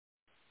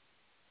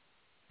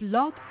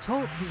Blog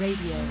Talk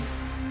Radio.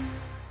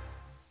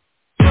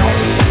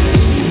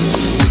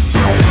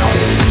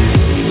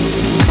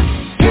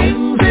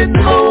 Kings in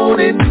the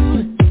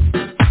morning,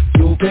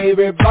 your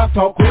favorite Blog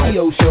Talk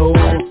Radio show.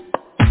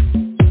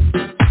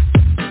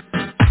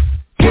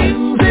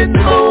 Kings in the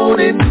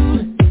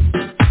morning,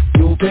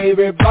 your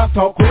favorite Blog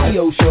Talk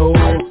Radio show.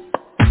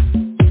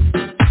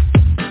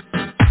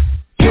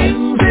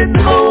 Kings in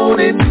the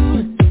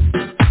morning,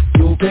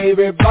 your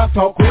favorite Blog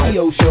Talk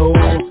Radio show.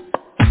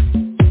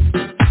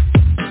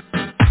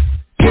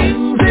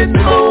 Kings in the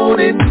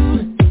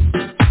morning,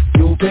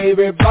 your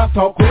favorite Blog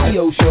Talk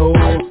Radio show.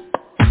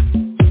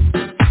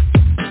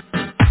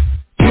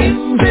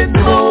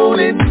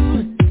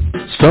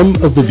 Some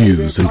of the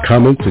views and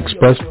comments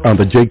expressed on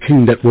the J.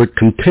 King Network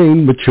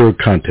contain mature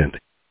content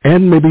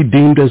and may be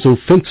deemed as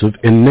offensive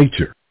in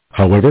nature.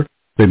 However,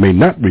 they may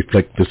not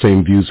reflect the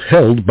same views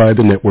held by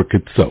the network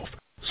itself.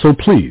 So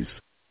please,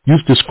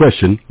 use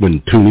discretion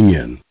when tuning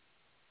in.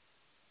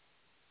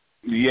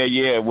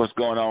 Yeah. What's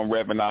going on,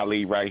 Reverend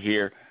Ali, right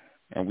here?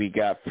 And we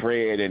got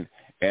Fred and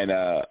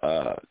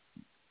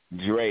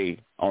Dre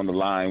on the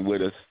line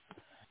with us.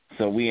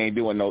 So we ain't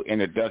doing no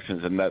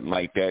introductions or nothing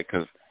like that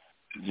because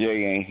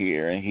Jay ain't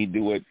here, and he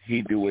do it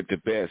the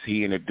best.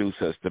 He introduce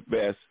us the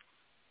best,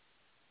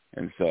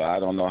 and so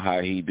I don't know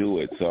how he do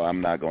it, so I'm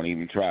not going to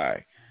even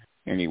try.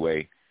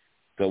 Anyway,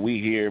 so we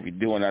here, we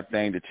doing our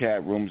thing. The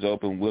chat room's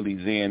open.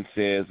 Willie Zen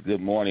says,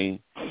 good morning,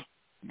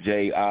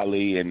 Jay,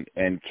 Ali,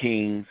 and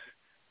Kings.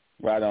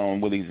 Right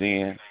on, Willie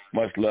Zen.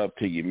 Much love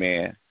to you,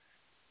 man.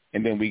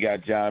 And then we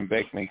got John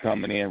Beckman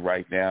coming in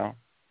right now.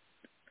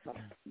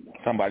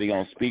 Somebody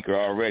on speaker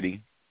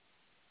already.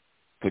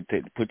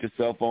 Put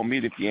yourself on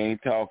mute if you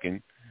ain't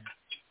talking.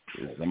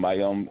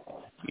 Somebody on,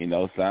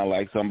 sound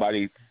like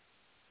somebody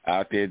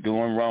out there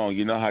doing wrong.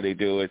 You know how they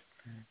do it.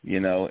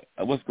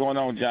 What's going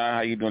on, John?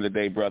 How you doing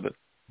today, brother?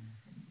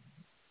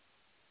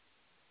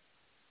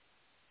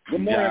 Good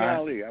morning, John?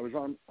 Ali. I was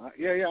on.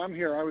 I'm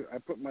here. I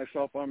put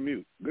myself on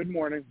mute. Good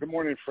morning. Good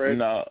morning, Fred.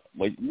 No,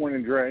 but, good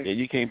morning, Dre. Yeah,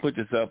 you can't put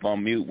yourself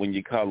on mute when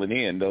you're calling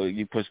in, though.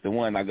 You push the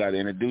one. I got to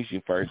introduce you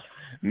first.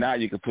 Now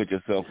you can put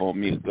yourself on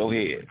mute. Go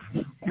ahead.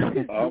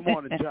 Good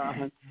morning,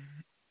 John.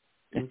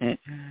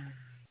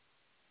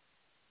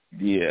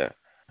 Yeah,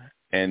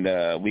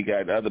 and we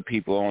got other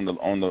people on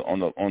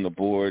the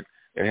board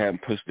that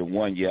haven't pushed the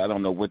one yet. I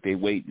don't know what they're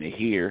waiting to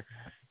hear.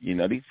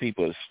 These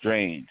people are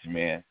strange,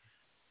 man.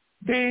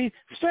 They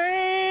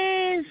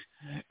strange,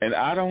 and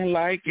I don't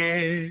like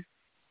it.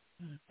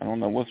 I don't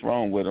know what's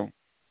wrong with them.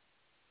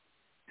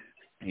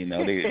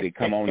 They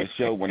come on the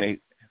show when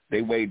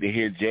they wait to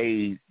hear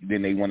Jay,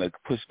 then they want to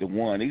push the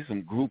one. These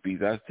some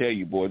groupies, I tell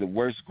you, boy, the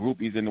worst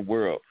groupies in the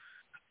world.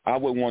 I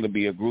would want to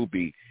be a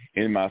groupie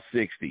in my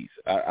 60s.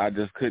 I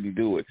just couldn't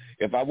do it.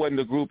 If I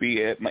wasn't a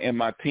groupie in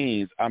my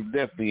teens, I'm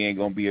definitely ain't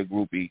going to be a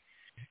groupie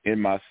in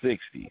my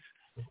 60s.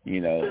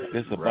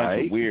 There's a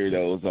bunch of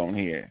weirdos on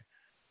here.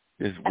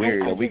 It's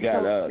weird. We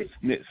got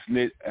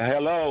Snit.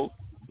 Hello.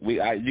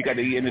 You got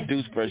to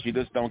introduce first. You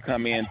just don't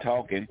come in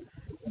talking.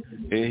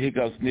 Here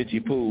goes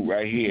Snitchy Poo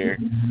right here.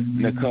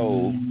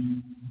 Nicole.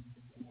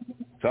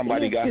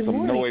 Somebody got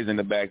some noise in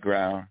the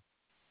background.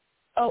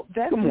 Oh,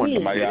 that's me.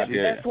 Somebody out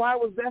there. That's why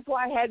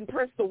I hadn't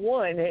pressed the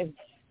one. And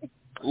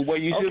well,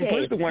 you shouldn't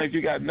push the one if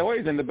you got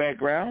noise in the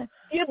background.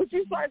 Yeah, but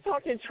you start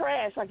talking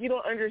trash like you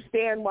don't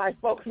understand why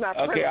folks not.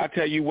 Okay, I'll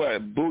tell you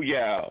what.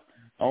 Booyah.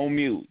 On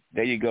mute.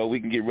 There you go. We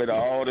can get rid of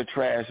all the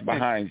trash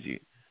behind you.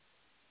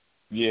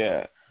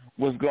 Yeah.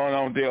 What's going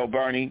on, Dale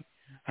Bernie?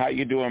 How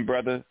you doing,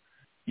 brother?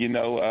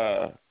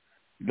 Don't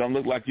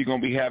look like you're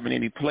going to be having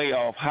any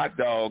playoff hot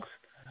dogs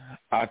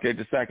out there at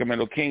the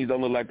Sacramento Kings.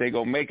 Don't look like they're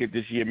going to make it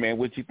this year, man.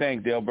 What you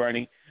think, Dale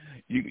Bernie?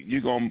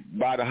 You going to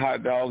buy the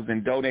hot dogs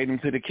and donate them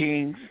to the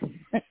Kings?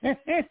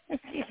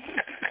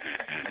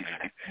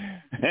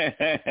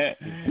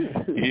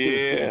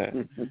 Yeah.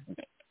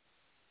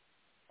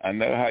 I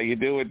know how you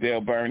do it,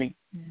 Dale Bernie.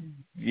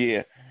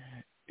 Yeah.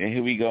 And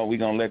here we go. We're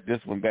going to let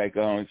this one back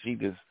on. She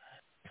just,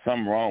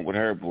 something wrong with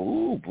her.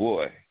 Ooh,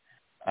 boy.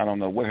 I don't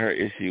know what her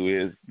issue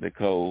is,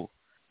 Nicole.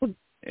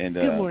 And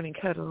good morning,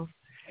 Cuddles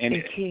and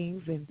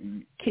Kings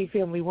and King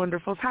Family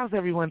Wonderfuls. How's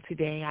everyone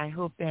today? I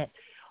hope that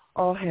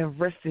all have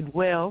rested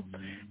well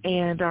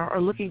and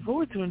are looking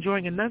forward to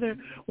enjoying another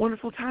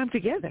wonderful time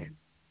together.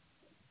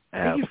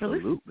 Thank you for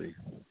listening. Absolutely.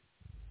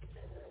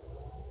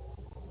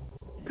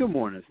 Good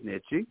morning,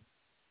 Snitchy.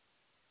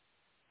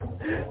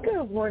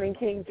 Good morning,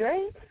 King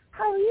Dre.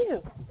 How are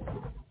you?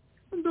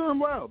 I'm doing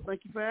well.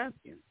 Thank you for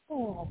asking.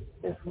 Oh,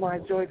 it's my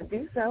joy to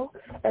do so,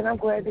 and I'm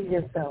glad to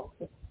hear so.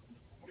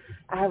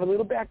 I have a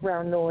little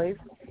background noise,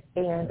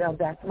 and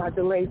that's my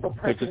delay for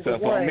pressing the one.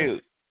 Put yourself on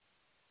mute.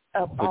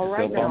 All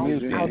right now,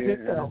 I'll do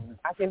so.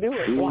 I can do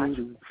it. Watch.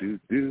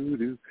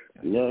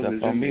 Love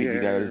is on mute.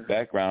 You got his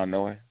background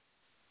noise.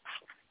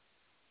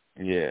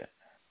 Yeah.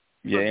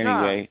 Yeah.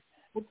 Anyway,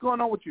 what's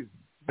going on with you,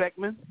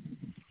 Beckman?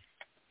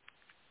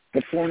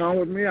 What's going on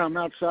with me? I'm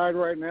outside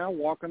right now,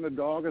 walking the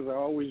dog as I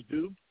always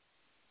do.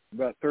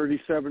 About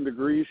 37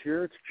 degrees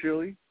here. It's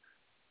chilly,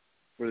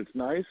 but it's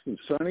nice and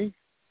sunny.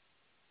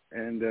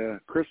 and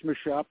Christmas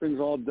shopping's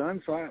all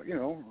done, so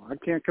I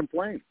can't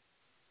complain.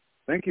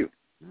 Thank you.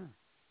 Yeah.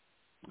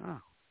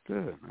 Oh,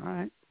 good.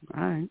 All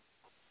right.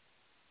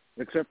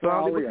 Except for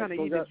Ali, Ali, what kind of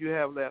eat did you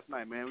have last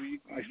night, man?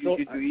 I still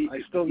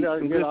got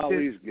to get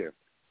Ali's gift.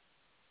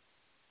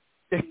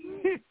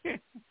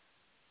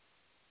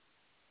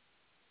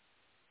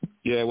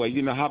 Yeah, well,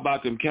 how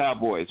about them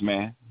Cowboys,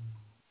 man?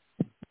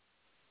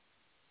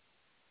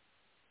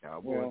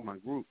 Cowboys, my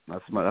group.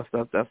 That's my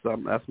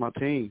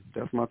team.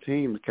 That's my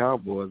team, the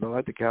Cowboys. I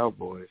like the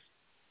Cowboys.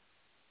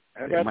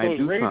 How about those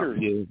Raiders?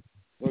 Yeah.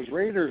 Those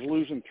Raiders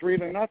losing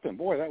 3-0.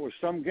 Boy, that was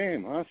some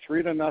game, huh?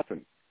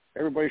 3-0.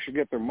 Everybody should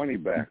get their money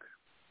back.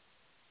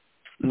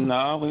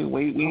 No,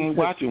 we ain't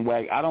watching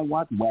whack. I don't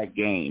watch whack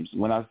games.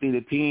 When I see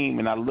the team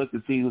and I look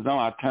to see who's on,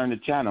 I turn the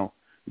channel,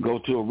 go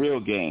to a real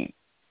game.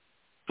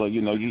 So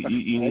you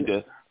need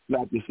to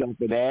slap yourself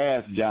in the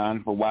ass,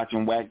 John, for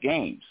watching whack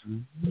games.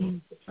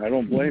 I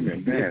don't blame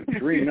him, man.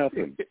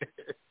 3-0.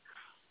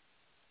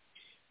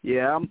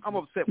 Yeah, I'm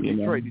upset with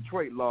Detroit.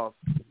 Detroit lost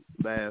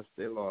last.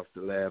 They lost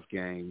the last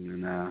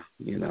game, and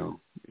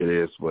it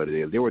is what it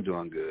is. They were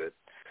doing good.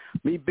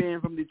 Me being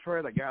from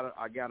Detroit, I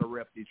gotta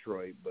rep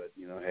Detroit, but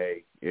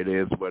hey, it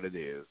is what it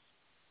is.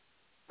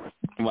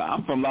 Well,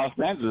 I'm from Los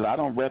Angeles. I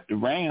don't rep the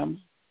Rams,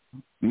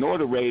 nor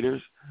the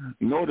Raiders,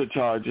 nor the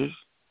Chargers.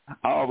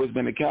 I've always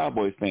been a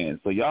Cowboys fan,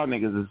 so y'all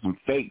niggas are some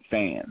fake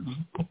fans.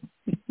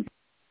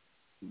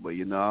 But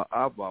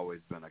I've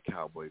always been a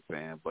Cowboy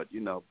fan. But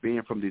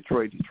being from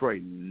Detroit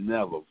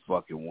never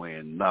fucking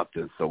win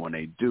nothing. So when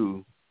they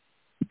do,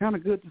 kind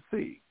of good to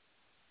see.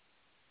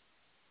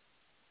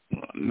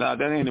 No,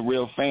 that ain't a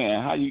real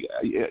fan.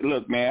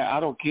 Look, man? I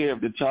don't care if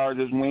the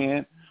Chargers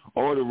win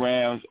or the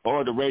Rams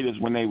or the Raiders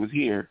when they was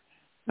here.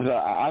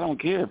 I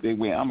don't care if they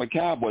win. I'm a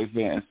Cowboy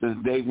fan since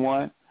day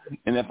one.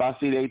 And if I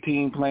see their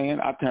team playing,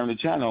 I turn the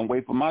channel and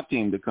wait for my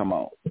team to come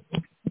on.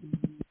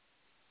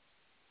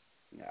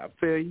 Yeah, I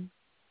feel you.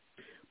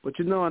 But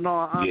in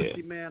all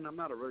honesty, man, I'm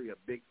not really a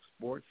big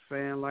sports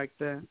fan like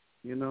that.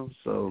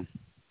 So.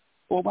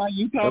 Well, why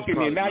you talking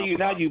then? Now you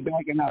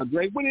backing out,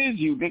 Drake. What is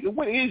you, nigga?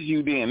 What is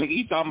you then? Nigga,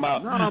 you talking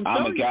about I'm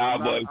a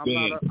Cowboy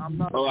fan. I'm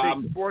not a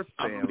big sports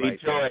fan like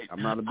that.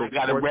 I'm not a big sports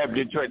fan. I got to rep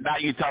Detroit. Now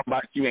you talking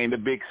about you ain't a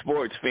big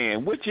sports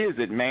fan. Which is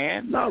it,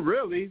 man? Not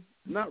really.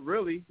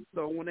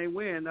 So when they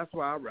win, that's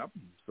why I rep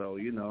them. So,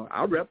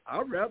 I rep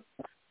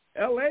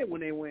L.A.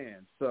 when they win.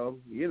 So,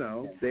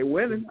 they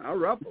winning, I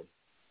rep them.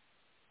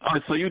 Oh,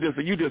 so you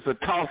just a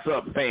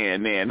toss-up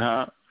fan then,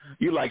 huh?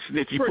 You like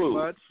Snitchy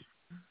Poo.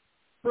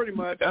 Pretty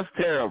much. That's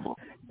terrible.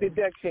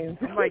 Deductions.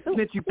 I'm like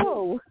Snitchy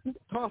Poo.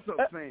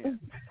 Toss-up fan.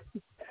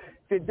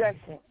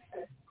 Deduction.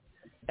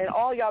 And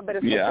all y'all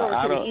better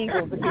support the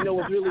Eagles if you know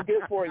what's really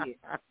good for you.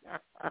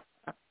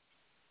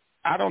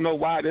 I don't know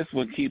why this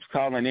one keeps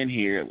calling in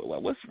here.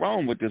 What's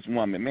wrong with this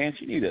woman, man?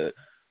 She need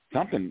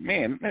something,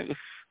 man.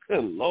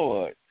 Good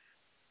Lord.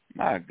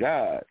 My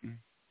God.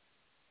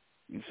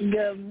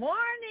 Good morning.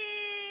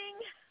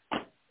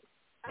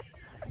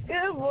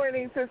 Good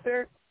morning,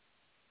 sister.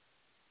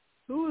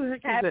 Who the heck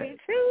is that? Happy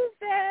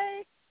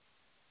Tuesday.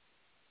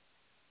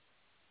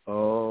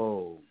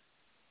 Oh.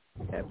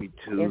 Happy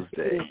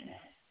Tuesday.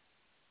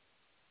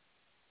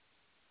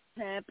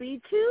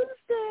 Happy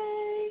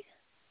Tuesday.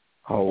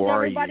 How Is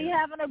are everybody you?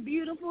 having a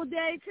beautiful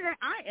day today?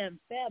 I am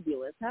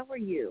fabulous. How are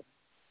you?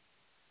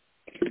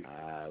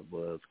 I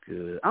was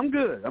good. I'm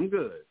good.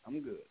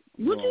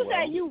 Would you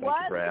say you Thank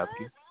was you for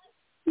asking.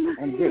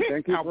 I'm good.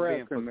 Thank you for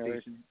asking,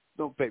 Mary.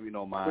 Don't pay me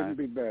no mind. Couldn't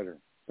be better.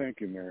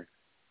 Thank you, Mary.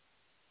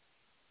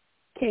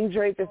 King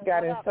Drake just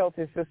got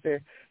insulted,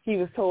 sister. He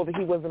was told that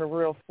he wasn't a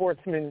real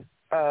sportsman.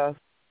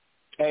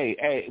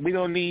 Hey, we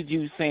don't need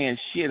you saying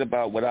shit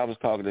about what I was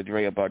talking to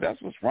Dre about. That's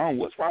what's wrong.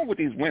 What's wrong with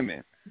these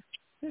women?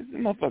 This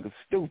motherfucker's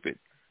stupid.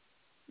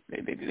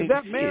 Is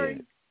that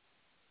Mary?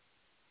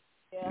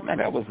 Yeah. Man,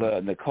 that was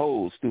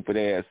Nicole, stupid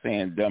ass,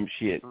 saying dumb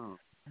shit. Oh.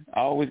 I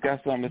always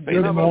got something to say.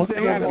 That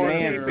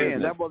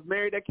was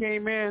Mary that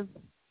came in?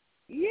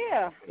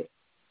 Yeah.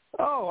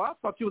 Oh, I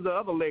thought you was the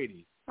other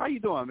lady. How you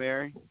doing,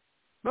 Mary?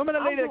 Remember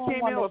that lady that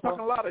came in and was talking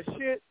a lot of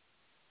shit?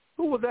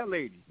 Who was that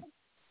lady?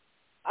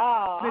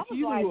 Oh,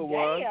 you knew who it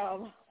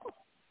was.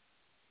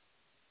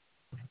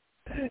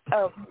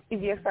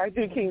 Yes, I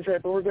do, King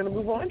Drake, but we're going to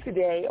move on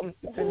today. Wait,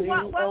 who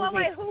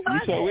was You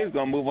sure we're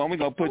going to move on? We're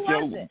going to put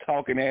your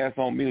talking ass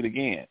on mute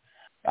again.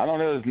 I don't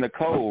know, it's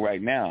Nicole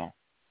right now.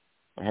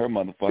 Her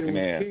motherfucking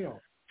ass.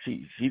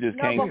 She just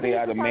can't stay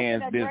out of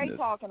man's business.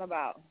 Talking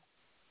about?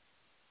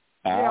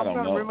 I'm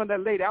trying to remember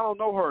that lady. I don't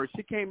know her.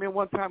 She came in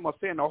one time and was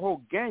saying a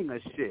whole gang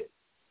of shit.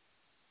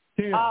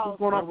 Kim. What's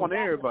going on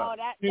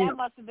everybody? That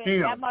must have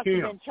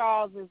been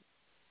Charles's.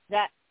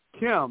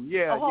 Kim,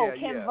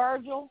 Kim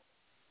Virgil.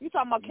 You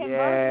talking about Kim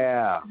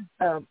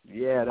Virgil?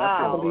 Yeah,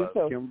 I believe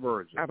so. Kim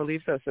Virgil. I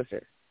believe so,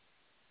 sister.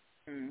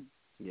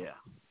 Yeah.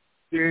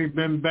 She ain't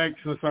been back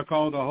since I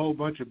called a whole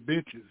bunch of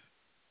bitches.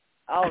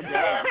 Oh,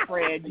 damn,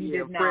 Fred, you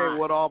did not. Fred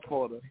went off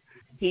on her.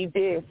 He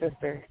did,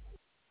 sister.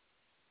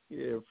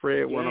 Yeah,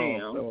 Fred went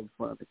off. That was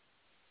funny.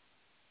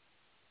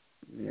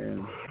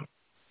 Yeah.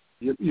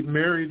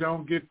 Mary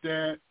don't get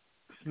that.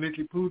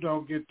 Snitchy Pooh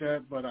don't get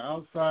that. But an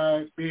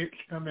outside bitch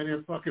come in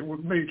here fucking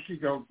with me, she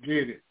gonna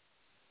get it.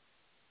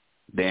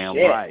 Damn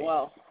right.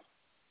 Well,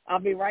 I'll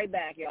be right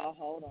back, y'all.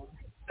 Hold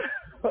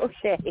on.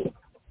 Okay.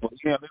 Well,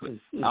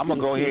 I'm going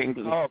to go ahead and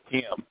call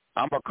Kim.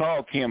 I'm going to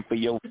call Kim for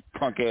your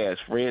punk ass,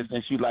 Fred,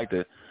 since you like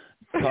to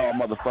call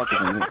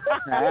motherfuckers.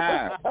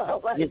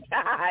 Oh, my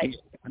God.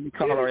 Let me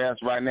call her ass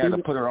right now to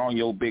put her on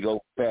your big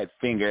old fat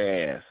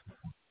finger ass.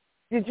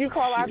 Did you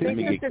call our big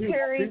sister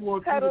Terry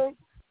Cuddles?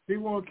 He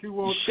won't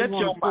Shut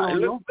your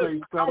mouth. Don't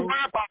worry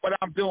about what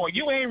I'm doing.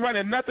 You ain't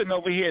running nothing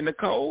over here,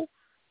 Nicole.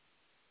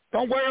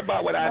 Don't worry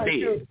about what I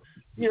did.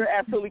 You're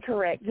absolutely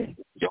correct.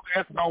 Your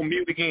ass on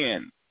mute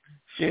again.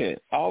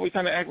 Shit. Always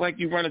trying to act like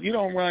you run it. You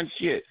don't run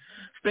shit.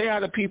 Stay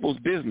out of people's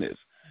business.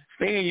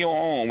 Stay in your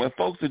own. When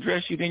folks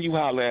address you, then you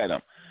holler at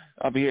them.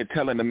 I'll be here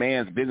telling the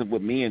man's business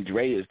what me and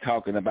Dre is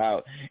talking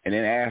about and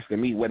then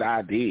asking me what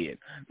I did.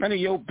 None of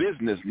your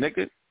business,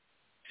 nigga.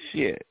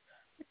 Shit.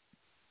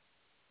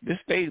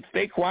 Just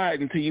stay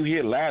quiet until you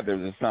hear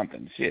lathers or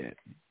something. Shit.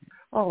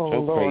 Oh, so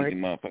Lord. Crazy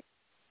motherfucker.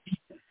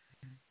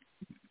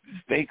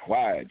 Stay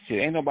quiet.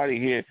 Shit, ain't nobody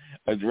here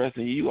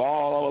addressing you.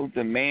 All of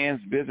the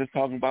man's business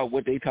talking about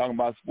what they talking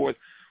about sports.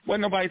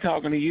 Wasn't nobody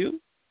talking to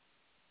you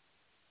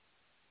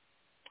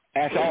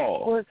at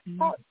all.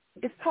 Well,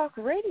 it's talk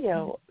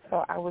radio,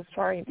 so I was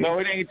trying to. No,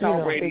 it ain't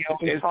talk radio.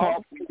 It's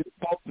talk. It's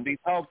supposed to be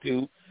talked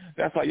to.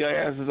 That's why your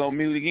ass is on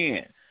mute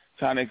again,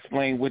 trying to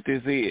explain what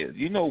this is.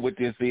 You know what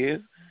this is.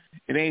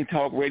 It ain't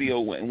talk radio.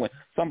 When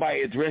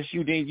somebody address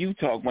you, then you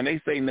talk. When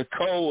they say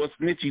Nicole or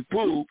Snitchy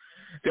Pooh,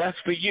 that's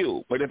for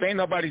you. But if ain't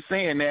nobody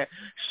saying that,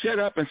 shut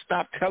up and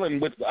stop telling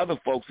what other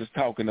folks is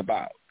talking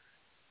about.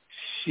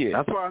 Shit.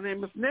 That's why her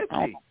name is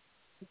Snitchy.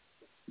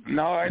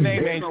 No, her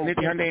name ain't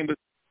Snitchy.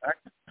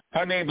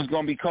 Her name is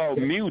going to be called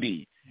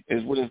Muty,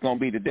 is what it's going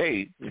to be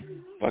today.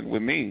 Fucking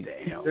with me.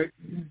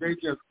 They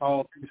just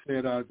called and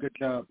said, good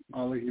job,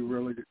 Ollie. He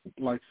really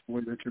likes the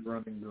way that you're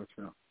running your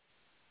show.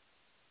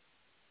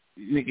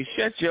 Nigga,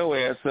 shut your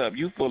ass up.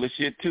 You full of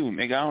shit, too,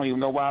 nigga. I don't even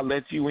know why I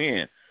let you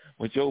in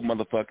with your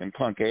motherfucking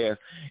punk ass.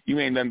 You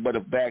ain't nothing but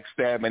a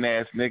backstabbing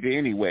ass nigga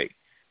anyway.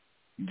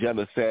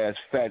 Jealous ass,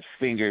 fat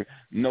finger,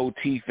 no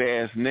teeth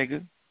ass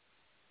nigga.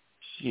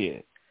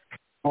 Shit.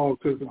 Oh,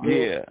 because the girl,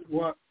 yeah.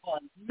 What?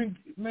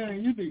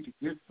 Man, you need to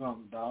get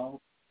something, dog.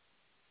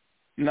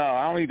 No,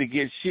 I don't need to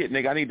get shit,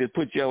 nigga. I need to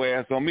put your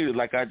ass on mute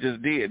like I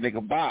just did,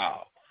 nigga.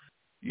 Bow.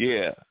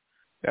 Yeah,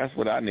 that's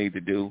what I need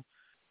to do.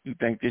 You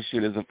think this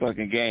shit is a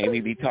fucking game. He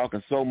be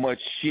talking so much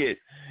shit,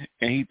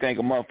 and he think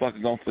a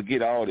motherfucker gonna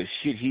forget all the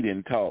shit he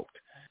didn't talk.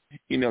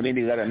 You know, then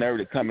he got a nerve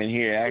to come in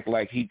here and act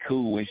like he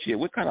cool and shit.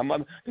 What kind of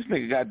mother? This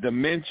nigga got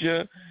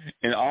dementia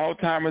and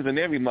Alzheimer's and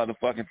every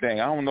motherfucking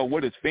thing. I don't know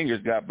what his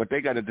fingers got, but they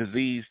got a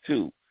disease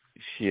too.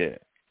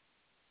 Shit.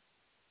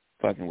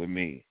 Fucking with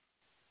me.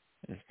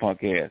 This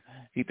punk ass.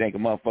 He think a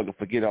motherfucker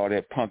forget all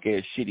that punk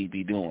ass shit he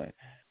be doing.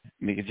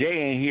 Nigga, Jay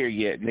ain't here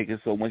yet, nigga,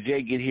 so when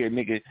Jay get here,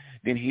 nigga,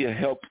 then he'll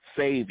help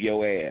save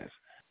your ass.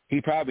 He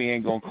probably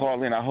ain't gonna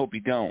call in. I hope he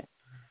don't,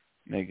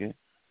 nigga.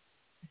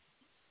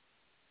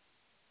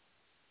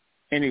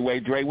 Anyway,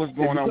 Dre, what's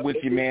going on with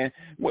you, man?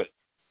 What?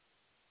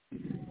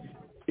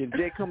 Is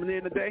Jay coming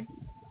in today?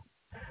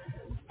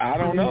 I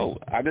don't know.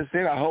 I just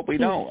said I hope he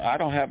don't. I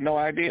don't have no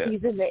idea.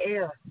 He's in the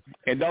air.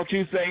 And don't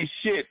you say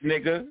shit,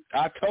 nigga.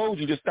 I told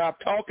you to stop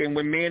talking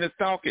when men is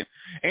talking.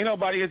 Ain't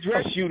nobody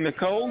address you,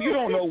 Nicole. You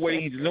don't know what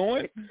he's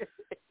doing.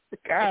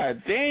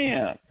 God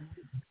damn.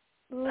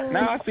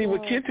 Now I see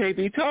what Kitm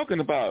be talking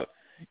about.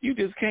 You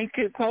just can't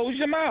close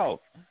your mouth.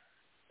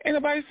 Ain't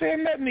nobody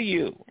saying nothing to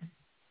you.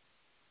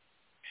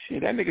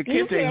 Shit, that nigga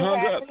Kitm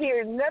hung up. You can't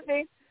hear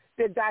nothing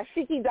that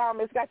Dashiki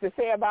Damas got to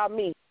say about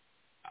me.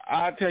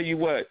 I'll tell you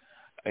what.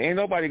 Ain't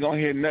nobody going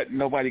to hear nothing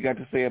nobody got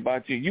to say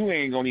about you. You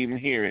ain't going to even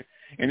hear it.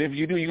 And if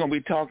you do, you're going to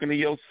be talking to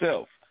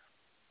yourself.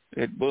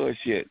 That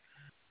bullshit.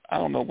 I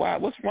don't know why.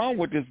 What's wrong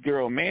with this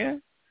girl,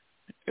 man?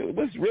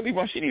 What's really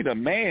wrong? She need a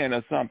man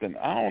or something.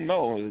 I don't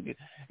know.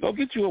 Go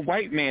get you a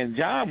white man.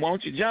 John,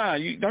 won't you?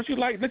 John, don't you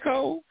like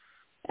Nicole?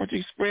 Why don't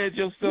you spread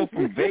yourself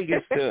from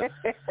Vegas to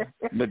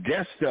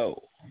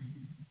Modesto?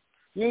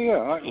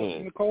 Yeah.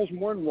 Nicole's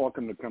more than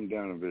welcome to come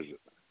down and visit.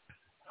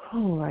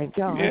 Oh, my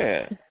God.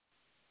 Yeah.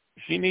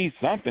 She needs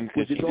something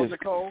because she just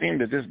seemed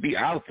to just be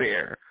out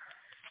there.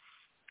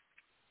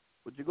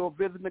 Would you go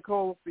visit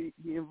Nicole if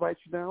he invites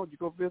you down? Would you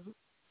go visit?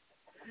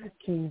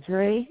 King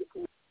Dre?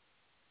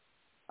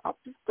 I'm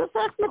just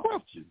asking a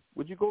question.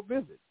 Would you go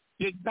visit?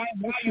 Why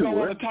you don't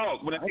want to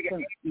talk when I think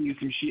I'm asking you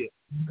some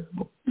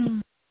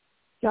shit?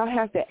 Y'all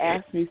have to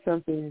ask me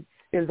something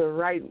in the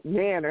right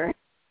manner.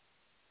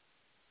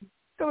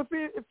 So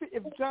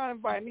if John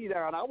invited me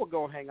down, I would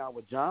go hang out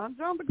with John.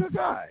 John's a good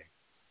guy.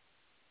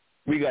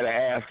 We got to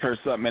ask her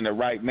something in the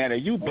right manner.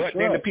 You butting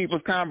into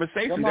people's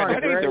conversations.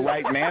 That ain't the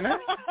right manner.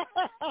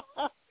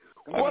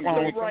 What's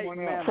the right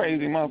manner?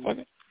 Crazy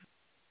motherfucker.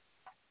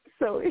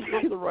 So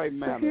what's the right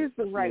manner? Here's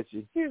the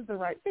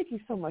right. Thank you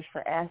so much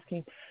for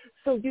asking.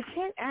 So you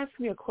can't ask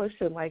me a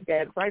question like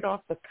that right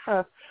off the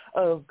cuff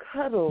of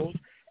Cuddles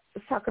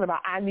talking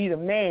about I need a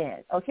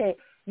man. Okay,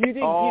 you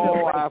didn't.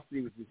 I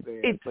see what you're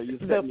saying. So you're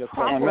setting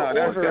yourself. No,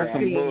 that's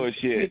some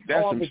bullshit.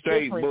 That's some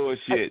straight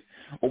bullshit.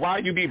 Why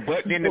you be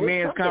butting in the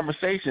man's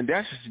conversation?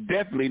 That's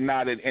definitely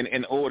not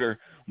in order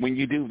when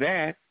you do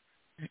that.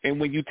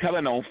 And when you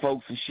telling on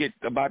folks and shit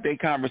about their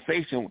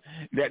conversation,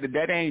 that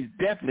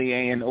definitely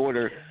ain't in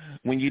order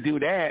when you do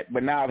that.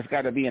 But now it's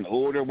got to be in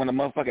order when a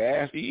motherfucker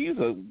asks you. You's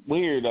a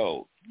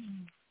weirdo.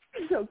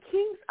 So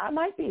Kings, I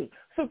might be.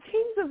 So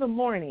Kings of the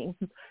Morning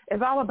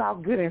is all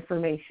about good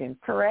information,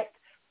 correct?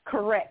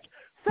 Correct.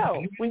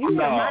 So when you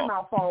have my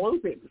mouth all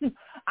open,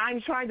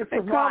 I'm trying to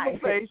provide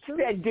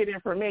that good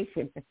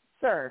information.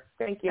 Sir,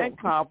 thank you. And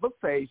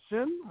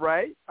conversation,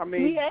 right? I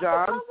mean,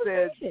 John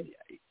said,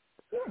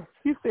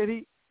 he said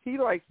he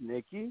likes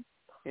Nikki,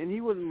 and he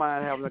wouldn't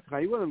mind having her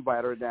come. He wouldn't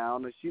invite her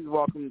down, and she's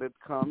welcome to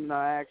come. Now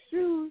I ask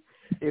you,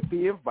 if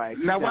he invites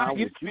you down, why are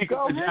you speaking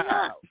for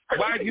John?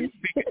 Why are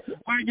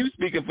you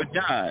speaking for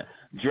John?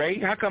 Dre,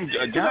 how come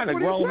John a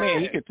grown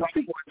man? He can talk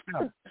for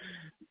himself.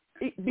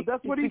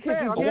 That's what he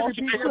said. Why don't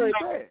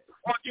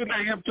you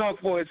let him talk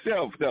for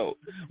himself, though?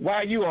 Why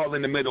are you all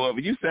in the middle of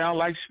it? You sound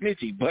like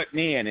Snitchy, butting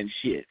in and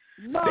shit.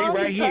 No, they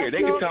right here.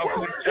 They can talk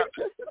for each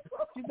other.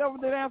 You never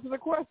did answer the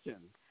question.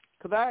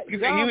 You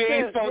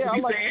ain't supposed to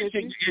be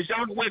saying shit.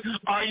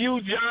 Are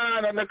you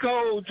John or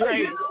Nicole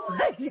Dre? Oh,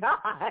 my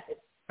God.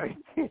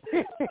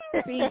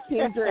 See,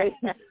 King Dre,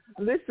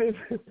 this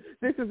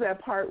is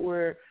that part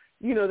where,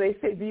 they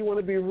say, do you want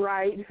to be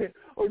right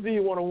or do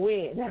you want to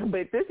win?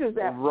 But this is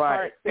that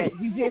part that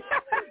you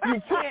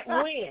can't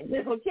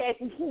win, okay?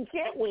 You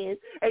can't win,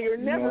 and you're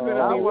never going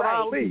to be right.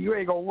 Ali, you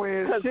ain't going to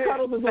win because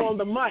Cuddles is on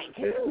the mic.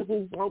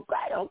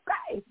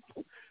 Okay.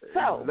 So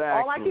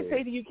all I can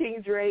say to you,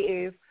 King Dre,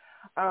 is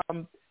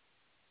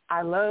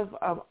I love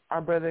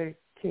our brother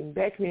King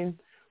Beckman,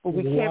 but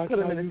we can't put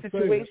him in a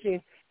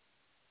situation.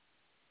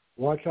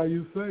 Watch how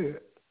you say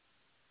it.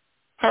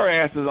 Her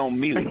ass is on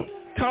mute.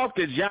 Talk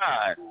to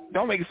John.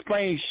 Don't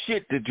explain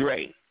shit to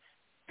Dre.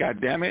 God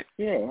damn it.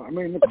 Yeah, I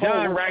mean, Nicole,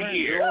 John right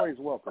here. You're always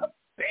welcome.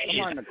 Come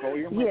on, Nicole.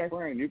 You're my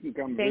friend. You can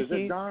come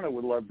visit. Donna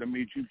would love to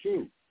meet you,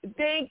 too.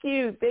 Thank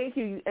you.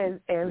 And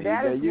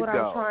that is what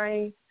I'm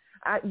trying.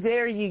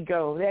 There you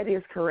go. That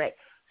is correct.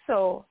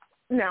 So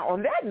now,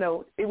 on that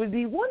note, it would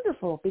be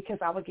wonderful because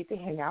I would get to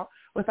hang out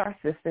with our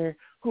sister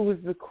who is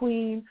the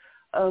queen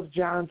of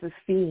John's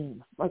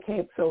esteem.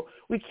 Okay, so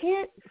we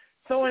can't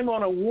throw him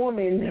on a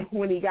woman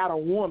when he got a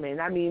woman.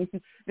 I mean,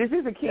 this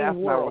is a king's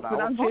world. That's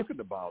not what I was talking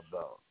about,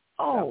 though.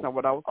 That's not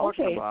what I was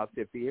talking about.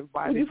 If he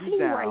invited you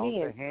down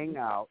to hang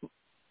out,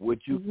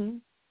 would you?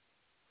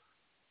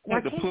 Mm-hmm.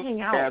 I can't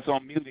hang out. Ass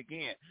on mute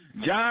again.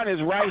 John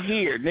is right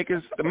here,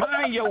 niggas.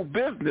 Mind your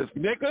business,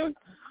 nigga.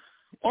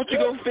 Why don't you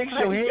go fix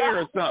your hair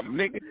or something,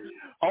 nigga?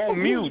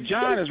 On mute.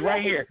 John is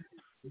right here.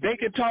 They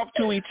can talk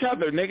to each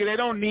other, nigga. They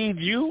don't need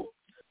you.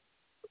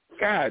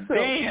 God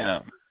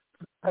damn.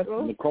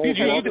 Nicole,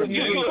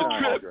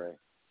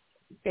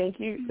 Thank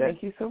you.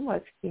 Thank you so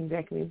much, King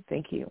Beckman.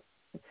 Thank you.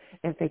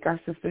 And thank our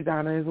sister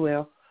Donna as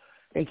well.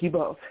 Thank you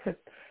both.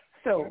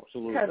 So,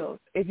 Cuddles,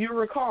 if you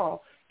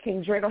recall,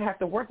 King Dre don't have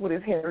to work with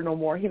his hair no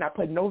more. He not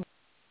putting no...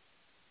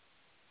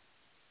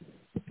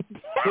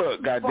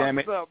 Look,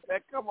 goddammit.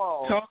 Come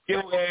on. Talk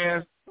your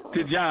ass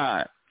to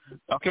John.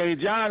 Okay,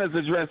 John is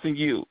addressing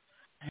you.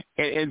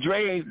 And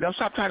Dre, don't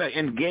stop trying to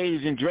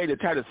engage in Dre to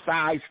try to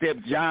sidestep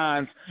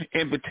John's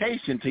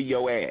invitation to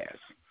your ass.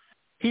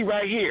 He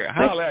right here.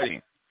 Holler at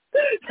him.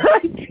 I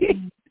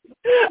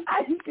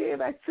did.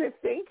 I said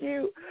thank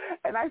you.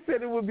 And I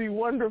said it would be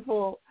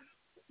wonderful.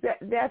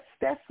 That's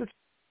the...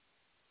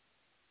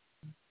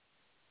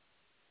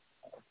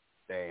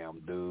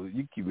 Damn, dude.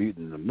 You keep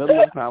eating in the middle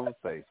of the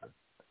conversation.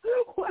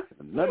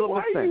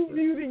 Why are you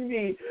muting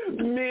me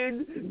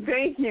mid?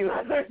 Thank you. I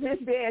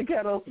understand,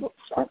 Kettle.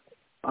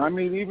 I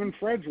mean, even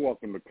Fred's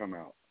welcome to come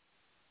out.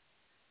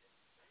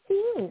 He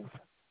is.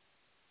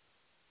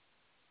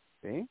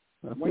 See?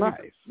 That's when nice.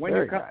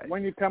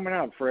 When you coming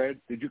out, Fred?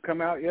 Did you come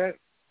out yet?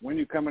 When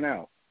you coming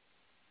out?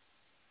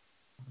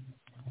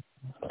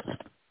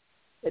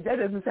 That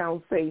doesn't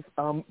sound safe,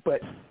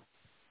 but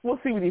we'll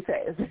see what he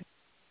says.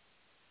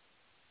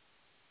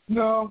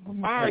 No.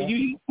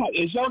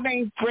 Is your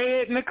name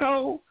Fred,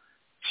 Nicole?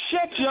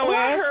 Shut your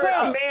ass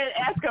up.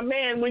 Ask a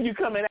man when you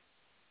coming out.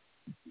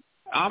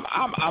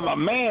 I'm a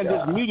man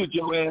that's muted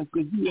your ass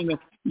because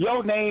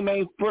your name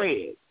ain't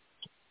Fred.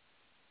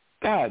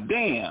 God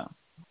damn.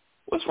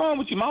 What's wrong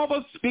with you? My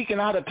almost speaking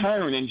out of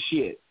turn and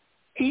shit.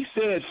 He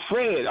said,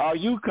 Fred, are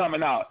you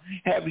coming out?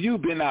 Have you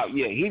been out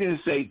yet? He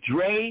didn't say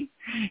Dre.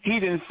 He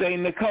didn't say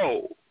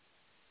Nicole.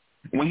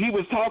 When he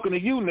was talking to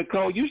you,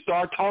 Nicole, you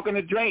start talking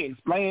to Dre,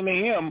 explaining to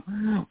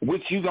him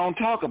what you gonna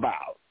talk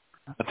about.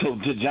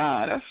 To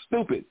John, that's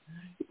stupid.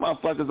 You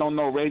motherfuckers don't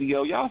know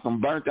radio. Y'all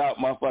some burnt out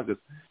motherfuckers.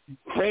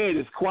 Fred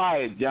is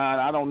quiet, John.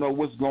 I don't know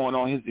what's going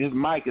on. His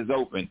mic is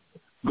open.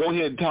 Go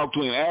ahead and talk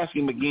to him. Ask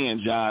him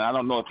again, John. I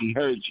don't know if he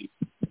heard you.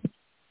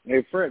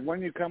 Hey, Fred,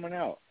 when you coming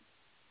out?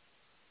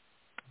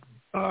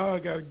 I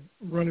got to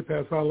run it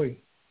past Ali.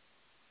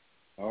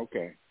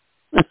 Okay.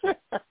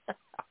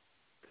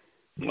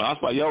 Well,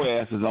 that's why your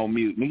ass is on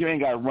mute. Nigga, you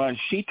ain't got to run.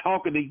 She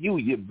talking to you,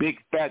 you big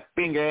fat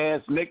finger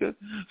ass nigga.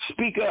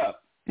 Speak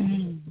up.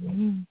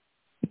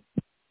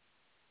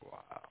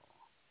 Wow.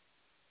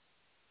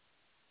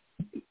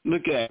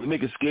 Look at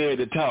nigga scared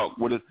to talk.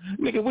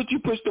 Nigga, what you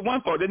push the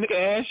one for? The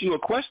nigga asked you a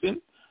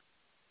question.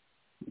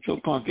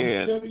 Your punk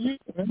ass.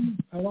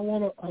 I don't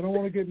want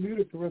to get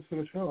muted the rest of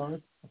the show.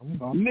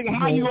 Nigga,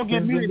 how you gonna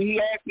get muted? He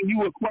asking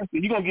you a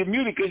question. You gonna get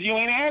muted because you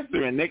ain't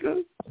answering,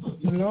 nigga.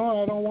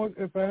 No, I don't want.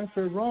 If I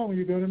answer it wrong,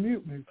 you're gonna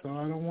mute me. So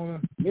I don't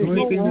want to. There's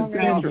no wrong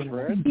answer,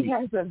 Fred. He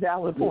has a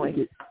valid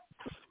point.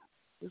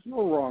 There's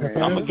no wrong answer.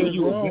 I'm gonna give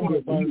you wrong.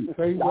 If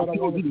I say what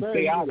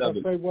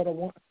I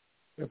want to say,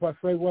 if I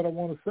say what I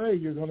want to say,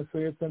 you're gonna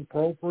say it's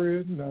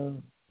inappropriate.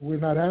 We're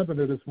not having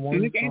it this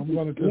morning. Nigga, so I'm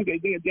gonna just...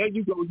 nigga, there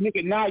you go,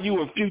 nigga. Now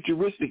you a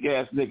futuristic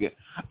ass nigga.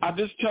 I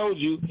just told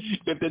you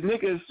if the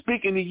nigga is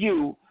speaking to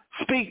you,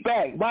 speak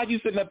back. Why you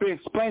sitting up here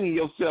explaining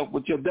yourself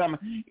with your dumb?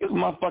 You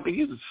motherfucker,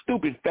 you a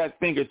stupid fat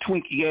finger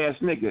twinkie ass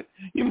nigga.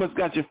 You must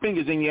got your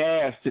fingers in your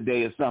ass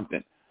today or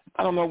something.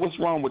 I don't know what's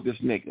wrong with this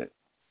nigga.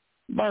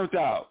 Burnt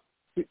out.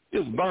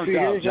 Just burnt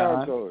out, John.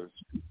 How it goes.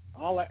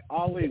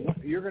 Ali,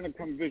 you're gonna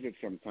come visit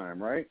sometime,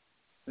 right?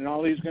 And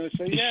Ali's gonna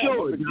say, yeah,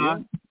 sure,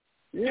 John.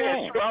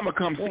 Yeah, sure. I'm gonna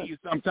come see you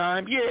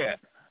sometime. Yeah,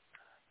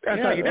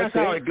 that's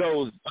how it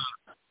goes.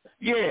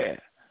 Yeah,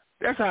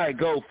 that's how it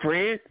goes,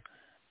 Fred.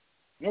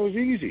 It was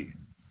easy.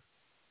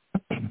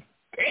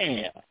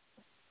 Damn,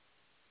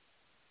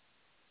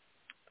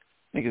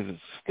 niggas is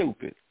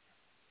stupid.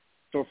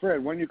 So,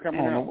 Fred, when you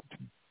coming out?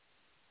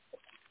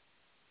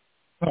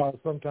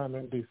 Sometime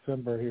in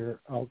December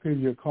here. I'll give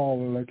you a call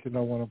and let you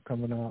know when I'm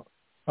coming out.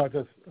 I'll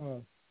just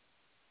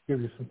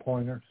give you some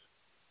pointers.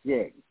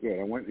 Good.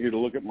 I want you to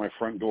look at my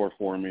front door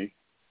for me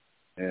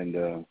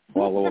and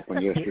follow up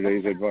on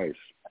yesterday's advice.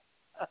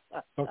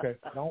 Okay.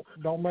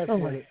 Don't mess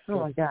with it. Oh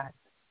my God.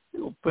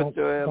 You'll put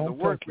your ass to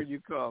work when you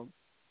come.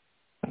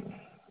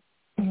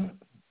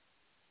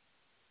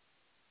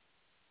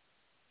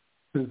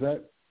 Is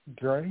that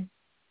Dre?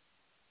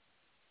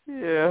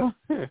 Yeah.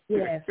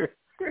 Yes.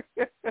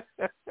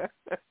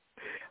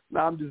 No,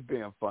 I'm just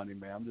being funny,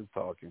 man. I'm just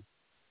talking.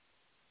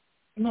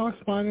 No,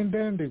 it's fine and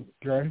dandy,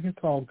 Dre. It's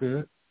all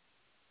good.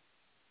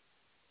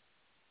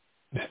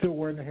 You still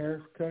wearing the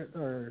haircut,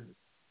 or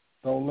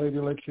the old lady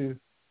let you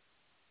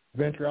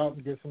venture out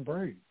and get some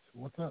braids?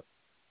 What's up?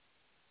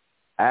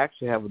 I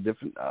actually have a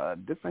different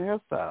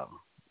hairstyle.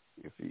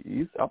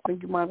 I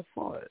think you might have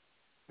saw it.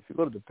 If you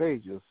go to the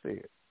page, you'll see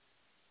it.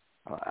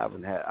 I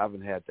haven't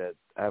had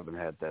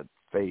that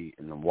fade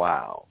in a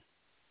while.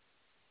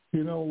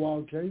 You know,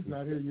 while Jay's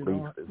not here,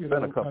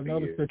 I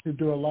noticed that you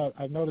do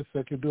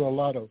a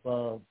lot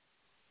of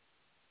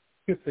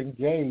kissing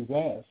Jay's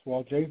ass.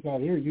 While Jay's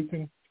not here, you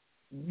can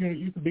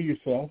be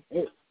yourself.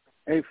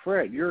 Hey,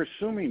 Fred, you're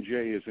assuming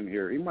Jay isn't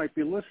here. He might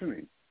be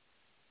listening.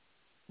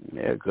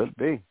 Yeah, it could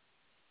be.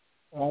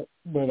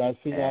 But I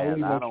see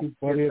Ali let you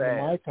butt into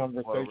my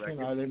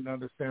conversation. I didn't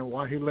understand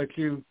why he let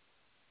you.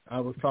 I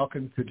was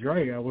talking to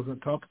Dre. I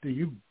wasn't talking to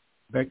you,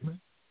 Beckman,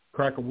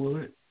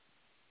 Crackerwood.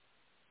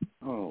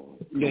 Oh.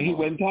 Yeah, he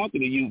wasn't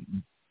talking to you.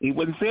 He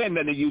wasn't saying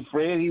nothing to you,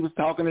 Fred. He was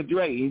talking to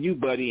Dre, and you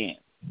butt in.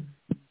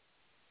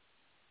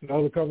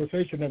 No, the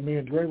conversation that me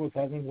and Dre was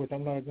having, which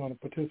I'm not going to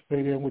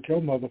participate in with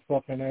your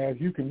motherfucking ass.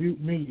 You can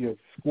mute me, you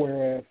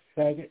square-ass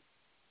faggot.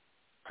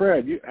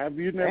 Fred, have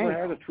you never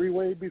had a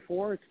three-way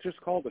before? It's just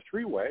called a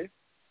three-way.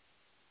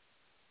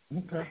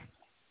 Okay.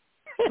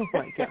 Oh,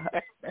 my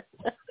God.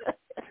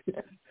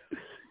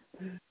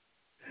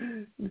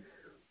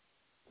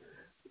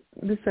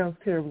 This sounds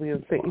terribly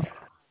unsafe.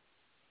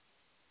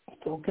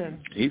 Okay.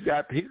 He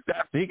got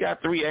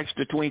 3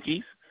 extra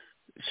Twinkies.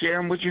 Share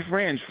them with your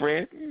friends,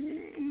 Fred.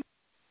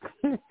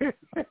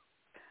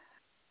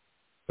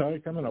 So they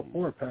come in a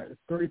 4-pack,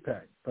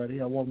 3-pack,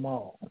 buddy. I want them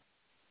all.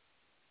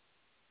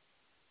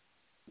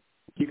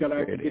 You got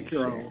to get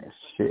your own.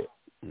 Shit.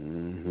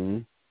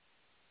 Mhm.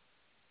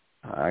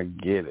 I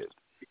get it.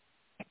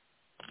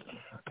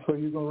 So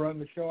you gonna run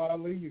the show,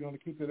 Ali? You gonna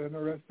keep it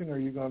interesting, or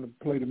you gonna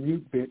play the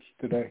mute bitch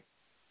today?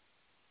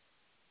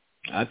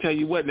 I tell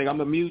you what, nigga, I'm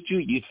gonna mute you,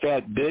 you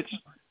fat bitch.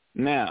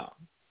 Now,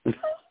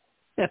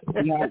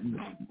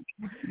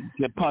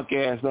 your punk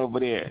ass over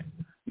there,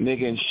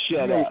 nigga, and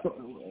shut up.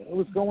 It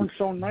was going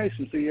so nice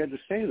until you had to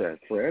say that,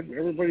 Fred.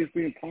 Everybody's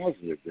being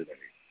positive today.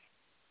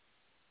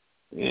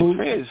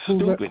 Fred's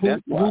stupid.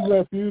 That's why.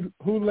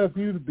 Who left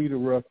you to be the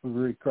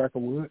referee,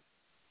 Crackerwood?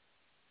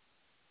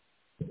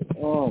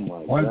 Oh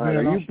my God!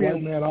 Are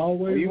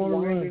you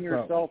winding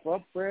yourself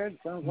up, Fred?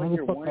 Sounds like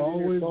you're winding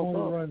always yourself want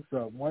up. to run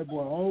something. White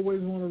boy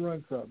always want to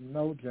run something.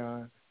 No,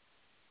 John.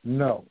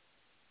 No,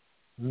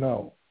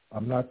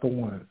 I'm not the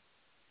one.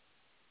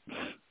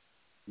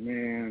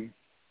 Man,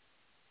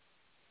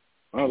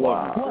 I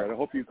love you, Fred. I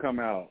hope you come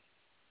out.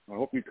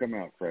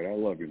 Fred. I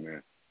love you,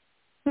 man.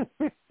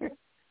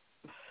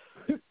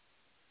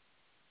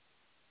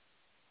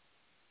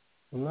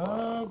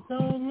 Love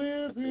don't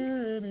live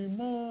here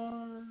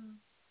anymore.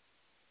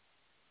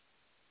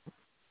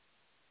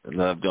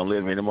 Love don't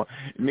live anymore.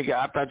 Nigga,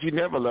 I thought you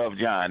never loved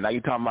John. Now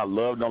you talking about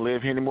love don't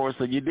live anymore,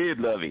 so you did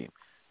love him.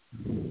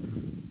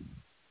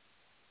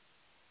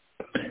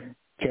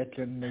 Catch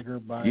a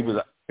nigger by his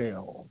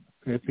tail.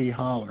 If he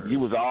hollers. You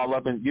was all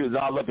up in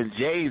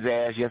Jay's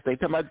ass yesterday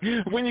talking about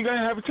when you gonna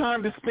have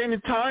time to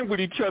spend time with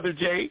each other,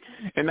 Jay.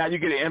 And now you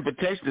get an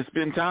invitation to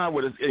spend time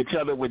with each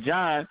other with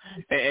John,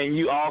 and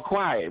you all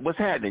quiet. What's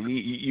happening?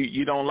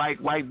 You don't like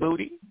white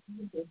booty?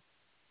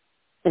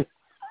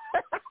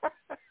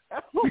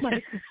 Oh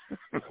my.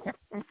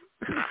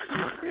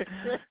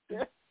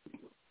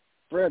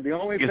 Fred, the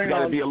only thing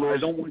I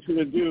don't want you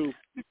to do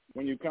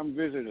when you come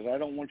visit is I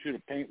don't want you to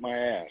paint my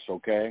ass.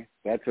 Okay,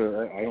 I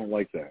don't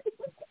like that.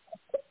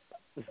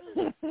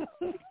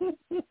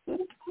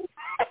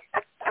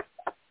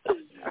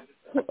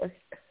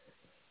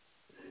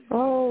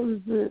 Oh,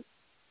 shit.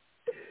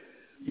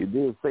 You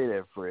did say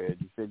that, Fred.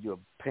 You said you're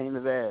a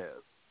painted ass.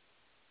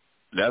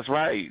 That's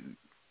right.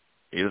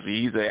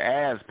 He's an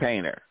ass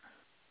painter.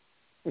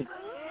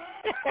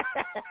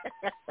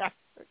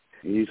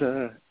 He's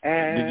an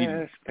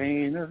ass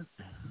painter.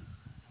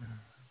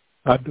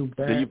 I do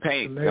bad. Do you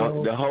paint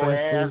the whole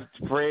ass,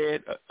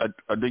 Fred,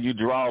 or do you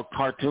draw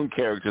cartoon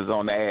characters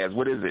on the ass?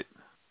 What is it?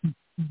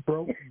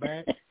 Broke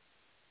back.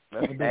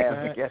 That's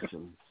ass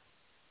sketching.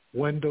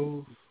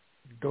 Windows,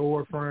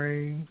 door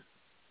frames,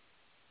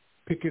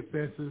 picket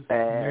fences,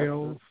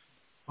 nails,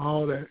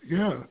 all that.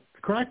 Yeah,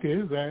 crack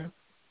his ass.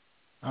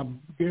 I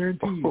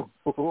guarantee you.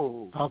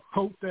 I'll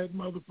coat that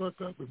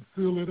motherfucker up and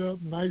seal it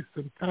up nice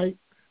and tight.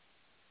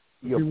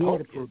 Be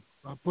waterproof.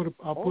 I'll put a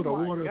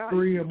water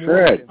 3M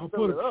water. I'll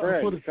put a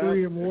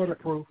 3M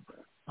waterproof.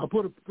 I'll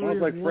put a 3M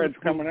sounds like Fred's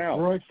coming out.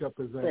 Brush up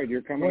his ass. Fred,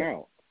 you're coming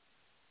out.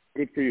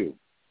 Good for you.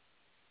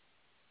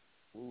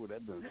 Ooh,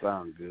 that doesn't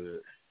sound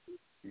good.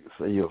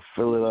 So you'll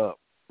fill it up,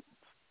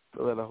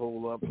 fill that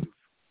hole up, and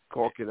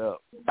cork it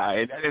up.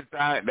 That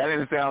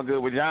didn't sound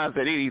good. What John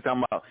said, he's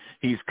talking about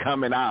he's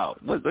coming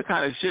out. What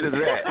kind of shit is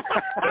that?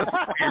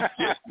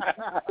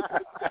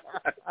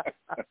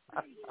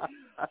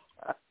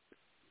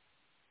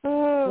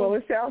 Well,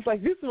 it sounds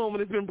like this moment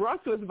has been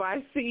brought to us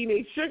by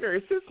C&H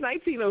Sugar. Since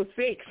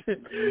 1906,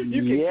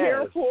 you can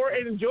care for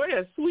and enjoy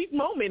a sweet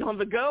moment on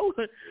the go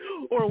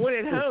or when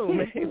at home.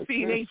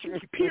 C&H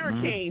Pure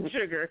Cane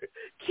Sugar,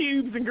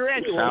 cubes and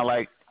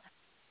granules.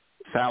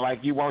 Sound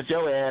like you want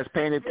your ass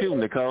painted too,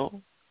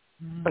 Nicole.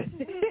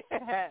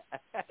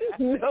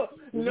 No,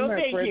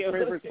 thank Fred's you.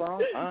 Favorite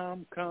song?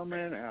 I'm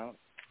coming out.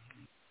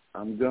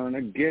 I'm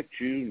gonna get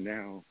you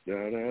now. Da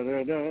da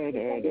da da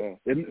da da.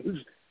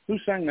 Who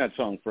sang that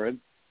song, Fred?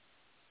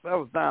 That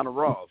was Diana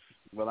Ross,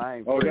 but I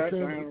ain't. Oh, that's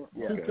Diana Ross.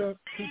 Two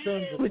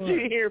tons of But you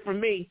didn't hear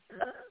from me.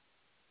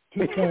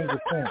 2 tons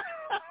of fun.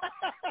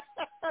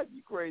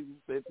 You crazy,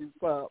 Steffi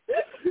Pop.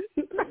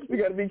 We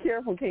got to be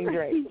careful, King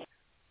Drake.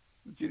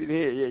 But you didn't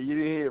hear. Yeah, you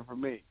didn't hear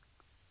from me.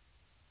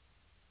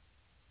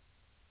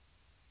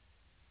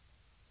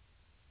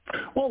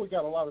 Well, we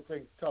got a lot of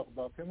things to talk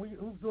about.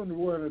 Who's doing the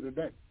word of the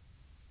day?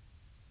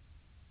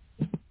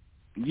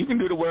 You can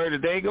do the word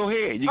of the day. Go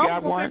ahead. You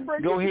got one?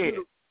 Go ahead.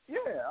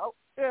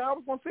 I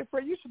was going to say,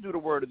 Fred, you should do the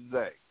word of the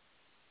day.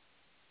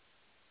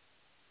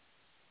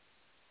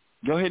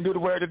 Go ahead and do the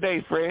word of the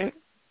day, Fred.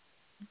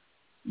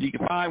 You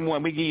can find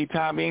one. We give you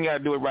time. We ain't got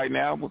to do it right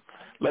now.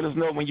 Let us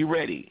know when you're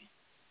ready.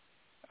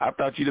 I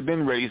thought you'd have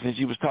been ready since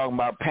you was talking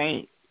about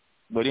paint.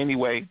 But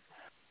anyway,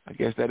 I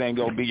guess that ain't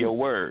going to be your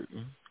word.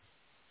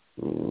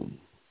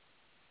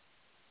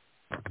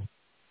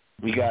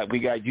 We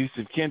got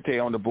Yusuf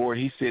Kente on the board.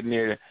 He's sitting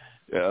there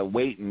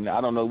waiting.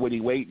 I don't know what he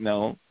waiting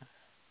on.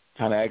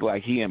 Trying to act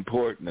like he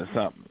important or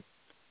something.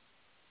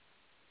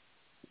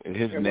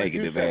 His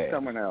negative ass.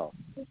 Coming out.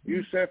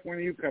 Yusuf, when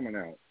are you coming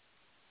out?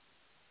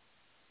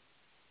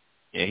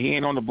 Yeah, he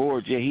ain't on the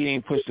board yet. He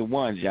ain't pushed the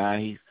one,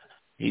 John.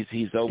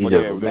 He's over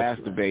there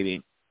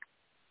masturbating.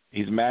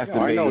 He's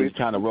masturbating. He's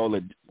trying to roll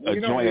a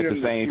joint at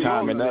the same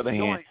time in the other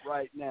hand.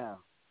 Right now.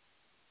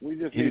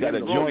 He's got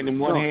a joint in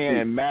one hand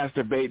and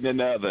masturbating in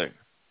the other.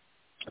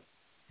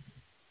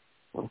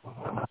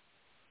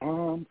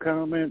 I'm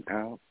coming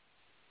out.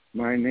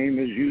 My name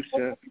is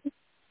Yusuf.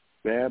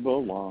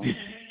 Babylon.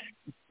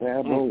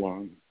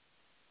 Babylon.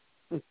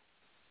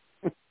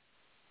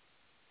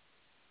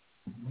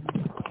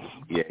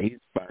 Yeah, he's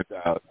sparked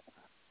out.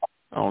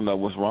 I don't know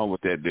what's wrong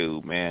with that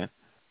dude, man.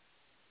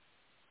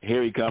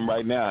 Here he come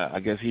right now. I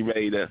guess he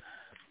ready to,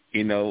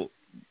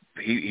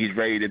 he's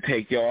ready to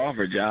take your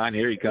offer, John.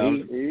 Here he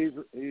comes. He's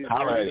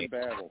ready to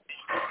battle.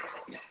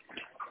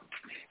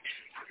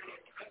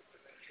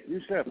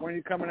 Yusuf, when are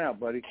you coming out,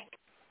 buddy?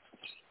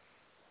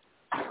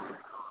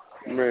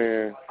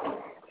 Man,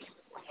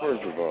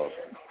 first of all,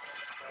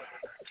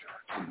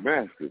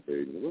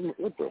 masturbating.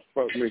 What the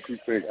fuck makes you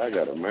think I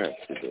got to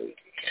masturbate?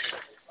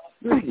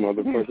 This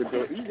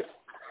motherfucker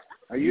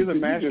Are you the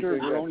master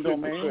of your own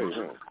domain?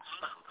 Huh?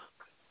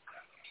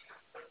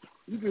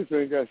 You just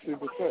ain't got shit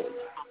to say.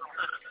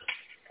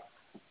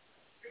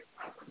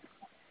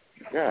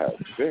 God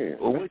damn.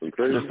 Well, what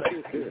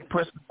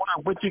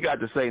you got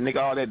to say, nigga?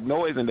 All that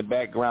noise in the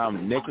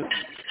background, nigga.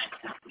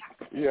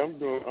 Yeah,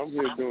 I'm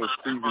here doing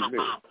Stevie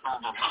Nicks.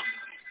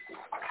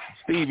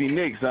 Stevie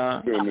Nicks,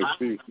 huh? Doing this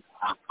Stevie.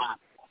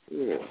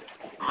 Yeah.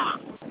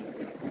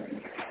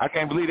 I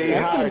can't believe they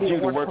hired you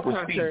to work with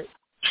Steve.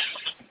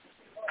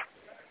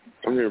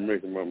 I'm here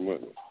making my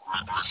money.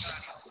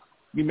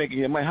 You making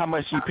your money? How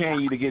much she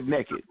paying you to get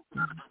naked?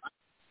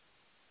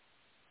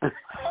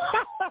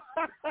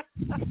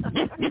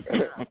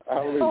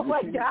 Oh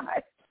my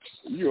God!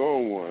 You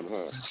own one,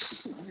 huh?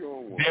 You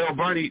own one.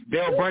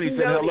 Dale Bernie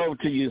said hello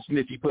to you,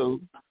 Snitchy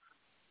Poo.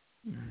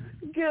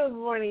 Good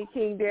morning,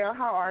 King Dale.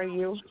 How are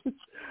you?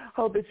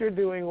 Hope that you're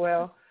doing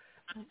well.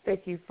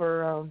 Thank you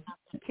for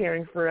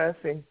caring for us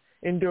and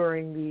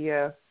enduring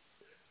the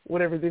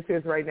whatever this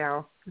is right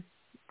now.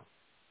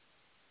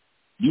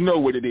 You know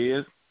what it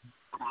is.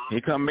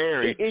 Here come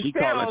Mary. She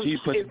calling. She's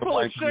putting the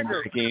like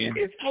sugar. In.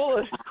 It's full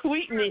of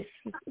sweetness.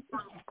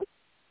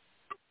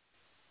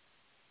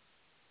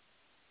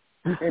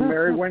 Hey,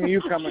 Mary, when are you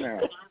coming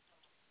out?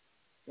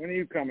 When are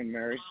you coming,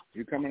 Mary?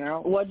 You coming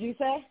out? What'd you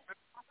say?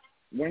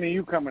 When are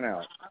you coming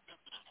out?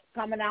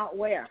 Coming out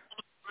where?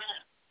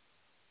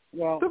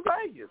 Well, to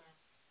Vegas.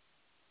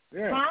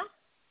 Yeah. Huh?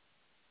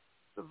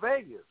 To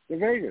Vegas. To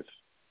Vegas.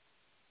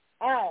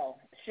 Oh,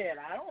 shit,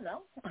 I don't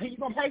know. Are you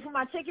going to pay for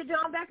my ticket,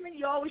 John Beckman?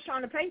 You're always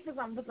trying to pay for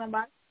something for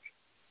somebody.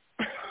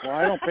 Well,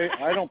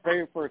 I don't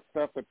pay for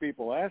stuff that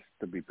people ask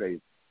to be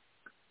paid.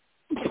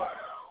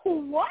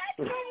 What?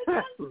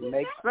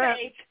 Makes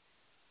sense.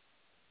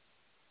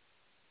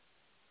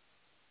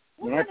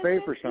 When I pay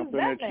for something,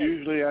 it's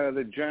usually out of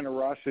the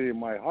generosity of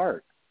my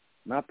heart,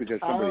 not because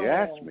somebody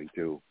asked me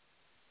to.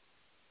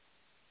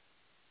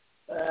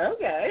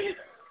 Okay.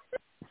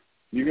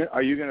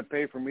 Are you going to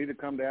pay for me to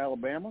come to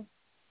Alabama?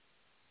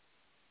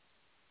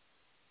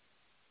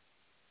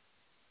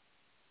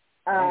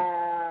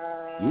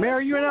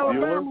 Mary, you in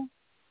Alabama?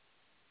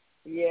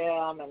 Yeah,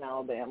 I'm in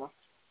Alabama.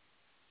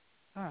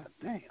 Ah,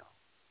 damn. Okay.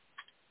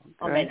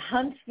 I'm in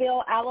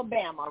Huntsville,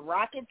 Alabama,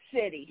 Rocket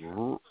City.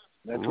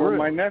 That's where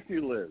my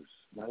nephew lives.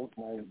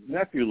 My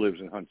nephew lives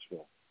in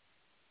Huntsville.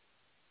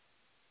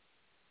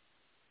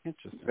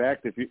 Interesting. In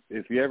fact,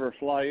 if you ever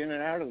fly in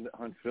and out of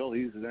Huntsville,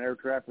 he's an air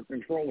traffic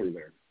controller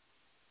there.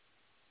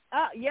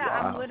 Yeah,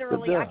 wow. I'm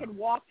literally. I can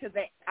walk to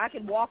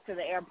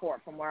the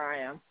airport from where I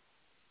am.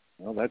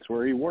 Well, that's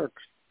where he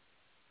works.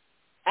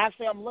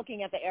 Actually, I'm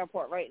looking at the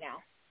airport right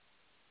now.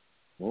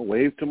 Well,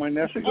 wave to my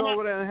nephew. You should go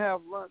over there and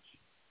have lunch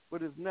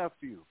with his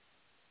nephew.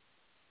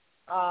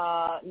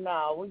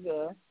 No, we're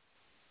good.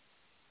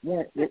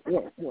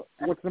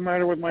 What's the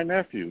matter with my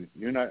nephew?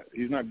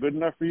 He's not good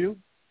enough for you?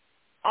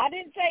 I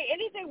didn't say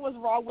anything was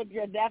wrong with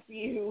your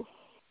nephew.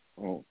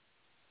 Oh.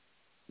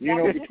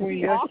 Between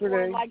yesterday,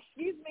 awkward. Like,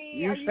 excuse me,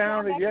 you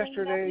sounded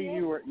yesterday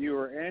you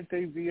were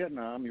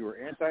anti-Vietnam, you were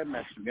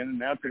anti-Mexican, and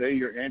now today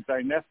you're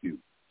anti-nephew.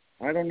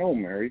 I don't know,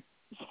 Mary.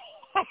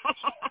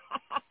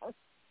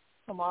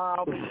 Tomorrow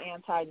I'll be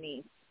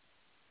anti-niece.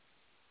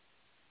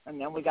 And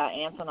then we got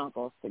aunts and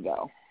uncles to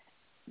go.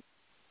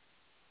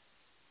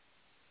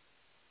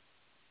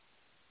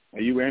 Are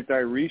you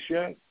anti-Reese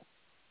yet?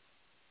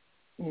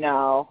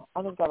 No,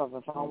 I just got off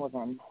the phone with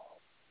him.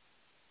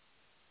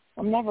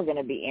 I'm never going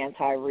to be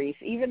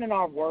anti-Reese. Even in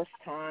our worst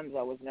times,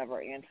 I was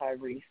never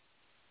anti-Reese.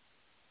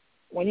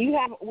 When you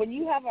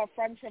have a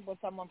friendship with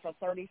someone for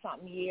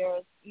 30-something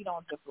years, you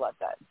don't just let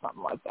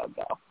something like that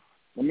go.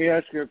 Let me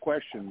ask you a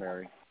question,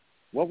 Mary.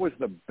 What was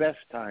the best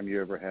time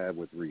you ever had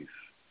with Reese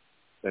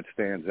that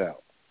stands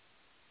out?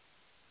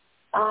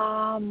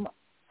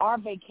 Our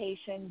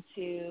vacation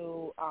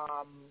to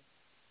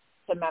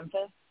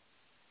Memphis.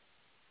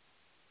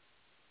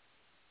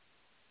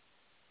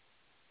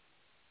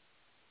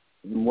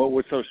 And what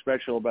was so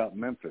special about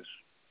Memphis?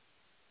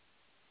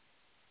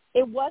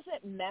 It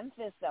wasn't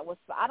Memphis that was.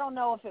 I don't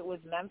know if it was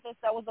Memphis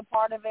that was a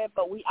part of it,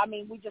 but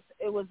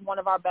it was one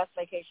of our best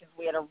vacations.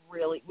 We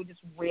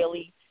just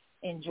really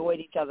enjoyed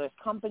each other's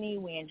company.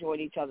 We enjoyed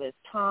each other's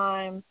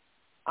time.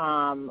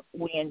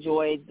 We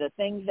enjoyed the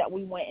things that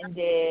we went and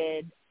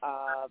did.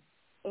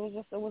 It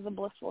was a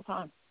blissful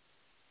time.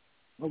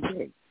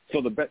 Okay.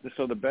 So the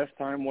best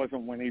time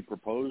wasn't when he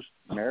proposed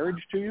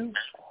marriage to you?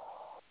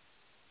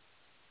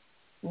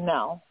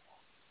 No.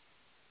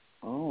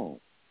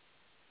 Oh.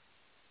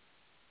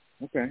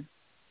 Okay.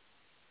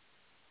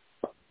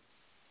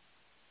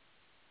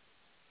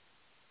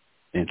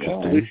 Interesting.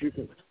 Well, at least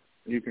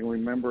you can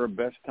remember a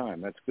best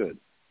time. That's good.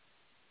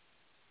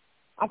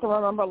 I can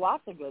remember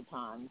lots of good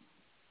times.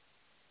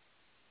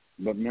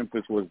 But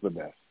Memphis was the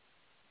best.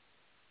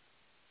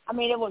 I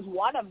mean, it was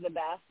one of the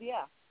best,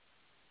 yeah.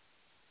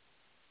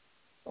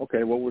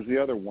 Okay, what was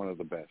the other one of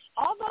the best?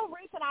 Although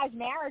Reese and I's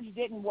marriage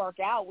didn't work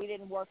out, we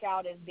didn't work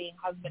out as being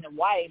husband and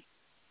wife,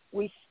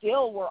 we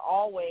still were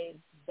always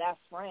best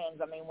friends.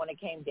 I mean, when it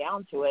came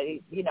down to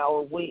it,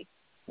 we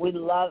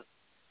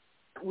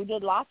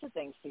did lots of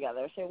things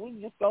together. So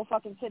we just go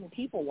fucking sit and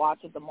people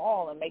watch at the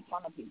mall and make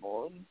fun of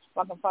people. It's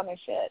fucking fun as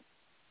shit.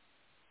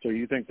 So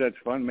you think that's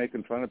fun,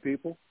 making fun of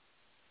people?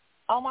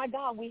 Oh, my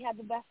God, we had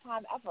the best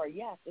time ever.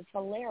 Yes, it's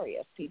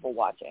hilarious, people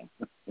watching.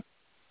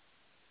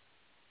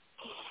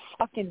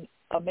 fucking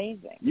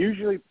amazing.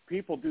 Usually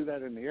people do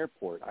that in the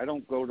airport. I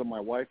don't go to my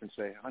wife and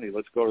say, honey,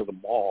 let's go to the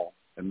mall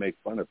and make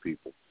fun of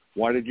people.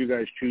 Why did you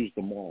guys choose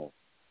the mall?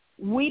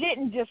 We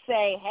didn't just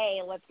say,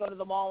 hey, let's go to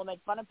the mall and make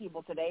fun of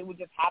people today. We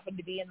just happened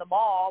to be in the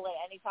mall, and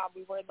anytime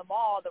we were in the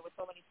mall, there were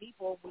so many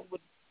people, we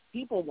would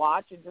people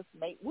watch and just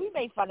we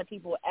made fun of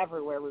people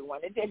everywhere we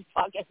went. It didn't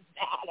fucking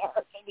matter,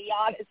 to be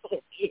honest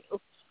with you.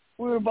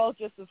 We were both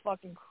just as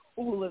fucking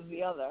cool as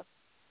the other.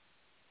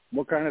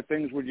 What kind of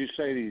things would you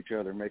say to each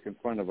other making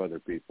fun of other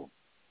people?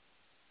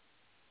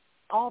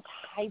 All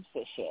types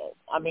of shit.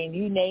 I mean,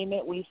 you name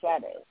it, we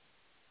said it.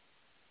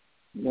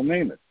 Well,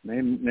 name it.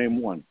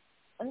 Name one.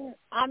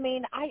 I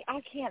mean, I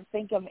can't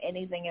think of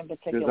anything in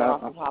particular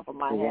off the top of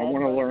my head. I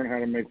want to learn how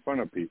to make fun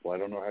of people. I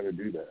don't know how to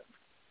do that.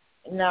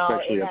 No,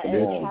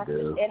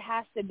 it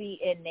has to be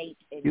innate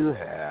in you. You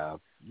have.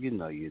 You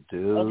know you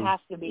do. It has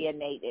to be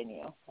innate in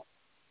you.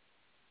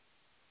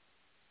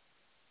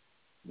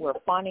 We're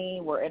funny.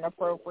 We're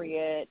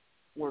inappropriate.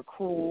 We're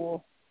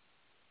cruel.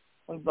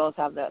 We both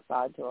have that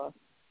side to us.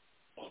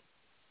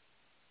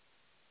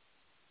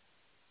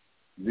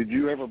 Did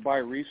you ever buy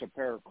Reese a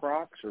pair of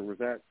Crocs, or was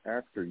that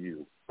after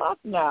you? Fuck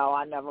no.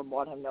 I never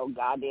bought him no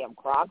goddamn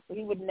Crocs.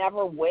 He would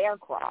never wear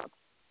Crocs.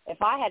 If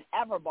I had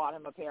ever bought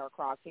him a pair of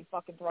Crocs, he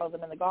fucking throws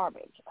them in the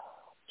garbage.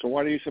 So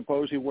why do you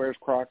suppose he wears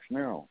Crocs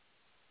now?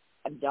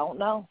 I don't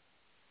know.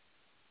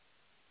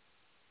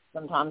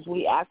 Sometimes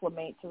we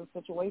acclimate to the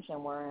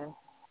situation we're in.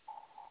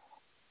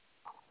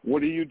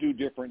 What do you do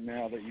different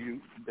now that you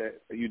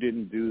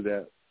didn't do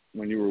that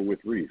when you were with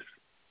Reese?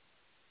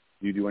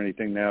 Do you do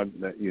anything now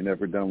that you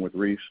never done with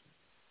Reese,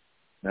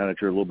 now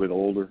that you're a little bit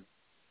older?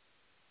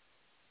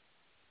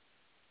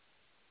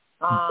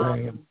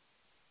 I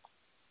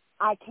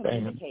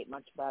communicate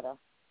much better.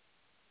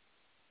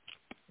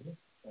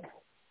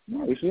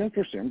 No, this is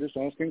interesting. I'm just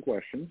asking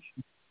questions.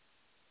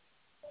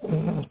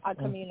 I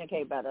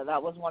communicate better.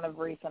 That was one of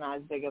Reese and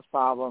I's biggest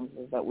problems,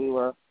 is that we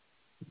were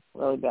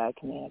really bad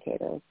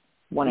communicators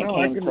when it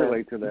came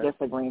to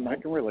disagreement.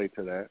 I can relate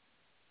to that.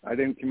 I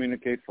didn't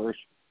communicate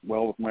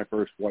well with my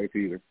first wife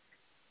either.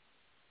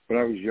 But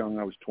I was young.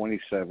 I was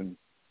 27,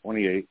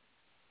 28.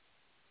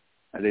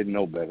 I didn't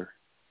know better.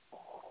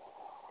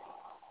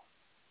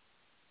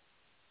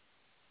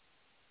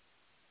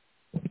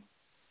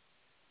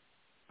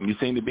 You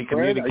seem to be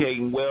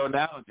communicating well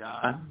now,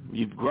 John.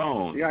 You've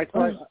grown. Yeah,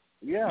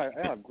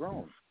 I've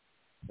grown.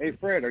 Hey,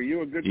 Fred, are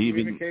you a good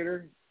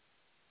communicator?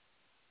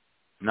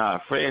 Nah,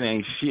 Fred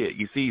ain't shit.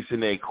 You see, he's sitting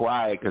there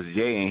quiet because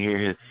Jay ain't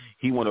here.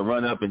 He want to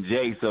run up and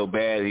Jay so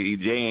bad.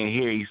 Jay ain't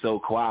here. He's so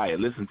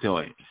quiet. Listen to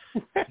him.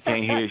 He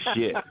can't hear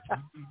shit.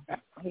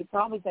 He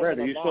probably thinking Fred,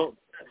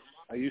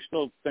 are you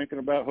still thinking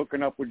about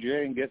hooking up with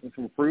Jay and getting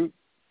some fruit?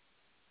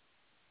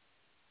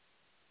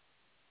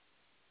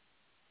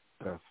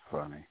 That's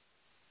funny.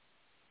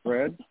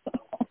 Fred?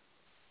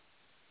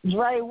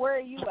 Dre, where are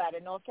you at,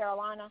 in North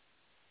Carolina?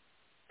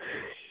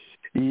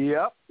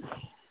 Yep.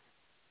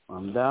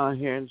 I'm down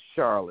here in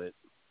Charlotte.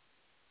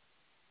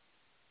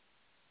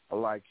 I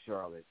like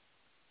Charlotte.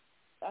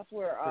 That's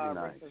where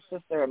Richard's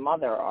sister and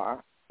mother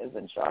is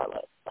in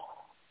Charlotte.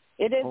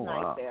 It is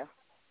nice there.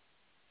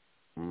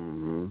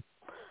 Mm-hmm.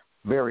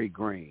 Very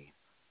green.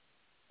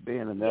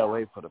 Being in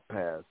L.A. for the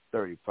past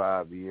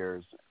 35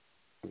 years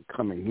and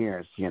coming here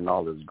and seeing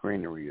all this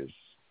greenery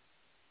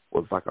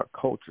was like a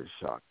culture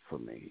shock for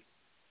me.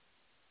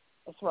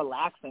 It's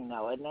relaxing,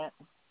 though, isn't it?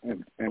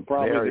 And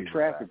probably the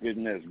traffic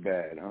isn't as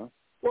bad, huh?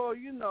 Well,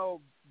 you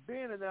know,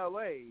 being in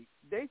L.A.,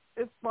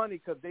 it's funny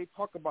because they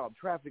talk about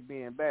traffic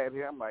being bad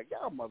here. I'm like,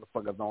 y'all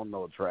motherfuckers don't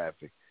know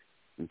traffic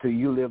until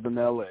you live in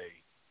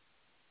L.A.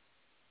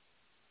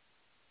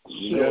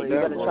 You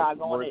better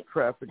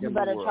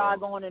try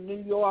going to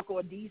New York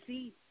or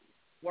D.C.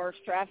 Worse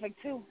traffic,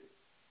 too.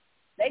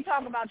 They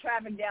talk about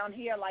traffic down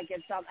here like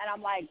it's something, and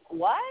I'm like,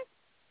 what?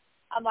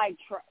 I'm like,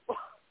 what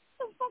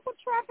the fuck? What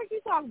traffic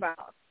you talking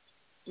about?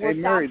 Hey,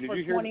 Mary, did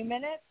you hear 20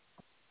 minutes?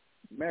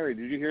 Mary,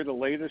 did you hear the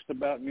latest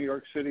about New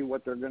York City?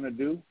 What they're going to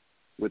do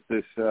with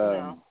this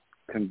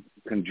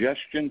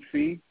congestion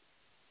fee?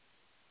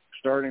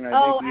 Starting, I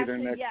think, either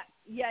next.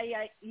 Yeah.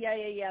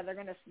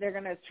 They're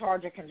gonna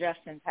charge a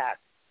congestion tax.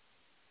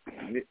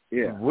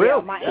 Yeah. Really? Yeah,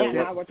 my aunt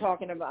and I were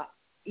talking about.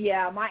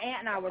 Yeah, my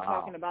aunt and I were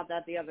talking about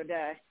that the other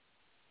day.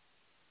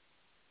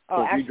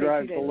 So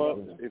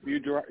if you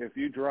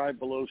drive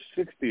below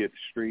 60th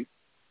Street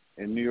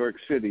in New York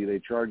City, they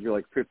charge you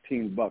like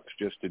 $15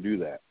 just to do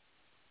that.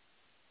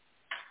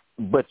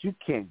 But you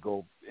can't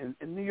go in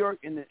New York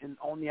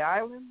on the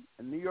island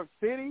in New York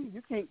City.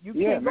 You can't go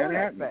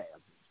that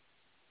fast.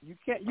 You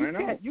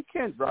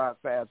can't drive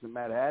fast in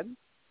Manhattan.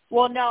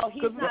 Well, no,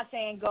 he's not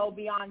saying go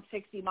beyond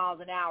 60 miles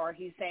an hour.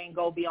 He's saying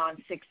go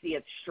beyond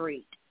 60th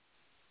Street.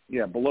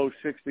 Yeah, below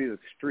 60th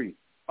Street.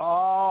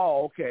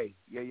 Oh, okay.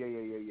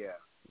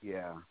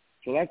 Yeah.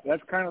 So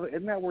that's kind of,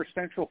 isn't that where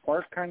Central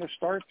Park kind of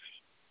starts?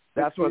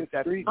 That's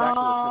exactly where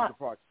Central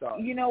Park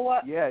starts. You know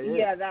what? Yeah, it is.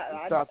 Yeah,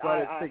 it starts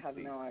right at 60. I have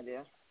no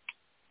idea.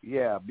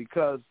 Yeah,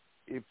 because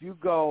if you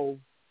go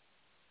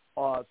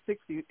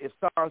 60, it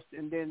starts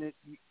and then it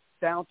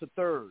down to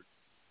 3rd.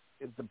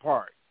 is the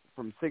park.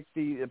 From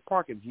 60, the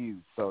park is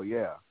huge. So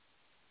yeah.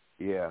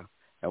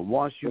 And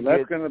once you that's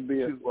get going to be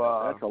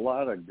that's a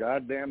lot of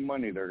goddamn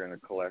money they're going to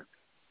collect.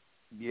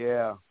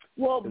 Yeah.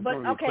 Well, but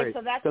okay, crazy.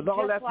 so that's all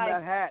just that's like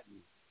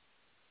Manhattan.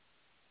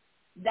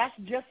 That's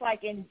just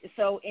like in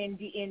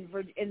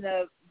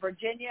the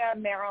Virginia,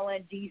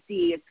 Maryland, DC.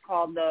 It's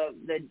called the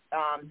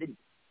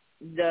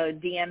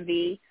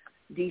DMV,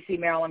 DC,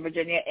 Maryland,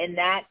 Virginia. In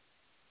that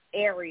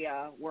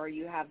area where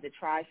you have the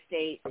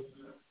tri-state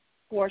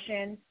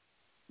portion,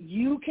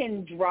 you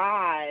can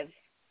drive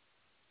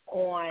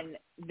on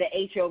the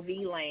HOV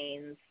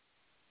lanes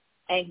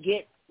and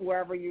get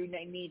wherever you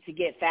need to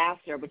get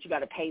faster, but you got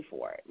to pay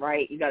for it,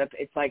 right?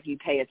 It's like you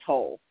pay a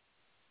toll.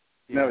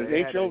 No,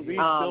 is HOV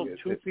still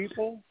two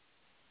people?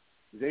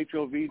 Is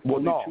HOV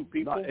only two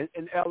people? No.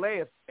 In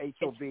LA, it's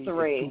HOV it's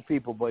three. It's 2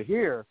 people, but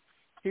here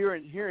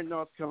in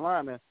North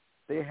Carolina,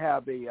 they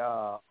have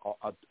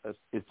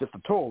it's just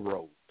a toll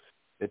road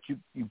that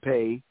you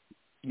pay,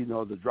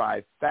 to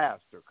drive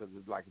faster, because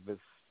it's like if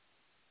it's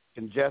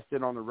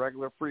congested on the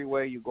regular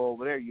freeway, you go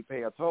over there, you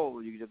pay a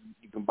toll, you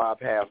can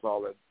bypass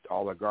all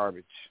the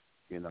garbage,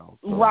 So,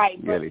 right.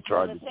 Yeah, but they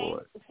charge the you for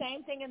it.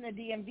 Same thing in the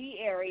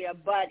DMV area,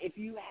 but if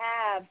you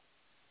have,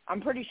 I'm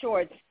pretty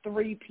sure it's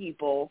 3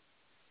 people.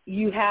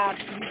 You can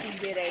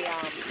get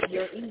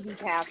your Easy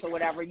Pass or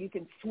whatever. You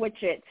can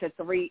switch it to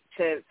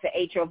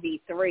HOV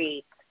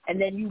 3,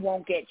 and then you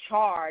won't get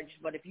charged.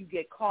 But if you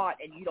get caught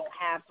and you don't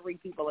have 3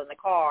 people in the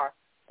car,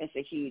 it's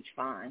a huge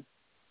fine.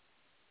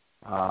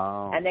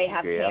 And they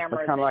have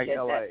cameras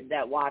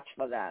that watch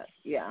for that.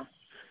 Yeah.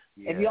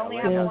 If you only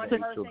have one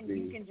person,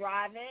 you can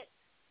drive it,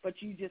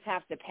 but you just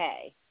have to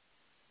pay.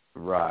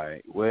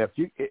 Right. Well, if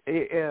you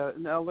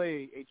in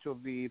LA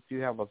HOV, if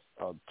you have a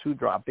 2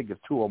 drive, I think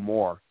it's 2 or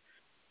more,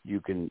 you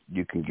can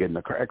get in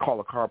the car. I call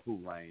it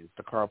carpool lane. It's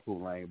the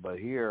carpool lane, but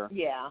here,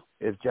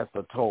 it's just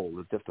a toll.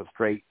 It's just a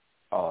straight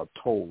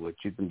toll that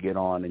you can get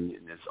on, and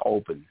it's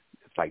open.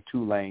 It's like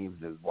 2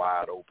 lanes. It's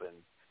wide open.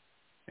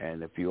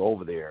 And if you're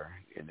over there,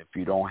 and if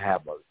you don't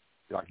have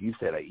like you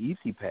said, an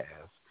Easy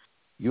Pass,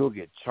 you'll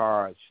get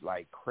charged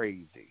like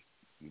crazy.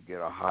 You get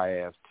a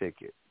high-ass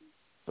ticket.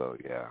 So,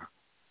 yeah.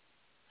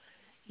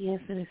 Yes,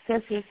 and it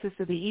says here,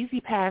 sister, the Easy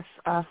Pass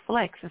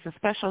Flex is a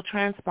special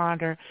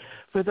transponder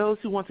for those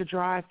who want to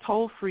drive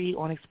toll-free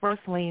on express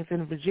lanes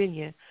in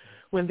Virginia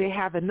when they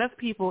have enough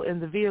people in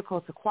the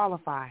vehicle to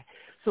qualify.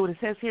 So what it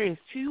says here is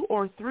 2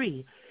 or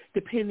 3,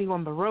 depending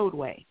on the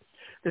roadway.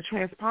 The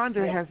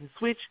transponder has a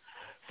switch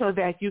so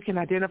that you can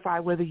identify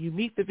whether you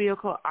meet the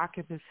vehicle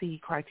occupancy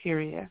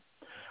criteria.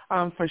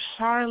 For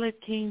Charlotte,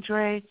 King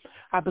Dre,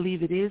 I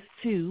believe it is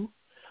 2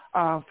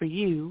 for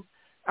you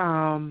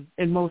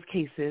in most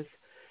cases.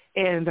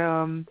 And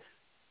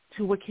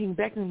to what King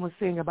Beckman was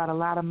saying about a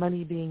lot of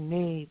money being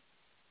made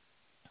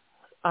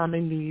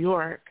in New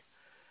York,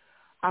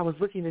 I was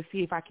looking to see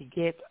if I could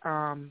get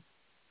an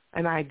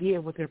idea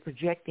of what they're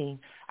projecting.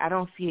 I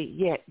don't see it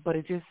yet, but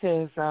it just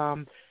says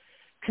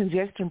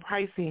congestion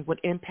pricing would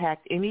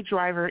impact any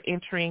driver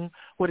entering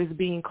what is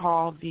being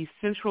called the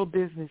Central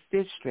Business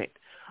District,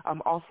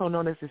 also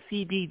known as the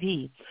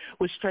CBD,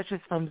 which stretches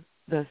from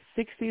the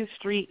 60th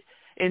Street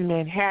in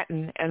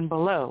Manhattan and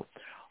below,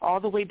 all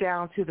the way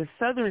down to the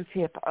southern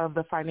tip of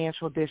the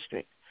financial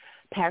district.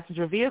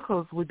 Passenger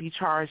vehicles would be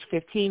charged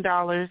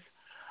 $15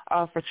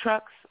 for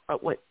trucks.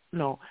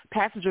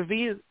 Passenger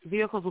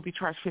vehicles will be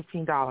charged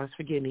 $15,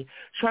 forgive me.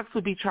 Trucks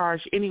would be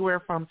charged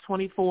anywhere from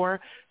 $24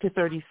 to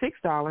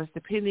 $36,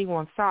 depending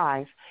on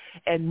size,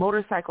 and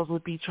motorcycles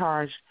would be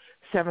charged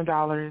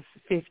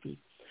 $7.50.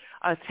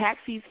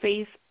 Taxis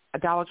face a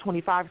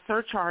 $1.25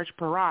 surcharge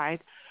per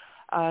ride.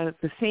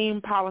 The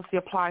same policy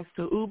applies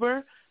to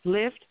Uber,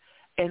 Lyft,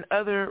 and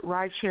other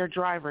rideshare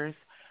drivers,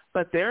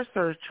 but their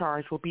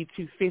surcharge will be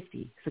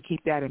 $2.50. So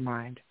keep that in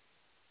mind.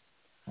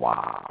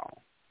 Wow.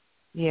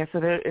 Yeah, so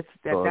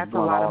that's a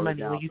lot of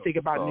money when you think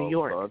about New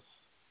York.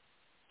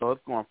 So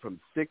it's going from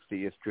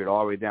 60th Street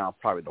all the way down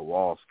probably to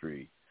Wall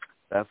Street.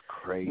 That's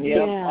crazy.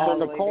 Yeah. So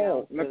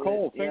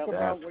Nicole, think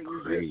about what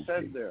you just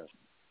said there.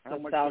 How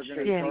much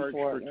they're going to charge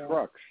for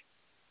trucks.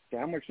 So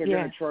how much they're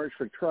going to charge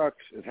for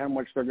trucks is how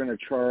much they're going to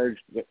charge.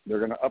 They're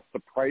going to up the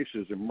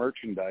prices of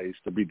merchandise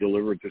to be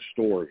delivered to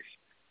stores.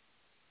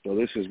 So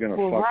this is going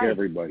to fuck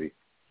everybody.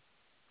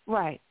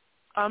 Right.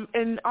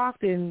 And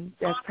often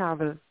that's how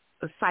the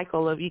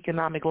cycle of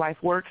economic life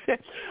works.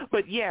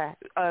 But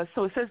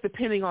so it says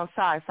depending on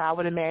size. So I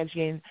would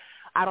imagine,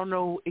 I don't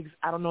know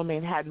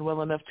Manhattan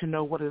well enough to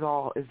know what it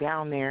all is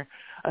down there.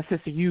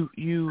 Sister, you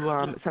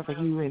it sounds like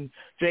you and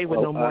Jay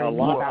would know more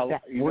about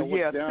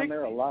that. Down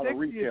there, a lot of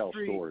retail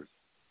stores.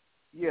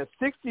 Yeah,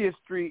 60th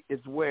Street is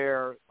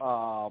where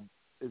the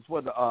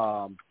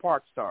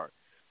park starts,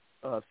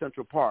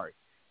 Central Park.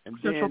 And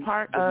Central then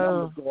Park? The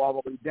numbers go all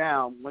the way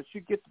down. Once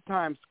you get to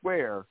Times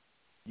Square,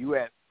 you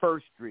at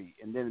 1st Street,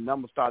 and then the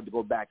numbers start to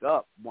go back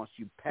up once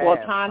you pass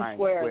Times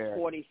Square is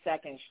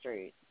 42nd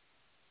Street.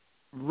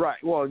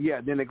 Right. Well,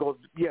 then it goes.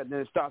 Yeah, then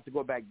it starts to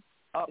go back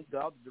up the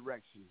other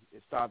direction.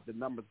 The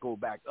numbers go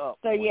back up.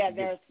 So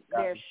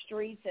there's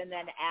streets and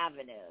then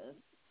avenues.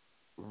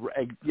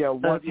 Yeah,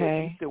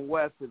 east and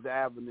west is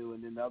Avenue,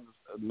 and then the other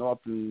north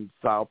and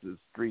south is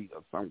street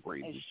or some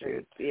crazy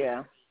shit.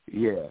 Yeah.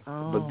 Yeah,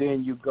 but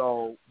then you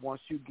go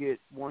once you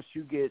get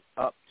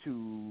up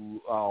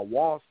to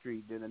Wall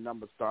Street, then the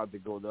numbers start to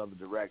go the other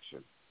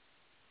direction.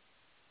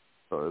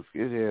 So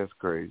it is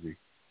crazy.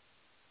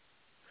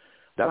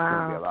 That's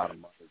gonna be a lot of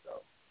money,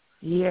 though.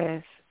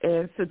 Yes,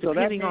 and so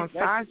depending on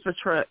size for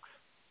trucks.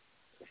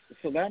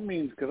 So that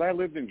means, because I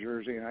lived in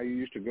Jersey and I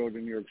used to go to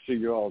New York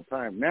City all the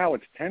time. Now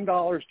it's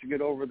 $10 to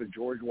get over the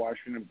George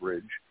Washington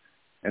Bridge,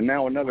 and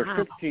now another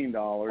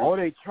 $15. Oh,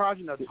 they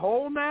charging a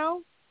toll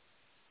now?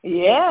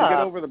 Yeah. To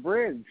get over the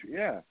bridge,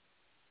 yeah.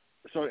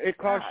 So it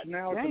costs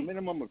now it's a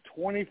minimum of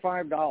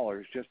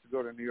 $25 just to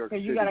go to New York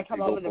City. So you got to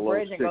come over the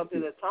bridge and go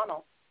through the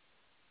tunnel.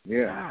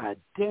 Yeah. God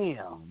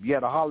damn. Yeah,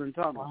 the Holland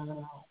Tunnel.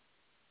 Wow.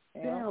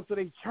 Damn, so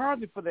they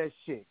charging for that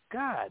shit.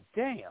 God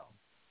damn.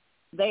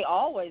 They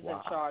always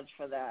have charged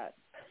for that.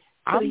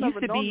 So it used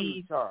to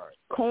be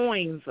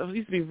coins. It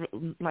used to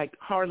be like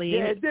hardly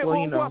any. Yeah, it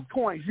was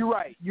coins. You're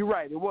right.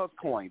 It was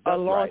coins. That's a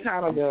long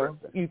time ago.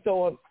 You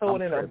throw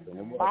it in a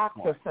box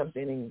or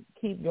something and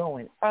keep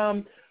going.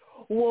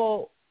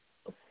 Well,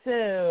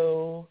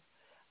 so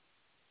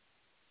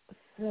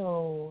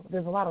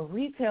there's a lot of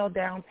retail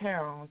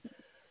downtown.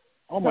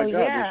 Oh my God!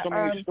 There's so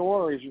many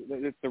stores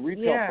that the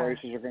retail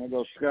prices are going to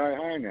go sky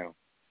high now.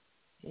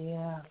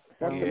 Yeah.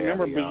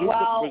 Remember,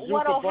 Bazooka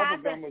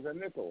bubblegum was a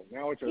nickel.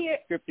 Now it's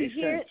 50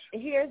 cents.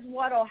 Here's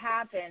what'll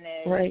happen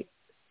is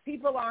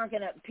people aren't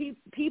gonna.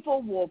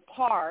 People will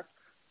park,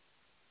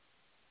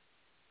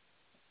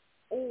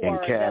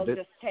 or they'll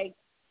just take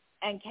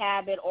and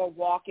cab it, or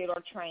walk it,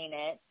 or train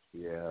it.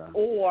 Yeah.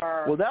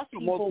 Or that's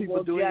what most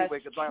people do anyway.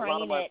 Because a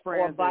lot of my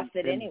friends or bus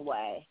it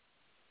anyway.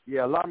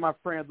 Yeah, a lot of my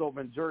friends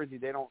over in Jersey,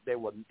 they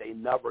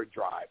never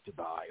drive to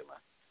the island.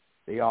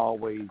 They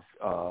always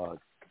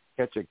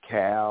catch a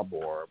cab,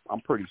 or I'm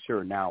pretty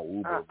sure now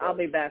Uber. I'll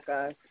be back,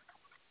 guys.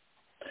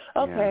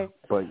 Okay. Yeah,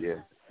 but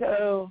yeah.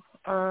 So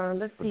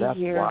let's see that's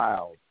here. That's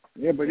wild.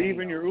 Yeah, but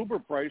even your Uber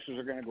prices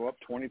are going to go up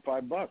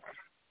 $25. Of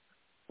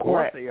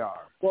course they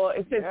are. Well,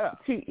 it says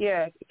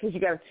because you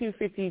got a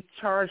 $250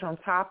 charge on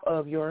top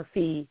of your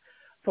fee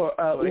for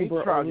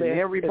Uber or Lyft.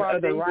 Everybody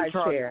and other ride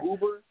share.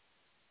 Uber.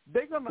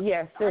 They're gonna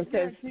they're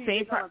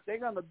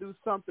gonna do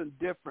something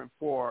different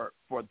for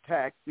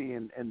taxi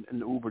and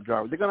Uber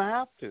drivers. They're gonna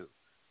have to,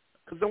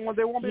 because they won't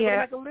be able to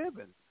make a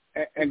living.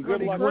 And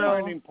good luck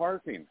finding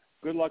parking.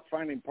 Good luck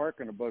finding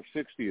parking above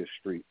 60th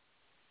Street.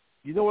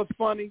 You know what's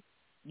funny?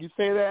 You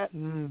say that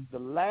the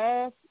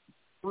last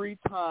 3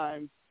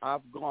 times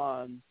I've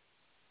gone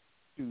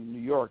to New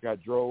York, I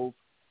drove,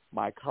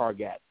 my car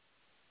got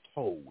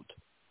towed.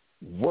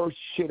 Worst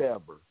shit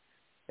ever.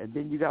 And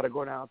then you got to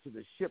go down to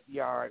the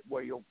shipyard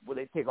where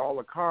they take all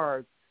the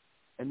cars,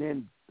 and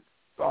then,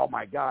 oh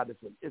my God,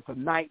 it's a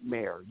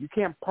nightmare. You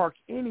can't park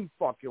any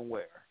fucking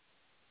where.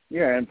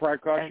 Yeah, and probably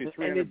cost you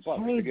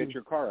 $300 to get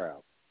your car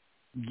out.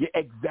 Yeah,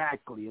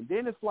 exactly. And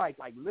then it's like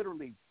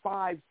literally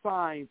 5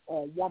 signs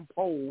on one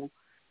pole,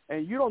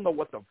 and you don't know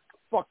what that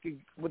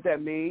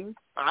means.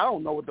 I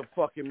don't know what the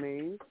fucking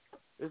means.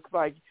 It's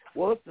like,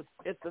 well,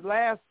 it's the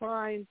last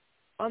sign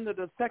under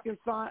the second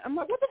sign. I'm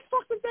like, what the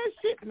fuck does that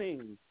shit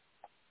mean?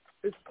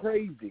 It's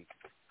crazy.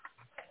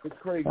 It's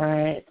crazy. All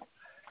right.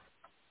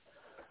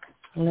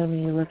 Let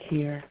me look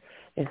here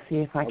and see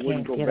if I can get a ballpark. I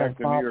wouldn't go back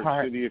to New York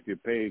City if you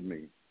paid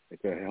me.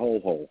 It's a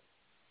hellhole.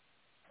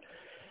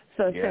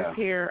 So it says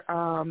here,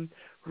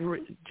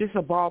 just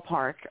a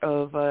ballpark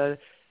of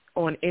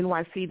on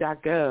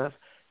NYC.gov,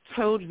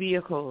 towed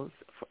vehicles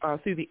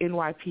through the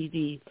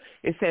NYPD.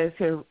 It says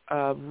here,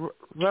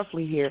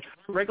 roughly here,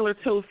 regular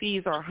tow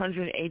fees are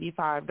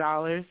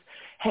 $185.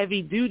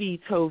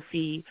 Heavy-duty tow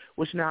fee,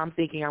 which now I'm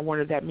thinking, I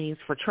wonder if that means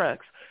for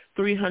trucks,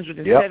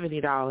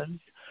 $370.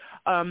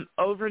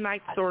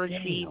 Overnight storage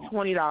fee,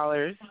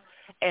 $20.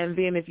 And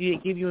then if you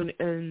give you an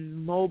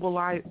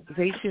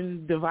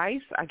immobilization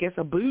device, I guess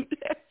a boot,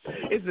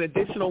 is an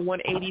additional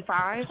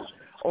 $185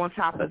 on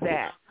top of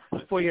that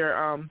for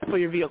your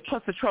vehicle,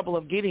 plus the trouble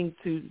of getting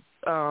to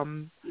so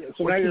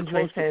now you're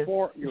close to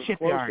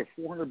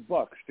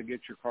 $400 to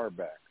get your car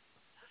back.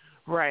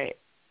 Right.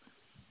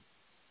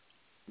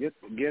 Get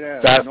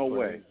out. That's no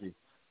crazy. Way.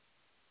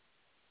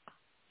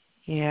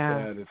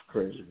 Yeah. That is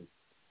crazy.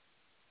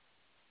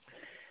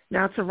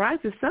 Now, to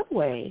ride the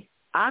subway,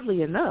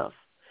 oddly enough,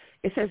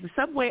 it says the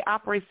subway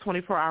operates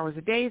 24 hours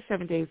a day,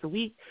 7 days a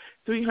week,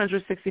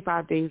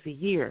 365 days a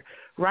year.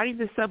 Riding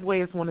the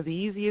subway is one of the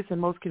easiest and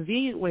most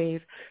convenient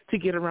ways to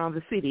get around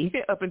the city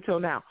up until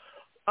now.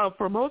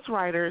 For most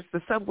riders,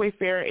 the subway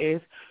fare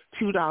is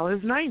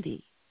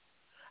 $2.90.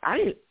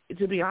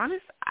 To be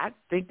honest, I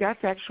think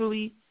that's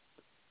actually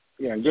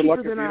and good luck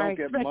if you don't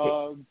get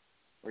mugged,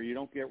 or you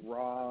don't get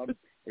robbed,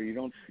 or you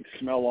don't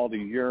smell all the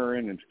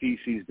urine and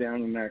feces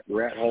down in that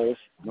rat hole.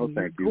 No,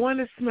 thank you. Going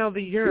to smell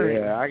the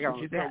urine. Yeah, I got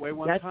on the subway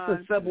one time.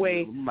 That's the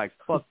subway. I'm like,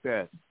 fuck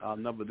that. I'll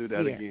never do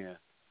that again.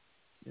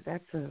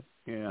 That's a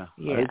I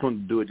just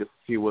wanted to do it just to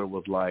see what it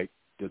was like,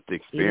 just to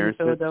experience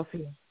it.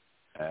 Philadelphia.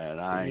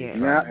 And I ain't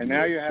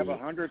now you have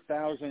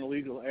 100,000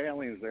 illegal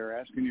aliens there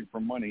asking you for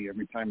money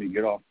every time you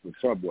get off the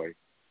subway.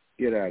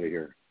 Get out of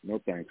here. No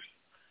thanks.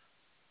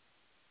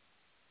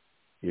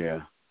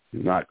 Yeah,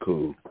 not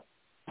cool.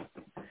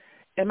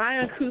 Am I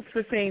uncouth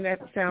for saying that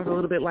sounds a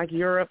little bit like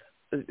Europe?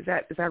 Is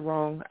that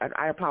wrong?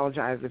 I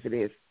apologize if it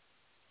is.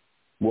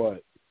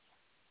 What?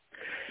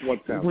 What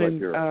sounds when,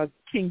 like Europe?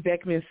 King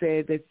Beckman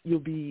said that you'll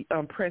be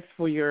pressed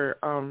for your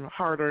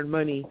hard-earned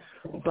money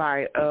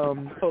by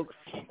folks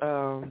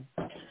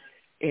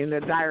in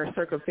the dire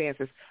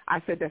circumstances.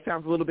 I said that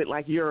sounds a little bit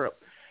like Europe.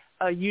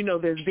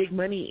 There's big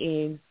money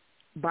in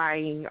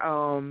buying,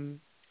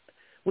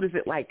 what is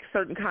it, like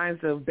certain kinds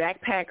of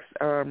backpacks,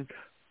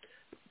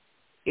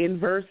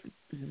 inverse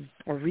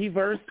or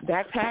reverse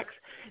backpacks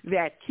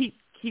that keep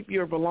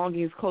your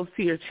belongings close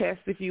to your chest,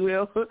 if you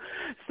will,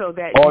 so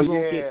that you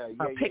won't get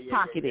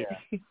pickpocketed.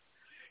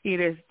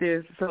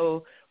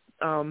 So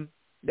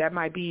that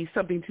might be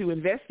something to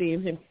invest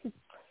in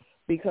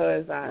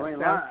because it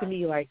sounds to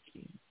me like,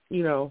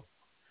 So,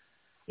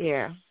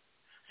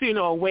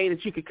 a way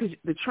that you could, because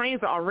the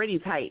trains are already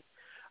tight,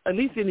 at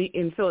least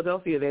in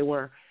Philadelphia they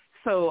were.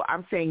 So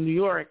I'm saying New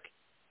York,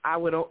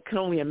 can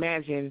only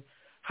imagine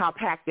how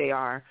packed they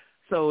are.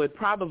 So it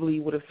probably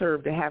would have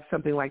served to have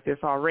something like this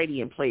already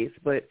in place.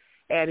 But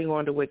adding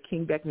on to what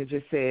King Beckman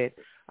just said,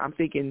 I'm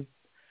thinking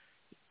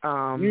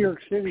New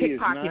York City is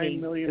 9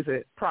 million. Is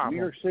a problem.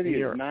 New York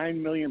City is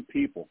 9 million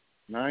people.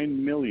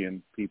 9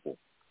 million people.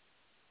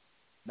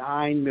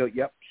 9 million.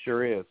 Yep,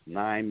 sure is.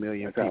 9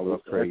 million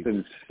people. That's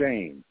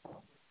insane.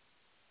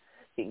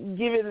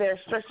 Given their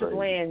stretch of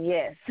land,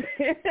 yes.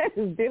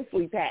 It's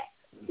densely packed.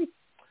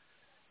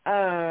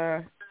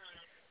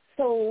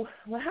 So,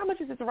 how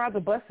much is it to ride the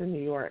bus in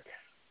New York?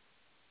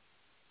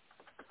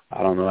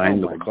 I don't know. I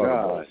ain't never caught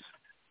a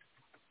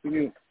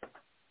bus.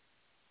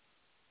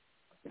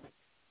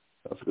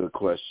 That's a good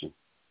question.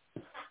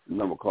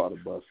 Never caught a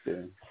bus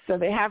there. So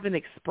they have an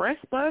express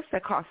bus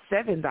that costs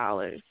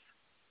 $7.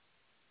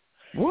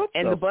 What?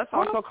 And the bus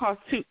also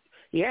costs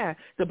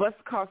the bus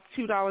costs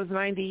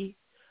 $2.90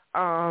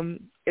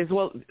 as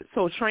well.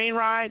 So a train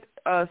ride,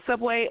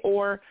 subway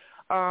or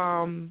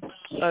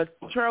a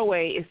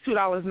trailway is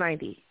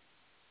 $2.90.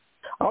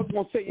 I was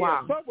going to say,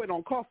 Subway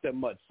don't cost that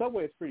much.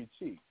 Subway is pretty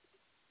cheap.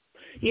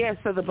 Yeah,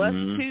 so the bus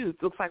too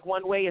looks like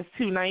one way is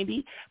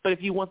 $2.90, but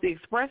if you want the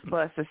express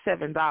bus, it's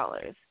 $7.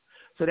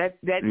 So that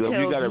tells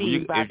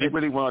me if you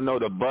really want to know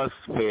the bus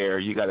fare,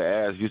 you got to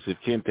ask Yusuf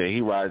Kente.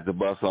 He rides the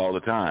bus all the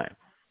time.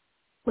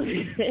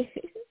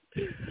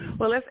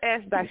 Well, let's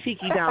ask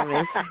Dashiki down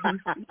there.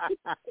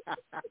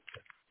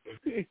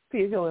 See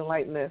if he'll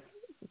enlighten us.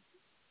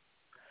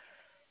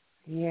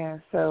 Yeah.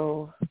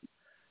 So,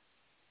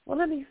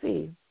 let me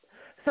see.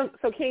 So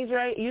King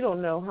Dre, you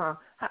don't know, huh?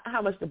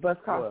 How much the bus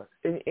costs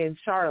in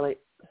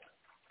Charlotte?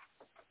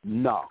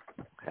 No,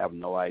 have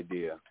no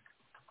idea.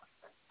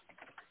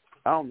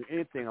 I don't know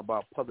anything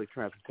about public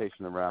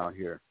transportation around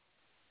here.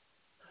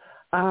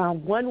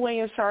 One way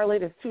in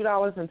Charlotte is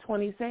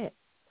 $2.20,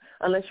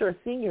 unless you're a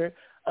senior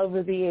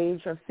over the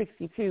age of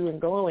 62 and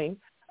going,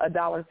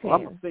 $1.10. Well,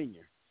 I'm a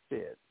senior.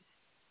 Shit.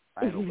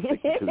 I ain't over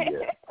 62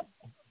 yet.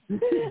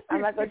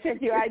 I'm not going to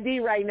check your ID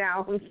right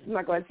now.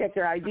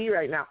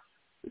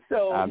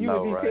 So you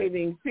would be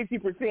saving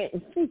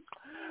 50%.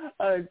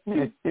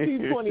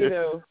 $2.20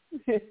 though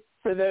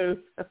for those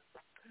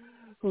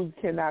who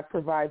cannot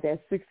provide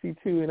that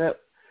 62 and up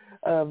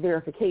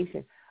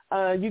verification.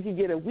 You can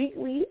get a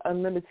weekly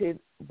unlimited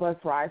bus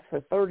ride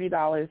for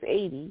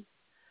 $30.80.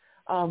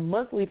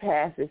 Monthly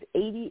pass is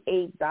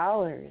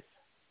 $88.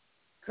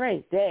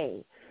 Great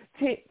day.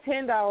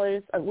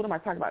 $10. What am I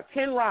talking about?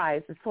 10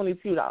 rides is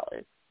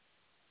 $22.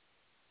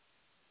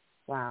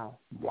 Wow.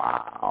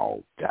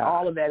 God,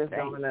 all of that is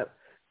going up.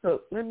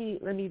 So let me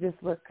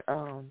just look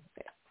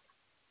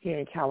here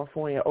in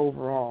California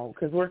overall,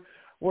 because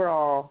we're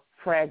all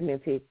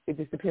fragmented. It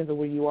just depends on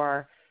where you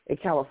are in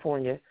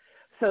California.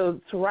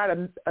 So to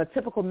ride a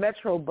typical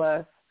metro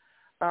bus,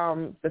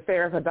 the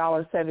fare is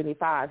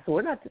 $1.75. So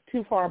we're not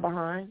too far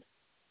behind.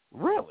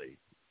 Really?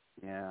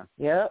 Yeah.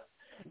 Yep.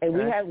 And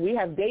we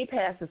have day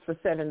passes for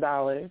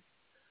 $7.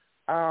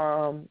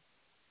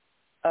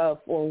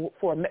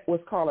 For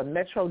what's called a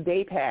Metro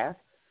Day Pass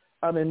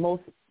in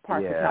most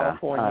parts of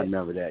California. I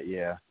remember that,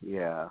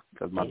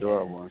 because my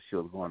daughter, when she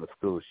was going to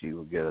school, she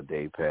would get a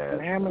day pass.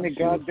 And how many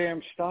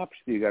goddamn stops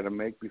do you got to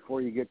make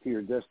before you get to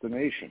your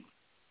destination?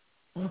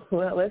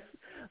 Well,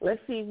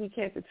 let's see if we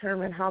can't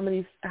determine how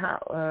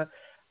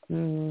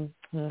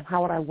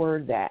would I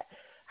word that?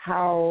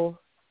 How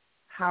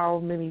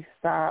many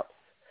stops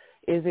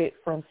is it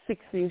from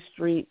 60th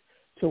Street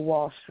to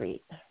Wall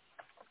Street?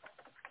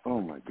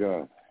 Oh, my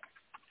God.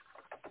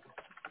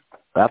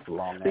 That's a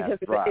long ass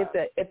drive.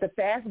 If the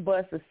fast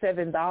bus is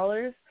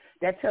 $7,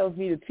 that tells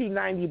me the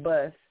 290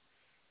 bus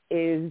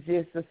is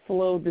just a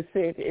slow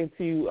descent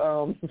into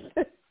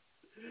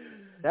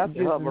that's a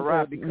hell of a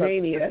ride because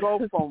mania. To go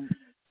from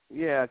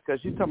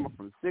because you're talking about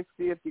from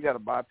 60th, you got to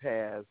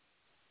bypass.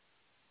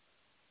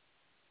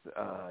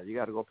 You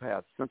got to go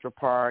past Central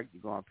Park.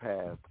 You're going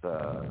past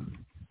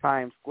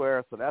Times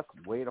Square, so that's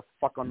way the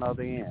fuck on the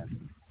other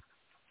end.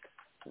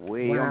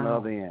 Way on the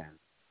other end.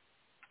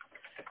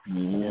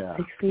 Yeah.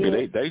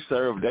 They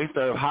serve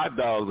hot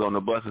dogs on the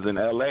buses in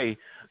L.A.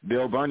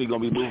 Bill Burney gonna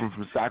be moving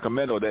from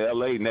Sacramento to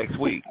L.A. next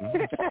week.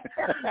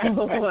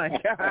 Oh my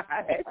God.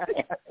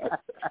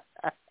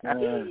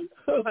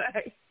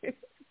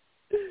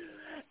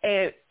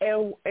 And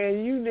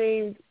you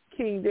named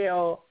King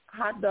Dale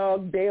Hot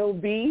Dog Dale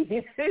B.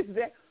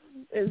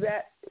 Is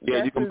that?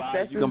 Yeah, you can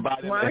buy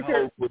them at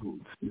Whole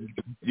Foods.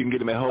 You can get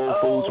them at Whole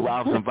Foods,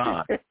 Ralph's, and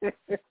Vine.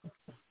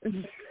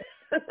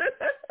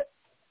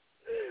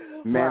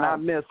 Man, I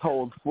miss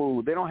Whole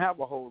Foods. They don't have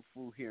a Whole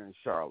Foods here in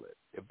Charlotte.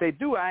 If they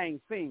do, I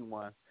ain't seen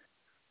one.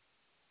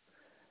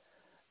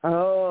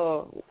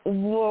 Oh,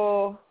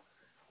 well,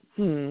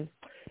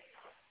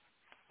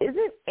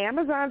 Isn't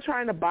Amazon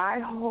trying to buy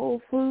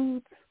Whole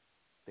Foods?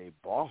 They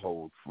bought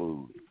Whole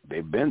Foods.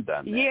 They've been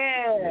done that.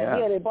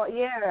 Yeah, they bought,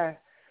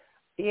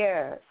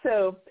 yeah.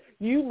 So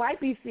you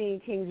might be seeing,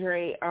 King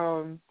Dre,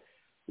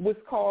 what's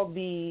called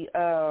the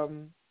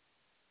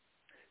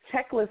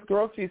checklist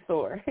grocery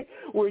store,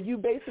 where you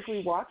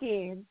basically walk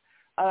in,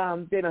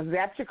 then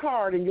zap your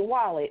card and your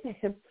wallet.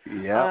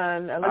 Yeah.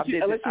 Unless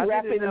you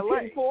wrap it in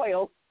tin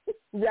foil.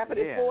 Wrap it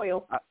in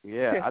foil. I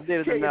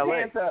did it in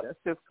L.A. That's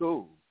just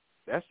cool.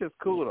 That's just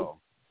cool though.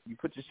 You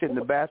put your shit in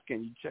the basket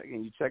and you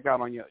check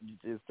out on your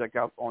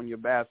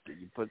basket.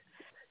 You put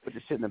the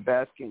shit in the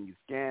basket and you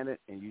scan it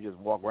and you just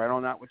walk right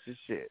on out with your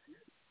shit.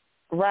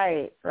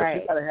 Right.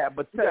 You gotta have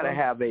a Prime.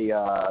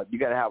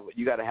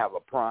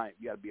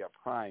 You gotta be a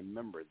Prime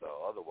member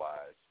though.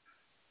 Otherwise,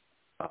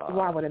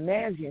 well, I would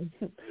imagine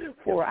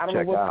I don't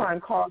know what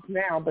Prime costs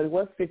now, but it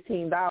was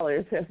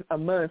 $15 a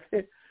month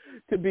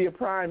to be a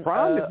Prime.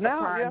 Prime is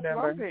now. Prime That's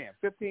member. what I'm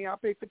paying. I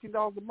pay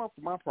 $15 a month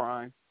for my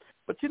Prime.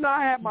 But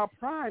I had my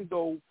Prime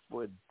though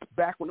for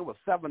back when it was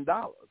 $7.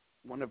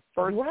 When it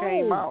first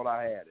came out,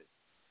 I had it.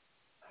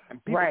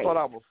 And people thought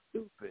I was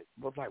stupid.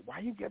 Was like, why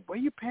you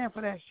paying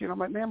for that shit? I'm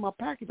like, man, my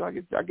package, I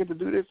get to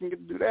do this and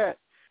get to do that.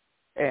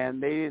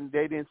 And they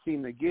didn't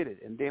seem to get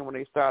it. And then when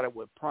they started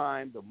with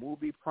Prime, the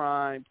movie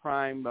Prime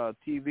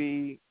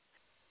TV,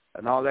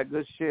 and all that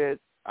good shit,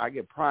 I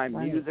get Prime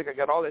Music. I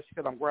got all that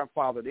shit. I'm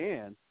grandfathered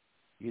in,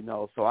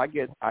 so I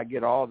get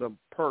all the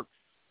perks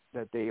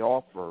that they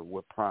offer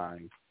with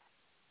Prime.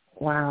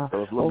 Wow.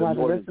 So while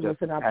the rest of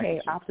us are not paying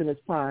Optimus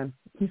Prime.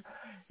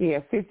 Yeah,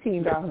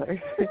 $15,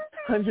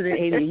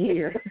 $180 a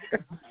year.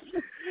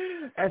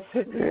 And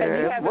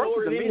you haven't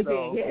ordered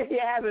anything. You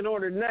haven't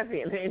ordered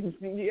nothing.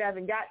 And you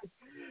haven't got,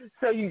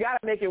 so you got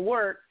to make it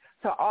work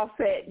to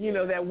offset, that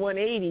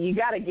 $180. You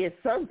got to get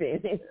something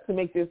to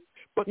make this,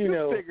 But you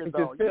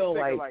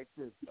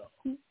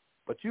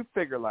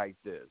figure like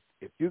this.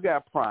 If you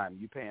got Prime,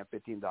 you paying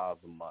 $15 a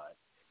month.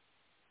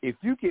 If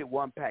you get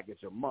one package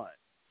a month,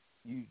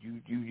 you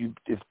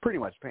it's pretty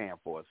much paying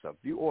for itself.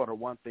 If you order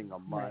one thing a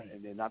month,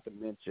 and then not to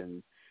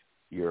mention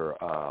your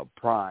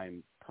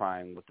Prime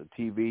with the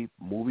TV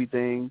movie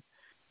thing,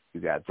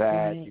 you got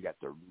that. You got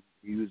the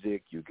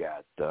music. You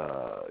got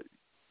a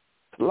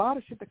lot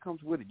of shit that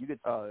comes with it. You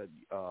get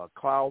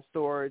cloud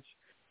storage.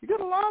 You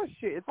get a lot of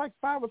shit. It's like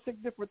 5 or 6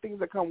 different things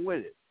that come with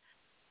it.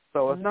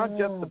 So it's not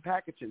just the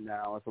packaging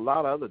now. It's a lot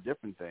of other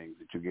different things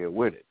that you get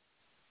with it.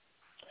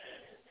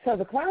 So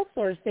the cloud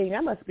storage thing,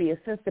 that must be a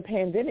since the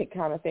pandemic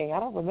kind of thing. I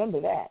don't remember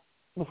that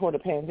before the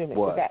pandemic.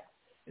 What?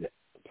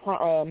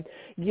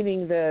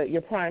 Getting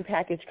your Prime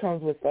package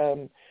comes with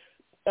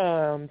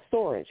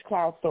storage,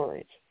 cloud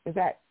storage. Is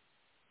that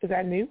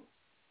new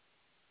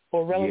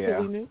or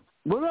relatively new?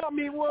 Well,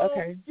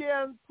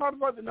 yeah,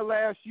 probably in the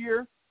last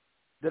year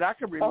that I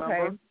can remember.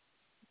 Okay.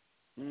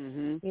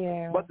 Mm-hmm.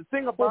 Yeah. But the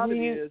thing about it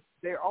is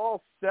they're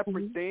all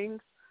separate things.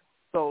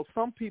 So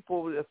some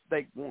people, if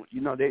they want,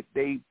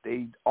 they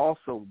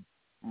also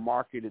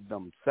marketed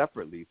them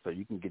separately, so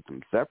you can get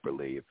them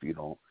separately. If you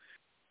don't,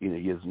 you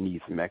just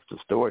need some extra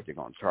storage, they're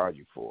gonna charge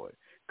you for it.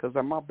 Because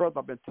my brother,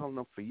 I've been telling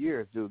them for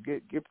years, dude,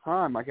 get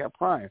Prime. I got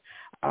Prime.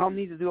 I don't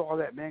need to do all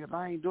that, man, because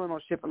I ain't doing no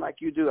shipping like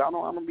you do. I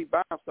don't be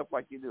buying stuff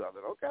like you do. I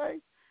said,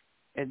 okay.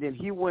 And then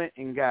he went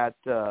and got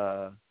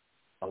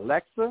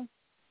Alexa,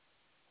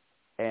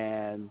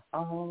 and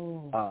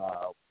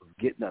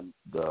getting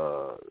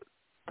the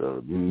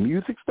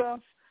music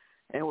stuff,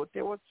 and what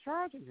they were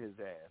charging his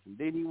ass. And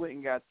then he went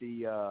and got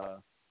the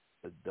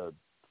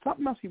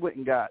something else. He went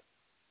and got,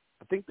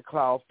 I think, the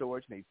cloud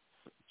storage, and they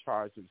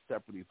charged him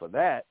separately for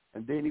that.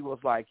 And then he was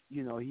like, he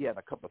had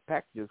a couple of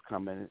packages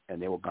coming,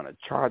 and they were going to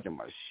charge him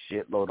a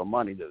shitload of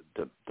money to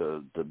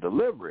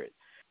deliver it.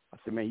 I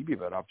said, man, you'd be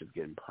better off just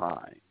getting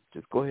Prime.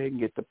 Just go ahead and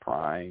get the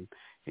Prime,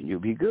 and you'll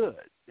be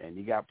good. And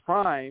he got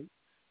Prime.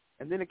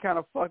 And then it kind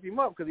of fucked him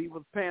up because he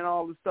was paying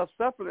all this stuff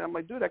separately. I'm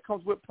like, dude, that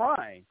comes with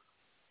Prime.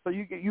 So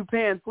you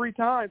paying 3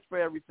 times for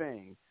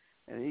everything.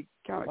 And he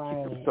kind of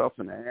kicked himself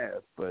in the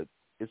ass. But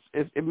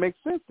it makes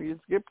sense to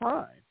just get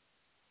Prime.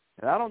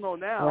 And I don't know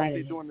now if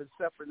they're doing it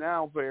separate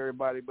now for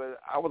everybody, but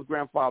I was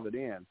grandfathered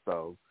in.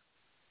 So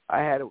I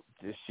had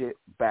this shit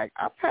back.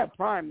 I've had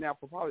Prime now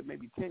for probably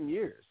maybe 10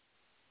 years.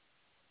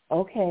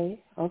 Okay.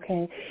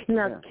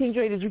 Now, King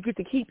Dre, did you get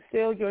to keep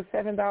still your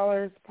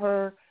 $7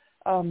 per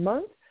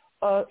month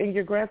in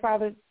your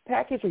grandfather's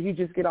package, or you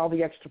just get all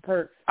the extra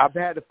perks? I've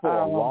had it for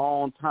a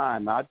long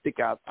time. I think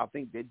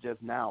they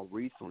just now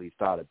recently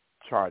started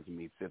charging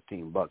me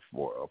 $15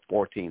 for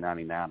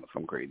 $14.99 or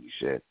some crazy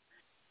shit.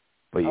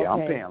 But yeah,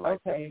 I'm paying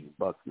like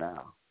 $15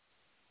 now.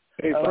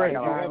 Hey, Fred, do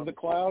you have the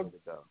cloud?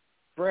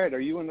 Fred, are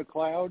you in the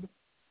cloud?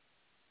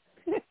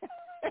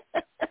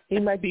 He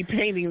might be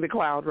painting the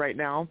cloud right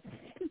now.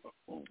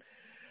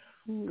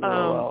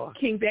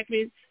 King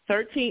Beckman,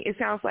 13.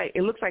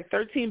 It looks like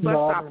 13 bus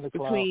stops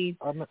between.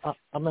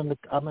 I'm in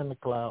the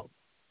cloud.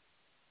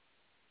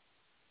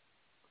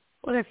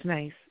 Well, that's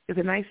nice. Is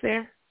it nice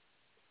there?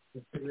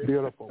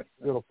 Beautiful.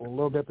 A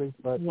little bit,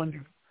 but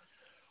wonderful.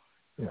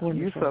 Yeah.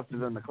 Yusuf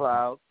is in the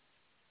cloud.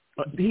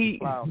 Does he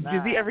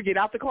ever get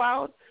out the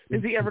cloud?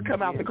 Does he ever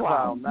come out the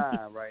cloud? Cloud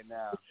 9 right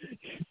now.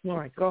 Oh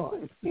my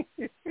God.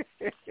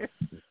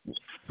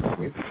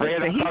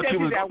 Fred, I thought you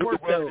was at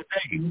work though.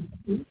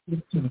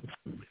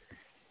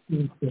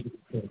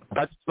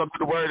 That's something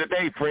the word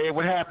today, Fred.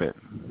 What happened?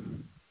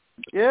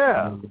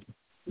 Yeah.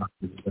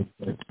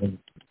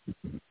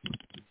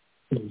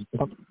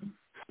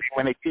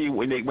 When they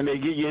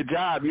give you a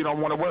job, you don't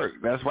want to work.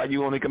 That's why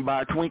you only can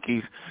buy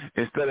Twinkies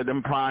instead of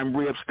them prime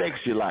rib steaks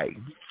you like.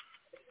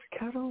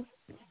 Cuddles?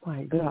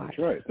 My God. That's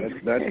right.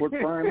 That's what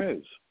prime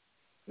is.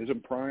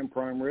 Isn't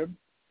prime rib?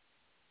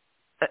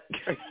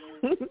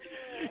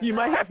 You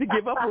might have to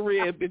give up a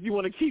rib if you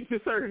want to keep the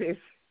service.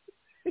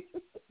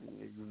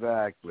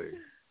 Exactly.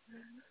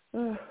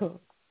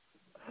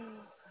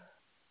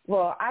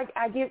 Well,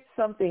 I get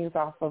some things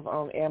off of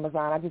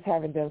Amazon. I just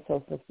haven't done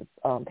so since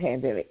the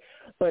pandemic.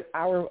 But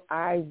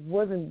I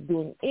wasn't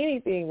doing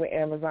anything with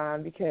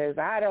Amazon because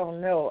I don't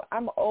know.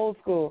 I'm old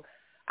school.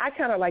 I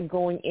kind of like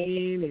going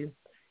in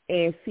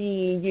and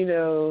seeing,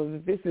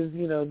 this is,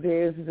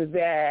 this is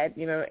that,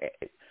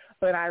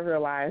 But I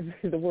realize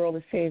the world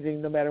is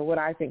changing no matter what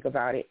I think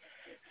about it.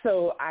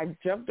 So I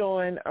jumped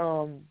on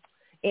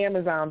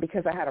Amazon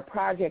because I had a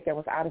project that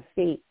was out of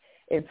state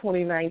in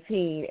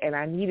 2019, and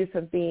I needed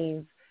some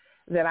things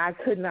that I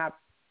could not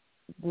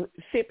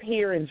ship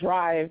here and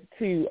drive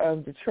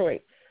to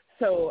Detroit.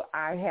 So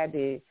I had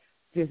to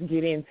just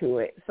get into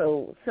it.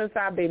 So since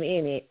I've been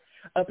in it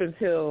up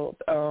until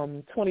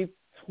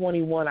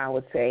 2021, I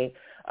would say,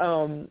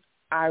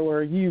 I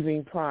were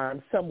using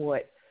Prime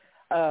somewhat.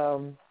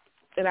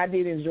 And I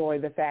did enjoy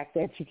the fact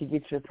that you could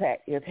get your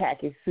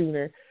package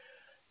sooner.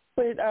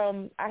 But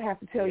I have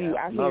to tell you,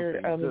 out here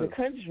in the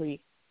country,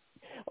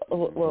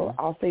 well,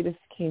 I'll say this,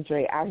 King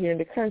Dre, out here in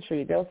the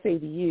country, they'll say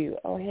to you,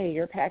 oh, hey,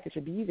 your package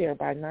will be there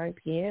by 9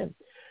 p.m.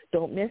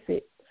 Don't miss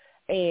it.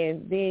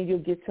 And then you'll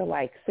get to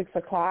like 6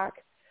 o'clock.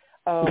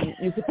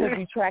 You're supposed to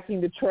be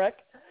tracking the truck.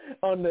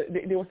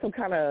 There was some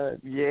kind of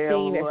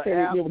thing that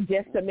said they were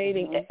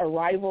guesstimating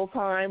arrival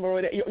time or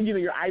whatever.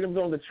 Your items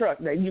on the truck.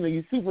 That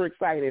you're super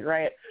excited,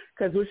 right?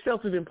 Because we're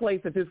sheltered in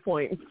place at this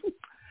point.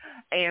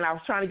 And I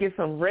was trying to get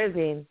some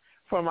resin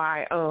for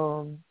my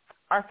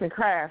arts and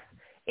crafts,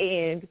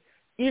 and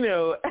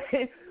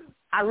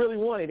I really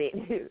wanted it.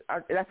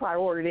 That's why I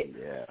ordered it.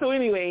 Yeah. So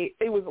anyway,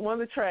 it was on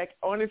the truck.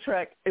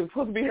 It was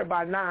supposed to be here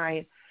by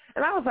 9,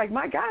 and I was like,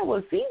 my God, well,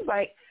 it seems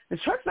like the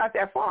truck's not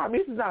that far. I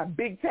mean, this is not a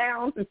big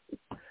town.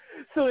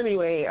 So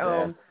anyway,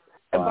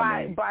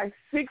 by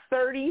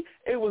 6:30,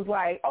 it was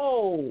like,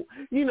 so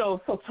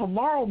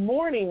tomorrow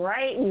morning,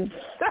 right? And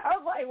I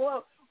was like,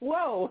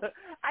 whoa!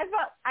 I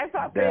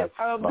thought that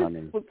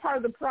this was part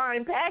of the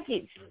Prime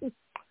package.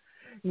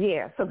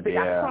 Yeah, so they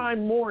got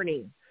Prime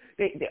morning,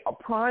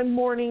 Prime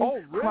morning,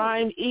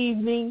 Prime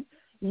evening.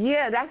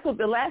 Yeah, that's what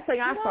the last thing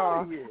I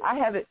saw. I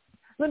have it.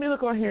 Let me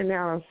look on here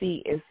now and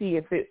see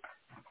if it.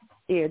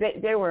 Yeah,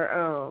 they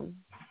were.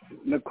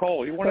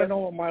 Nicole, you want to know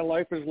what my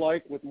life is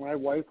like with my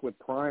wife with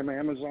Prime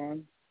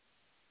Amazon?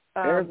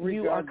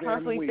 You are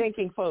constantly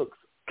thinking, folks.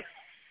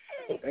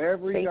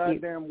 Every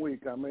goddamn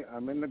week, I'm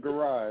in the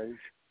garage,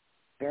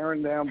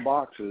 tearing down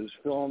boxes,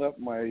 filling up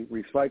my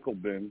recycle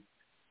bin,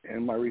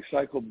 and my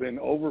recycle bin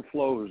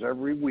overflows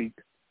every week.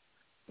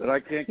 That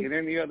I can't get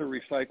any other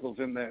recycles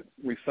in that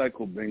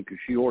recycle bin because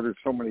she orders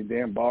so many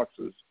damn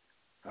boxes.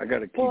 I got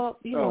to keep. Well,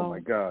 oh my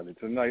God,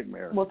 it's a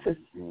nightmare. Well, to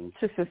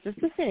sister's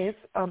defense,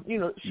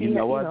 she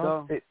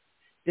has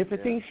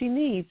different things she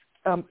needs.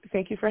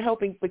 Thank you for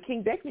helping. But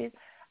King Beckman,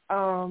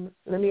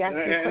 let me ask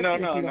you a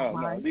question.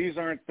 No. These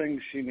aren't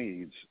things she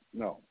needs.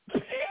 No.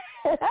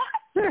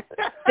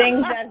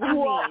 Things that she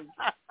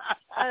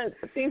needs.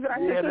 Things that our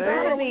sister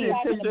Donna needs.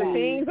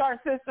 Things our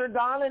sister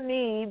Donna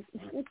needs.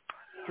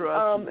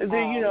 Trust me,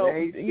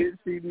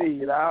 she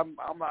needs. I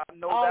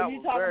know that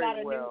one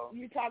very well.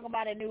 You talking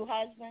about a new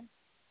husband?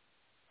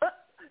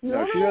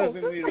 No, she doesn't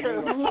need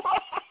a new husband.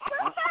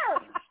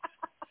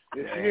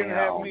 If she didn't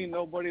have me,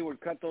 nobody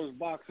would cut those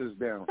boxes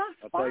down.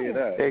 I'll tell you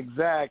that.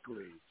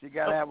 Exactly. She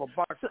got to have a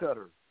box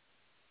cutter.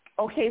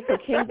 Okay, so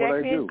King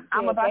Beckman,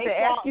 I'm about to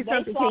ask you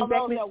something, King Beckman. They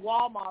sold those at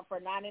Walmart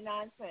for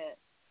 99 cents.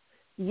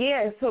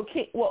 Yeah, so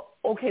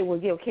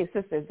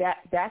sister,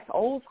 that's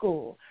old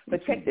school.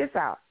 But check this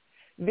out.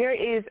 there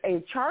is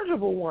a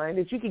chargeable one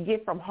that you can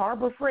get from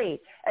Harbor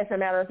Freight. As a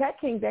matter of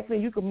fact, King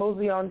Declan, you can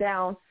mosey on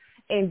down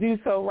and do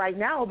so right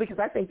now because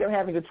I think they're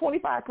having a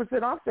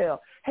 25% off sale.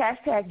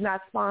 #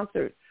 not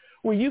sponsored,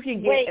 where you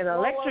can get an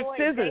electric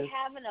scissors.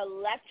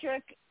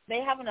 They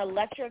have an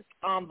electric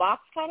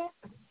box cutter?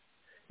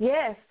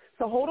 Yes.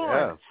 So hold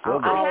on.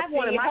 I have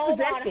one in my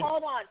possession.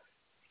 Hold on.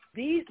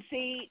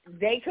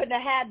 They couldn't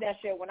have had that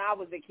shit when I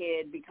was a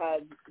kid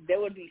because there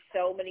would be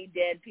so many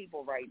dead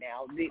people right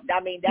now. I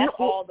mean, that's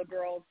all the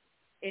girls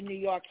in New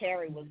York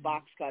carry was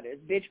box cutters.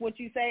 Bitch, what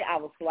you say? I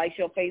will slice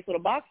your face with a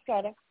box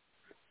cutter.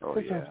 Oh,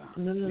 sister,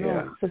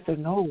 No, sister,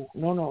 no.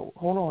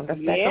 Hold on.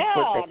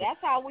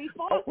 That's how we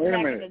fought Wait a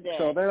back minute. in the day.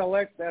 So that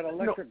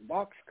electric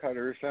box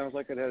cutter sounds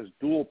like it has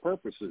dual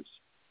purposes.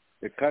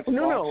 It cuts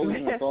boxes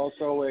and it's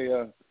also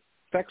a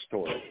sex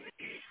toy.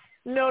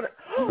 No.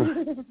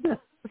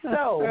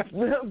 So,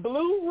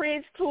 Blue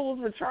Ridge Tools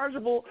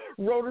rechargeable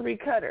rotary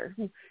cutter.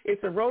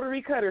 It's a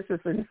rotary cutter,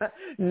 sister,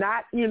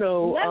 not. Let me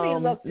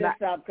look this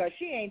up because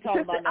she ain't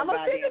talking about no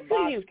goddamn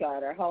box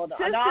cutter. Hold on.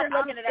 Sister, I'm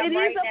looking it up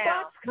right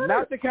now.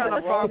 Not the kind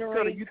of box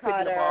cutter you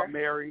thinking about,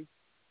 Mary.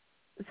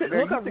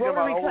 Look up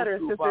rotary cutter,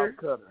 sister.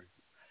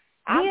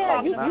 I'm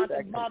talking about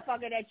the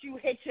motherfucker that you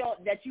hit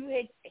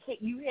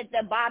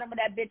the bottom of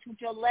that bitch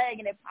with your leg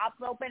and it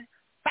pops open.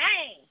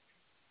 Bang!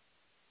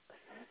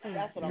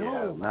 That's what I'm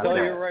talking about. I'll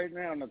tell you right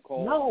now,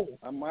 Nicole. No.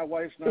 My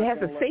wife's not going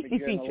to let me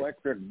get an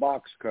electric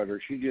box cutter.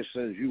 She just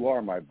says, you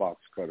are my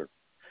box cutter.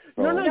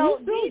 So, you're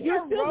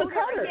still the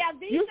cutter. Yeah,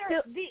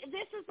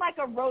 this is like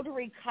a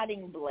rotary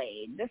cutting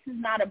blade. This is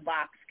not a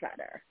box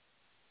cutter.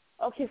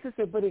 Okay,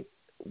 sister, but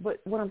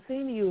what I'm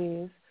saying to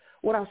you is,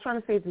 what I was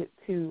trying to say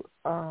to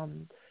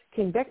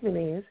King Beckman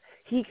is,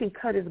 he can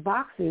cut his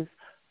boxes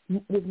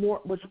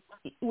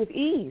with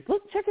ease.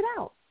 Look, check it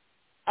out.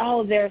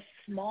 Oh, they're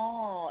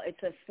small.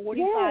 It's a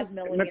 45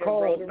 millimeter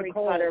rotary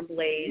cutter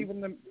blade.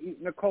 Even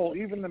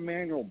the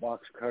manual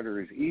box cutter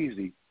is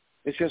easy.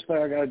 It's just that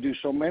I got to do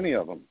so many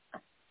of them.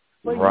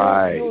 But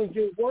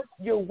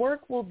your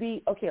work will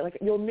be okay. Like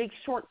you'll make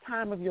short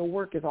time of your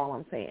work is all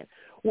I'm saying.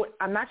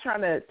 I'm not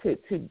trying to say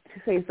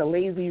it's a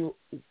lazy route.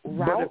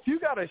 But if you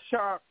got a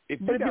sharp, if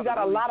you got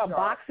a lot of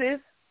boxes,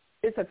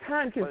 it's a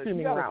time consuming route. If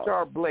you got a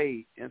sharp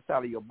blade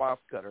inside of your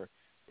box cutter,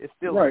 it's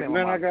still right. And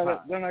then I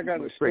got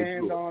to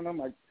stand on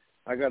them.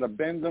 I got to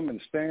bend them and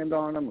stand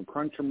on them and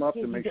crunch them up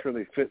to make sure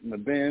they fit in the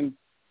bin.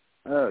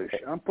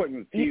 I'm putting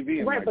a TV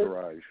in my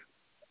garage.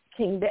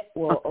 You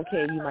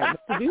might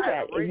have to do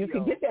that, and you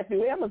can get that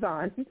through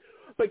Amazon.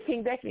 But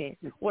King Beckman,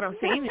 what I'm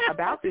saying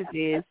about this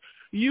is,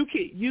 you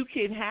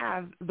can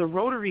have the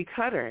rotary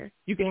cutter,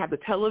 you can have the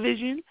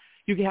television,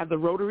 you can have the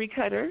rotary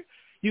cutter.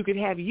 You could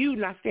have you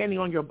not standing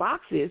on your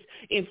boxes.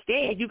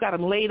 Instead, you got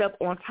them laid up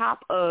on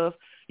top of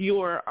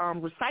your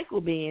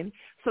recycle bin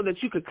so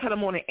that you could cut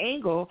them on an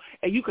angle,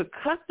 and you could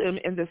cut them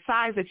in the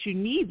size that you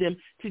need them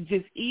to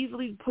just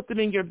easily put them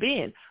in your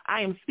bin.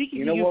 I am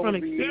speaking to you from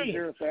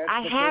experience.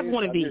 I have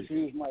one of these.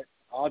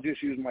 I'll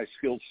just use my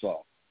skill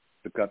saw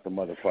to cut the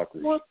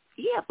motherfuckers. Well,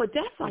 yeah, but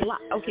that's a lot.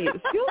 Okay,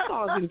 the skill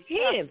saw is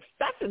intense.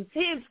 That's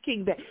intense,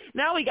 King.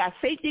 Now we got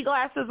safety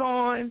glasses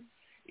on.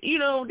 You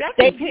know, that's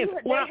intense.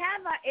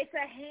 It's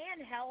a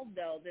handheld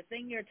though. The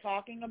thing you're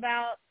talking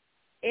about,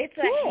 it's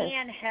a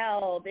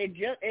handheld.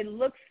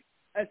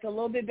 It's a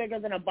little bit bigger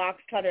than a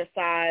box cutter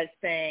size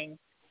thing.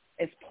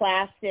 It's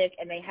plastic,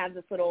 and they have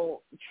this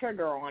little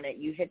trigger on it.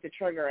 You hit the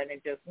trigger, and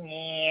it just does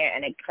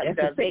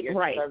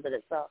it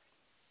itself.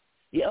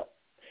 Yep.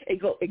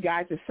 It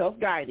guides it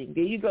self-guiding.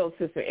 There you go,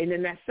 sister. And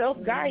then that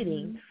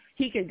self-guiding,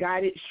 he can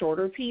guide it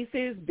shorter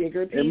pieces,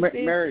 bigger pieces.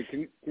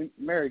 Hey,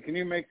 Mary, can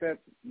you make that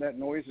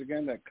noise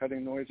again, that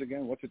cutting noise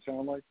again? What's it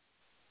sound like?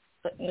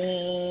 That's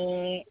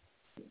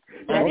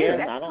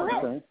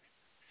correct. Okay.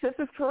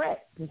 Sister's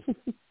correct.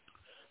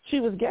 She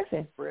was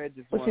guessing. Fred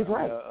just she's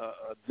right.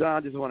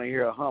 John just want to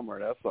hear a Hummer,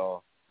 that's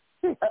all.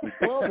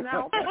 Well,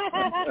 now.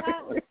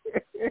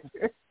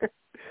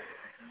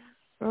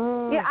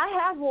 Yeah, I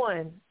have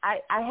one. I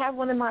have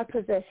one in my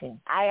possession.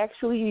 I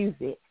actually use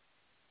it.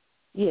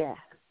 Yeah.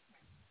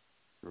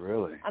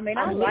 Really? I mean,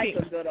 I like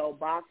a good old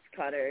box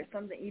cutter.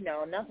 Something,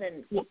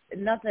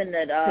 nothing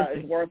that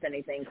is worth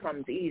anything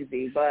comes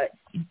easy, but.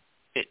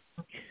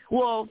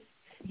 Well,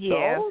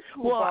 yeah.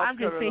 Well, I'm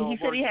just saying, he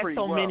said he had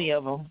so many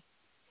of them.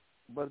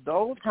 But the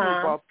old school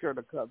box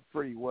cutter cuts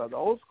pretty well. The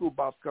old school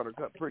box cutter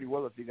cut pretty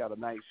well if you got a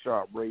nice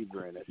sharp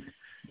razor in it.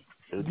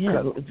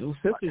 Sister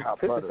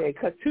said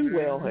cut too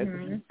well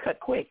and cut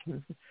quick.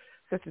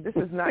 Sister, this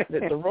is not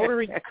the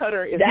rotary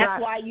cutter is that's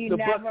not why you the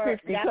never. buck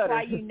 50 That's cutter.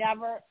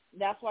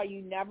 why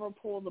you never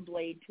pull the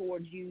blade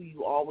towards you.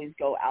 You always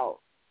go out.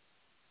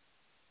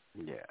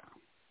 Yeah.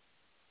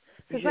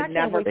 You should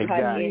never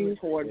cut in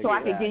towards you. So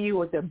I can give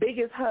you the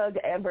biggest hug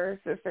ever,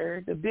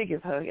 sister. The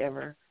biggest hug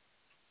ever.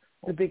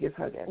 The biggest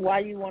hug ever. Why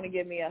you want to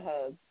give me a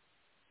hug?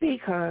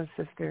 Because,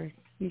 sister.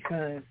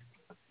 Because.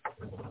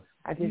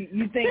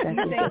 You think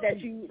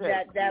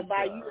that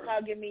by you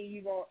hugging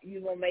me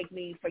you gonna make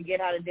me forget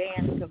how to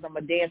dance because I'm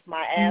gonna dance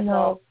my ass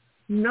off?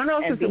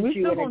 sister, we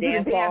still gonna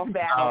do the dance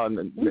battle.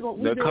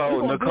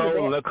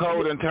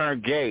 Nicole done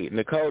turned gay.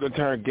 Nicole done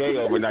turned gay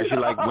overnight. She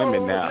like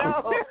women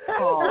now.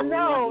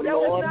 No,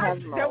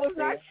 that was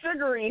not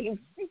sugary.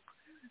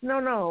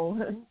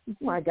 No.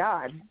 My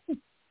God.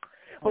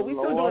 But we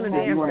still doing the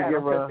dance battle.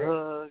 Give her a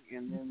hug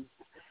and then.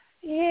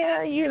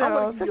 Yeah,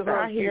 sister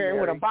out here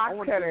with a box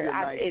cutter.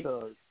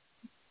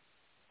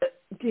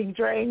 King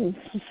Dre.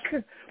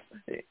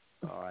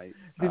 All right.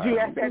 Did you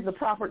ask that the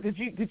proper? Did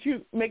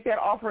you make that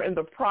offer in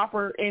the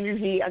proper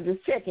energy? I'm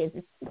just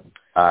checking.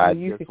 I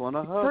just want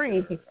to hug.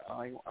 Free.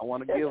 I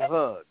want to give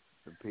hugs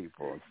to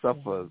people and stuff.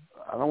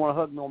 I don't want to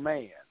hug no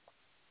man.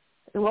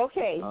 Well,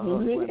 okay. I hug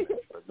women,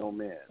 but no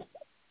men.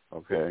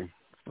 Okay.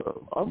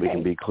 So we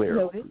can be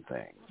clear on some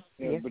things.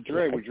 Yeah, but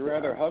Dre, would you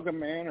rather hug a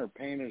man or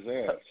paint his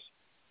ass?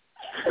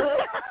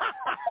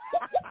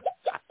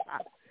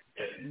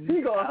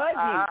 He gonna hug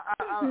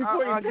you.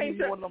 I'll give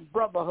you one of them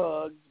brother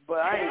hugs, but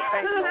I ain't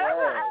painting no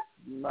ass.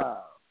 No.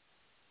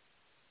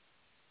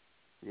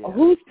 Yeah.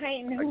 Who's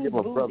painting who's I give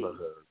a brother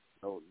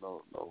hug.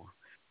 No.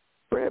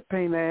 Fred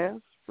paint ass.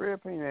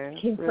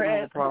 King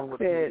Fred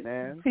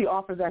said he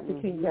offers after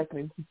King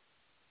Jackman.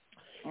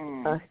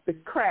 The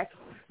crack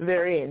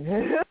therein.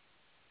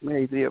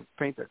 Man, he'll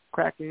paint the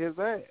crack in his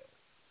ass.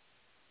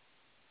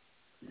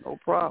 No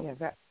problem.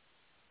 Yeah,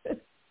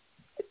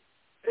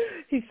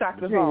 he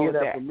shocked us all with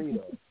that. From me,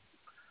 though.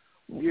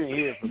 You didn't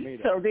hear it from me,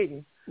 though. So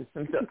didn't.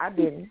 I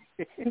didn't.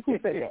 Who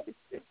said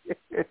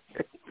that?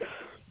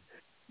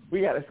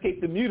 We got to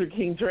escape the muter,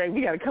 King Dre.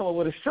 We got to come up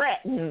with a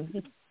strat.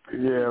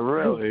 Yeah,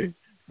 really.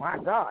 My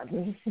God.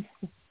 It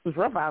was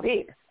rough out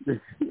here.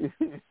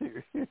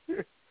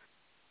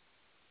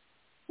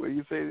 When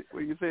you say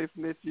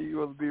Snitchy, you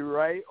want to be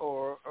right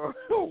or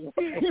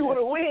you want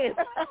to win.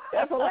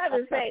 That's what I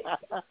would say.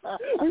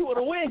 You want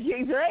to win,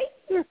 King Dre,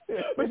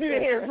 but you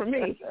didn't hear it from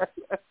me.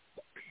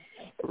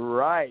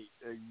 Right,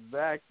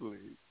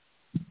 exactly.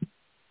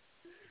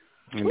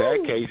 In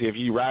that case, if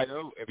you ride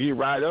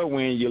up,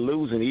 win, you're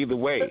losing either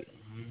way.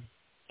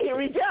 Here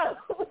we go.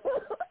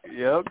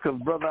 Yeah, because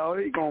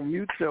brother, he gonna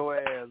mute your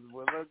ass,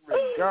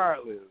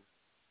 regardless.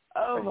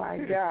 Oh my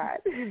God.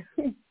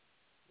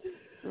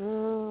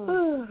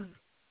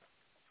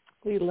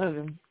 We love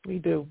him. We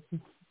do.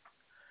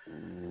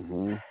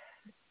 Mm-hmm.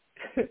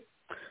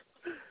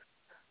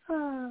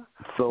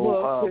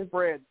 So,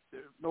 Fred,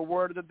 no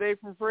word of the day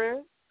from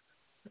Fred?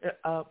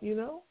 The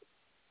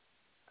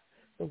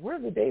word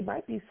of the day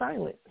might be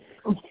silent.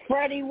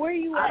 Freddie, where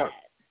you at?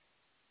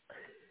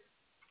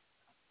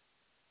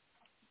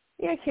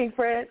 Yeah, King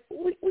Fred.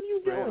 What are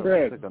you doing?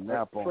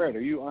 Fred,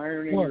 are you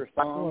ironing your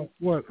thong?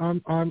 What?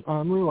 I'm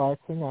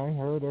relaxing. I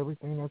heard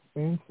everything that's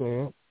being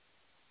said.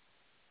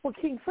 Well,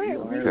 King Fred,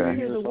 we didn't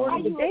hear the word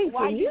of the day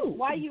from you.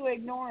 Why are you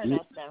ignoring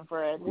us then,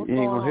 Fred? What's you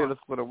ain't going gonna on? hit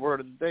us with a word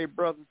of the day,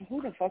 brother.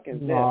 Who the fuck is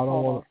that?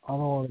 No, I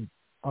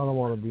don't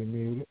want to be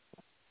muted.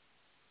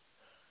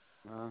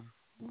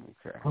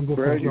 Okay. I'm just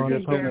Fred, enjoying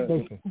the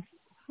conversation.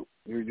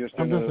 You're just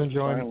I'm just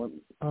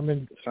enjoying.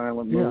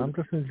 Silent mood. I'm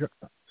just enjoying.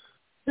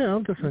 Yeah,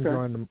 I'm just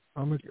enjoying them.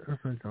 I'm just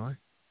enjoying.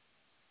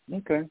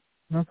 Okay.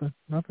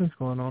 Nothing's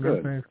going on. Good.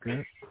 Everything's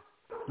good.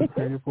 Good to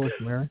hear your voice,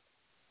 Mary.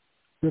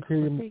 Good to hear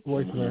your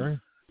voice, Mary.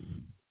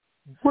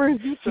 Where is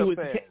you so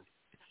fast?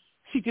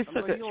 She just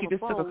took a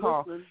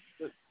call.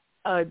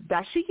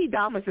 Dashiki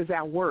Damas is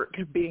at work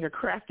being a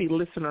crafty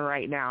listener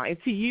right now.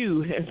 And to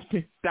you,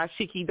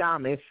 Dashiki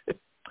Damas,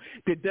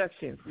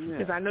 deductions.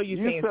 Because I know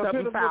you're saying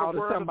something foul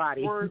to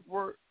somebody.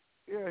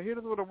 Hit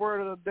us with a word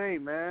of the day,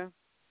 man.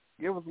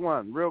 Give us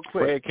one real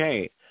quick.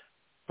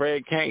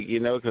 Fred can't,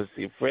 because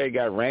Fred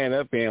got ran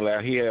up in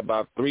like he had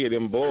about 3 of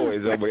them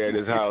boys over there at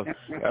his house.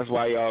 That's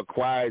why he all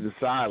quiet and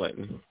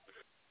silent.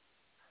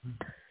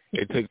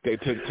 They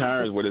took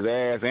turns with his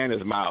ass and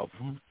his mouth.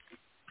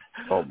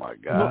 Oh my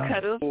God!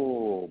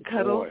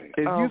 Cuddle.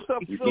 Is you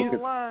still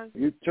alive?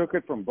 You took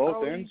it from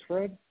both ends,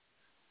 Fred?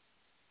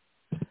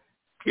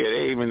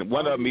 Yeah,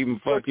 one of them even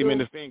fucked him in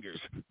the fingers.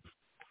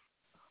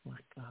 Oh my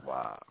God!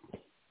 Wow.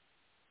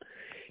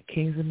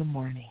 Kings in the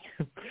morning.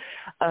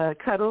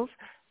 Cuddles.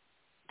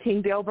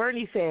 King Del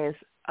Burney says,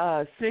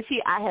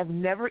 Snitchy, I have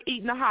never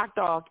eaten a hot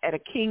dog at a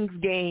Kings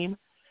game.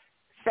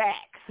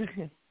 Facts.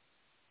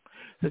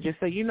 So just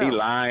so you know. He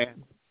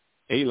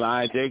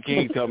lying. Jay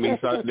King told me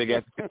something. They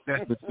got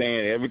that's the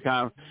stand. Every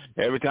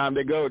time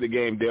they go to the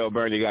game, Del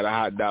Burney got a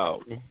hot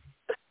dog.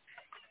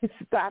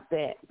 Stop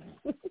that.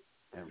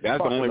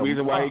 That's the only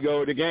reason why he go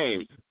to the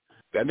games.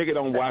 That nigga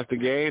don't watch the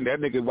game. That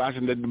nigga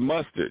watching the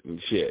mustard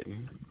and shit.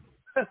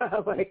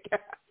 Oh my God.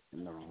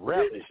 And the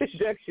relish.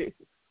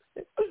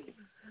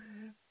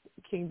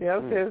 King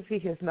Del says he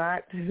has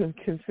not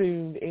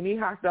consumed any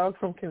hot dogs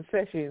from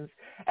concessions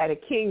at a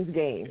Kings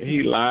game.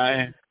 He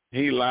lying.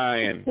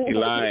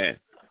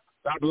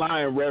 Stop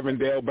lying, Reverend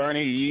Del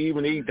Burney. You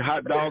even eat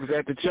hot dogs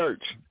at the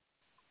church.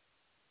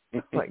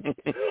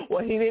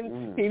 Well, he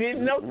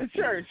didn't know the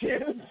church.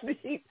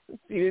 he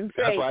didn't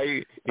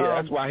say.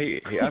 That's why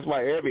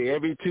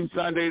every 2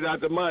 Sundays out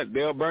the month,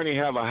 Del Burney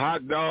have a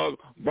hot dog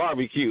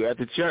barbecue at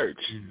the church.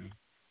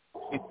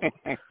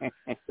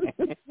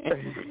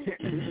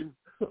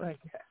 Good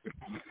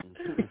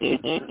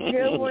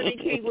morning,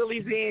 King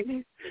Willie's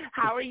in.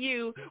 How are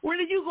you? When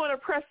are you going to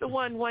press the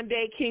one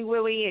day, King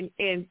Willie,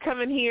 and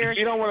come in here?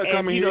 He don't want to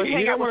come in here.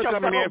 He don't want to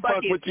come in here and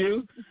fuck with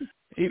you.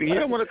 He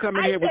don't want to come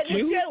in here with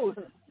you.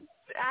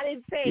 I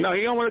didn't say. No,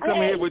 he don't want to come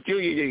in here with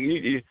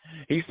you.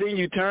 He seen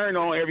you turn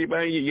on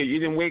everybody. You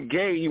didn't went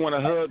gay. You want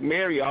to hug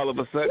Mary all of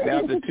a sudden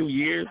after 2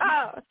 years?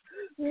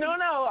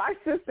 No.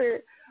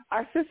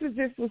 Our sister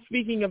just was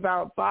speaking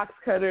about box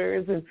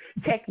cutters and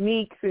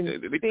techniques and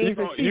things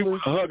that she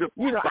was. I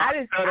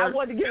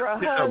wanted to give her a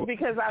hug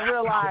because I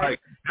realized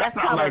that's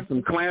kind of like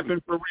some clamping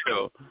for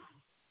real.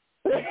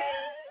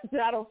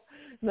 No.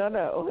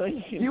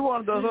 You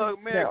wanted to hug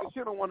Mary because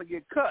you don't want to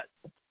get cut.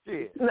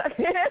 Shit.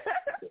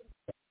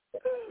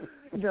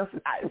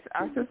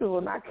 Our sister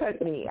will not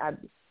cut me.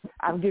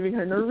 I'm giving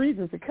her no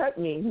reason to cut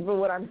me. But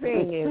what I'm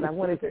saying is, I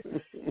wanted to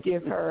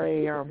give her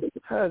a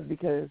hug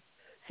because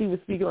she was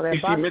speaking on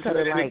that box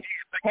cutter like,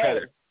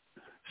 hey.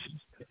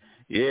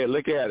 Yeah,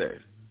 look at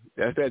her.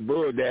 That's that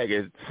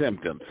bulldagger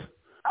symptoms.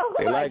 Oh,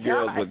 they like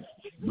God. Girls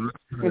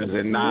with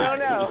and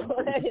knives.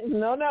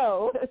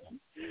 No.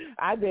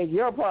 I beg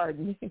your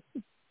pardon.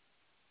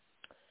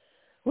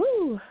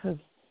 Woo.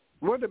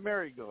 Where did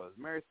Mary go? Is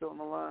Mary still on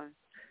the line?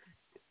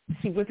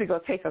 She went to go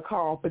take a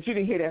call, but you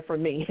didn't hear that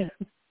from me.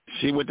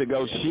 She went to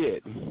go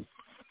shit.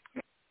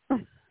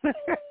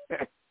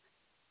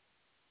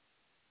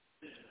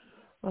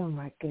 Oh,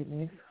 my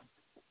goodness.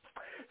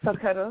 So,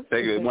 Cuddles.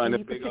 One of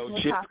the big old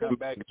chip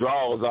comeback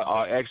draws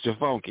are extra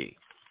funky.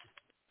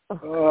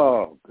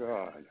 Oh,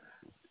 God.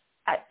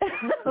 I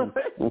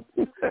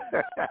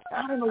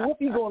don't know what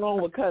be going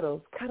on with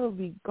Cuddles. Cuddles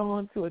be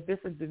going to a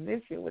different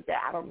dimension with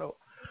that. I don't know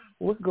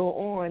what's going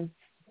on.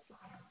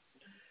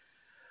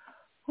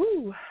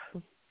 Whew.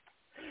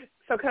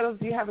 So, Cuddles,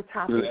 do you have a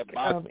topic?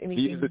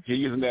 Anything? You're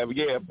using that,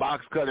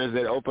 box cutters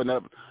that open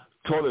up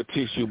toilet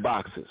tissue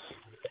boxes.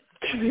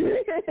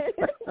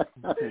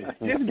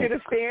 Just get a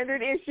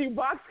standard issue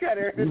box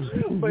cutter,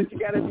 but you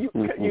gotta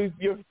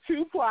your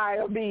 2-ply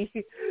will be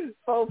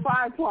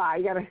 5-ply.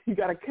 You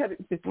gotta cut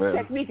it.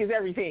 Technique is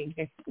everything.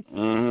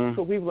 Mm-hmm.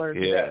 So we've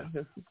learned.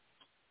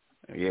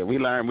 Yeah, we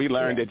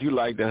learned that you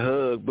like to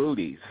hug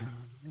booties.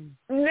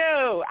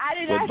 No, I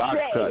did not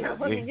say. I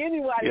wasn't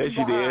anybody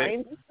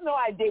behind. Did. No,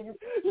 I didn't.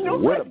 You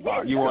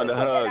wanted to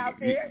hug.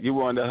 You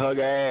wanted to hug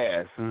her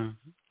ass.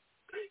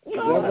 Is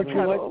that what you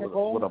like to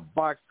call? With a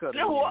box cutter.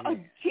 No,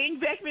 King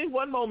Beckman,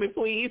 one moment,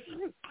 please.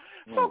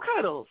 So,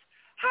 Cuddles,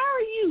 how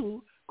are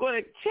you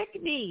going to check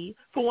me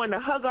for wanting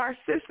to hug our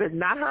sister,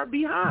 not her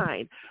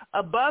behind,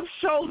 above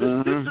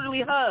shoulder,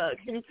 sisterly hug?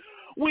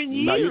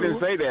 When no, you didn't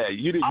say that.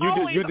 You just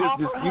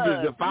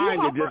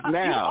defined it just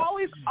now.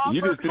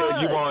 You just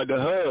said you wanted to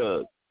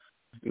hug.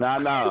 No. I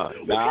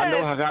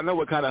know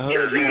what kind of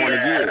hug you want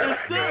to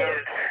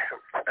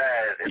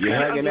give. You're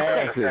hugging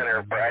asses.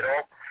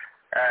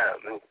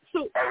 So,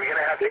 are we going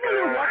to have to go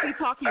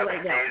walkie-talkie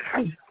right now?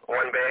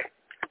 One day?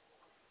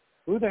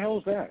 Who the hell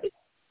is that?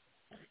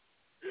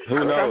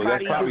 Who knows?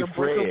 That's probably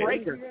Fred.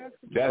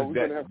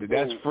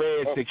 That's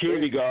Fred's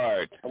security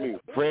guard.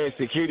 Fred's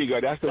security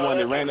guard. That's the one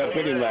that ran up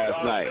in him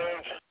last night.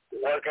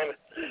 Welcome.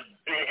 You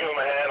can give him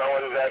a hand on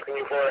what he's asking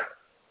you for.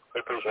 I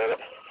appreciate it.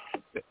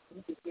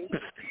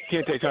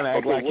 Kente trying to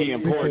act like he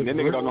important. The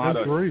nigga don't know how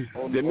to.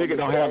 The nigga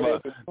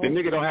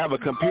don't have a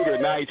computer.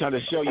 Now he's trying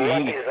to show you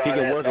he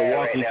can work a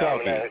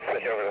walkie-talkie.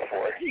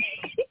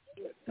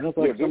 It looks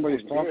like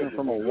somebody's talking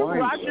from a wine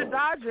Roger show.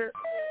 Dodger.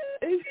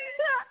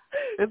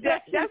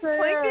 That's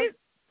Plankton?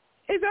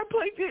 Is that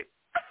Plankton?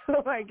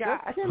 Oh, my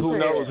God. Who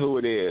knows who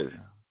it is?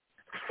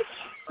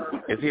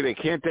 It's either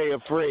Kente or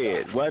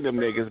Fred. One of them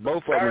niggas.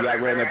 Both of them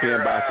got ran up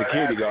in by a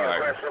security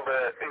guard.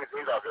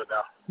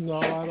 No,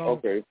 I don't.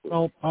 Okay.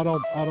 I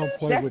don't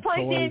play that's with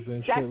Plankton. toys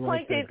and that's shit Plankton.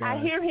 like that. I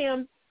hear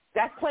him.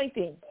 That's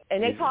Plankton.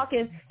 And they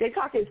talking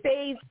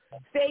stage.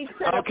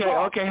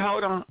 Okay,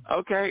 hold on.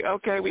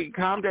 Okay, we can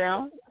calm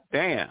down.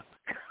 Damn.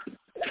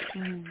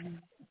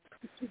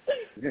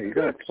 Yeah, you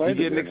got excited.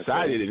 You're getting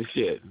excited and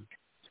shit.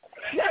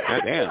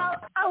 Damn.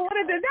 I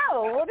wanted to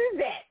know. What is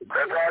that?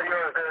 That's all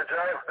yours there,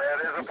 Joe. That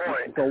is a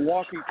point. The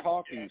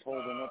walkie-talkie he's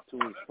holding up to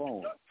his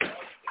phone.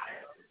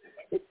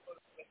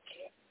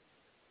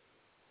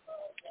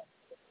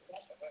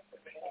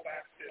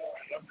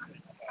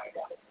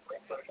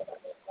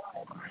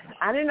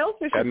 I didn't know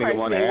Fisher that nigga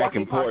want to act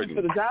important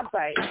for the job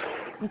site.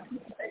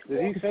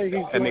 Did he say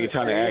he's that nigga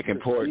trying to act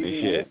important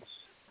and shit?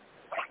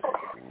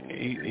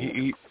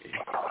 He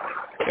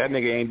that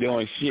nigga ain't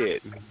doing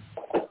shit.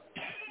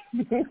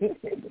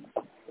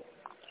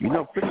 You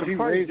know, Fisher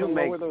Price do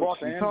make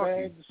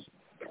walkie-talkies.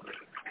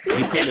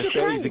 He putting a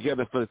stage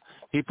together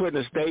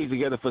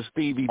for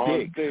Stevie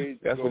Dicks.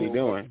 That's what he's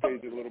doing.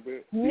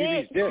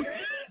 Stevie Dicks.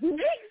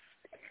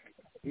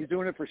 He's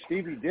doing it for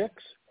Stevie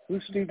Dicks?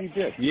 Who's Stevie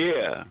Dicks?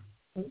 Yeah.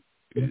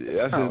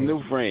 That's his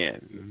new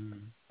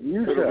friend.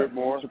 You said a bit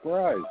more.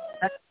 Surprised.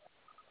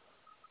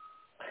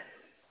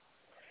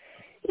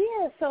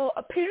 Yeah, so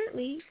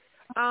apparently,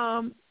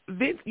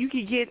 Vince, you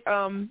could get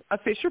a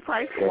Fisher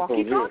Price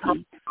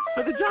walkie-talkie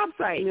for the job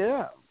site.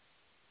 Yeah.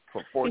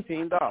 for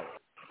 $14.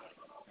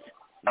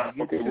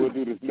 Okay, we'll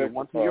do this next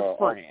one to your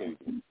friend.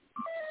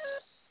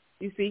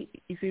 You see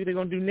what they're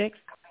gonna do next?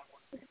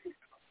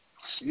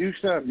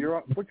 Yusef,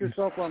 put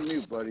yourself on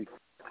mute, buddy.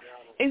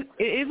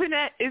 Isn't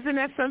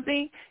that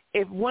something?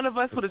 If one of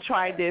us would have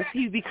tried this,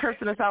 he'd be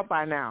cursing us out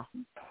by now.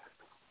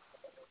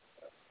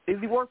 Does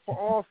he work for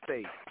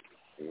Allstate?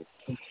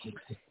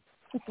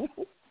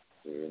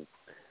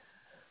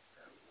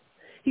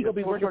 He's gonna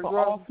be working for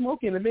All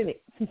Smoke in a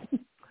minute.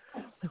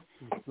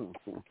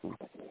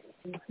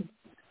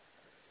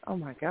 Oh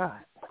my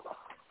God!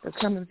 They're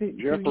coming to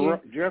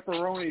Jeff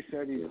Aroni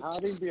said he's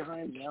hiding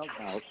behind the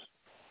outhouse,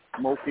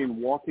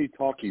 smoking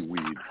walkie-talkie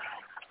weed.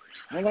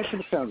 Well, that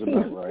sounds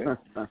about right.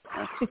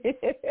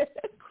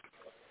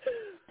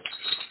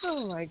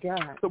 Oh my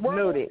God! So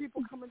where are those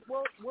people coming?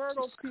 Where are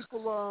those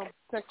people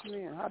texting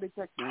in? How are they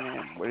texting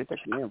in? Where are they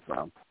texting in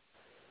from?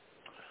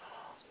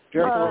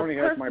 Jeff Aroni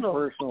has my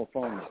personal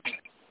phone.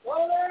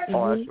 Oh,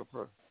 that's your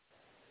personal.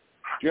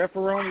 Jeff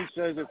Aroni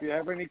says if you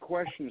have any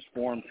questions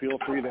for him, feel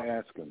free to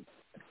ask him.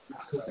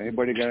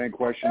 Anybody got any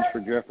questions for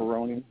Jeff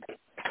Aroni?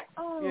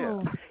 Oh,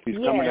 yeah. He's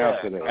coming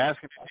out today.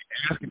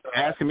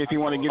 Ask him if he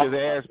want to get his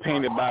ass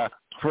painted by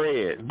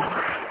Fred.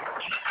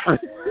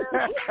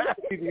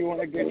 Do you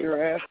want to get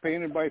your ass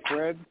painted by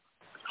Fred?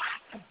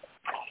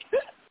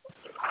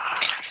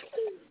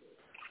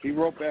 He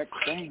wrote back,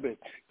 some bitch.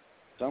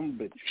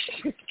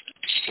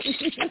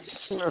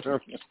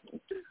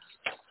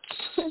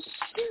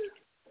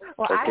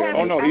 Well, okay. I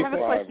have a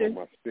question. On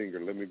my finger.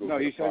 Let me go. No,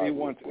 he said he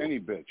wants any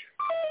bitch.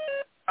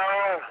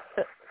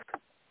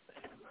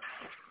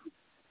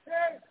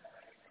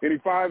 Any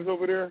fives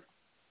over there?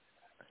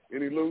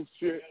 Any loose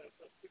shit?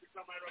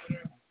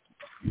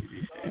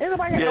 Yeah,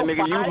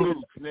 nigga, you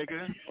loose,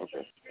 nigga.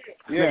 Okay.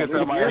 Yeah, nigga,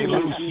 somebody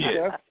loose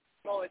shit.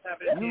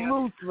 You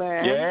loose,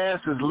 man. Your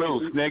ass is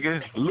loose,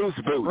 nigga. Loose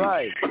booty.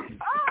 Right.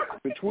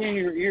 Between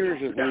your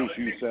ears is loose,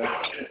 you said.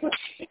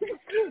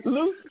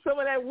 Loose some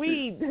of that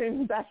weed,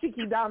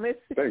 Dashiki Damas.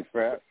 Thanks,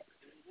 Pat.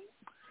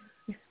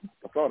 I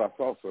thought I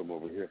saw something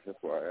over here.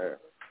 That's why I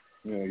asked.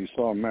 Yeah, you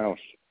saw a mouse.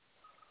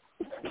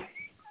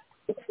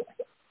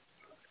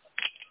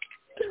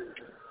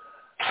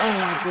 Oh,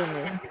 my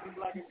goodness.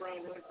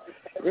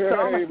 Yeah, So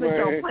I'm going to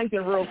switch on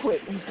Plankton real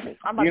quick.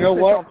 I'm about you know to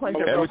switch what? on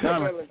Plankton Every real quick.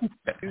 time.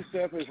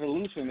 Yusef is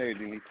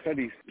hallucinating.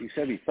 He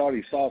said he thought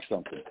he saw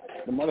something.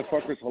 The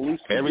motherfucker's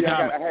hallucinating. Every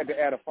time. I had to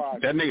add a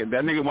 5. That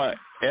nigga want,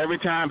 every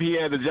time he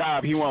had a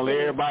job, he want to let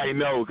everybody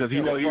know because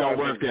he know he don't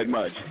work that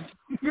much.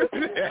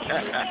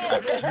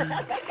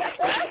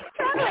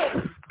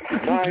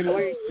 9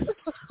 weeks.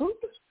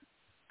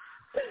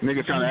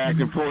 Nigga trying to act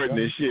important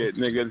and shit,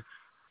 nigga.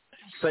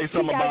 Say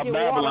something about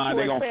Babylon,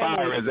 they gonna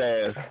fire his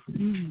ass.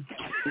 He's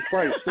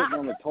probably sitting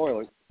on the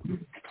toilet,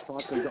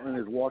 talking on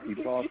his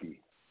walkie-talkie.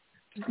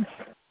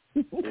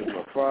 Here's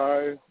my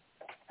 5,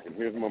 and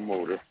here's my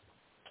motor.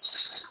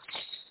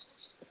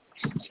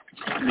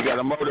 You got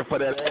a motor for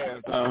that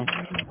ass, huh?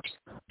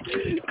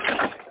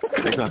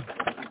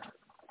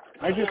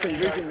 I just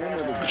envision him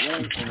with a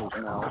joint in his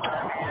mouth.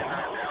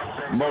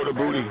 Motor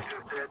booty.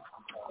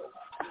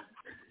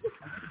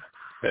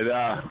 And we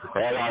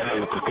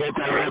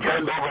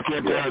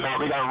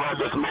gotta run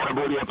this motor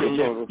booty up in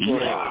here.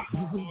 Yeah.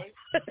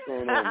 What's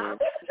going on, man?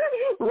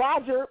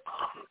 Roger.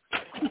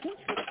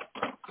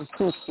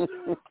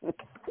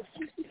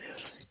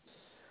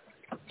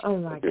 Oh,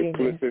 my goodness.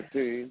 Split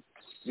 15.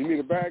 You need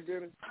a bag,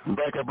 Dennis?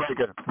 Breaker. We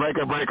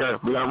gotta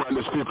run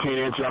this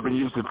 15-inch up and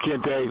use the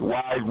Kente.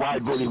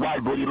 Wide booty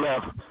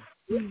left.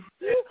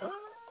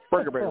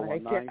 Breaker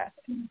 19.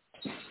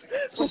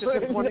 What's your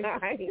 1020?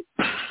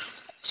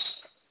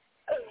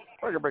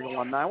 Breaker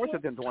 19. What's your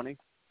 1020?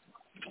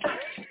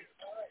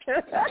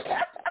 That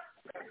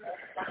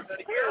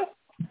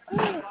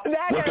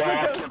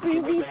got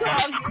TV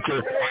talk.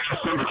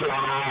 Temperature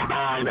on all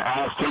 9.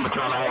 Ass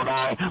temperature on all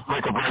 9.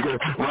 Breaker.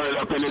 Run it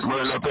up in it.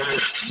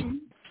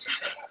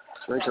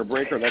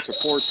 Breaker. That's a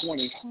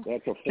 420.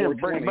 That's a 420.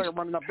 Breaker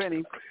running up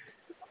Benny.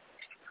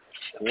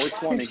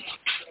 420.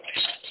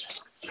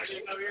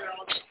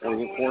 Or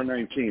is it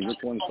 419? Which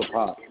one's the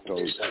pop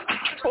code?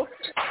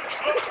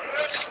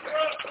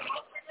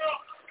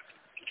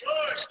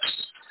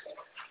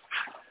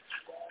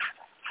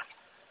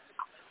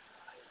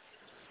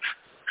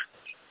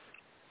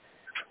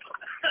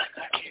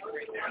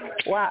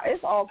 Wow,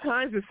 it's all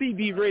kinds of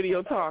CB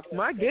radio talk.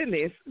 My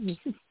goodness.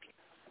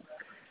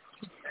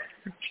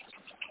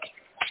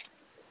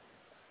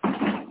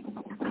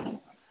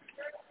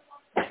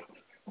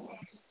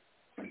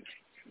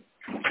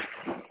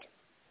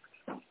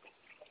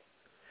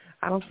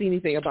 I don't see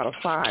anything about a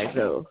 5,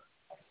 though.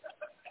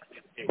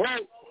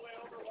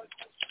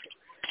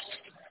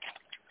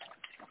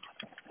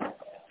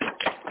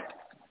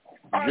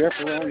 Jeff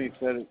Aroni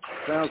said it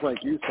sounds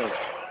like you said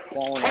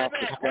falling off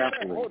the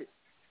scaffolding.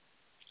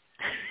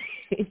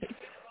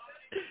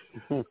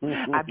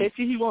 I bet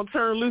you he won't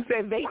turn loose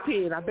that vape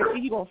pen. I bet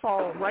you he gonna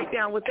fall right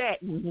down with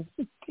that.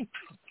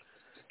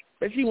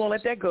 But she won't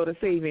let that go to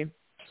save him.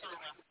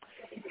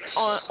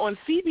 On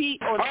CB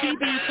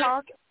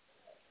talk,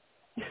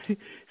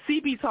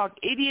 CB Talk,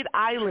 Idiot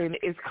Island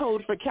is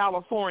code for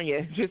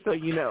California, just so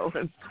you know.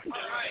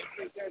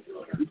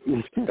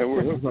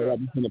 We're going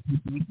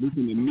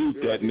to mute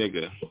that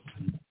nigga.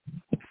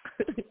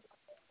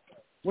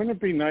 Wouldn't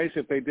it be nice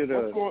if they did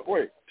a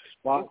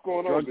spot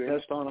drug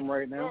test on him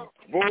right now?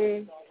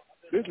 Boom.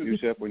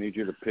 Yusef, we need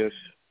you to piss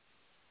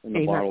in the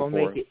He's bottle not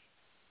gonna for make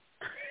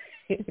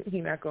it.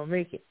 He's not going to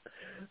make it.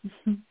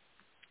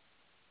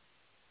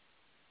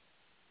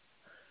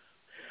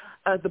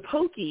 The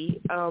Pokey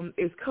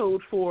is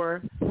code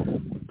for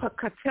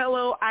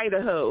Pocatello,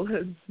 Idaho.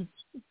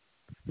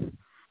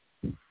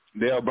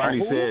 Dale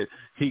Burney said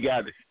he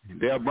get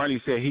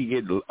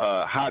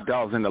hot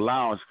dogs in the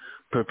lounge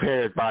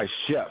prepared by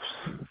chefs.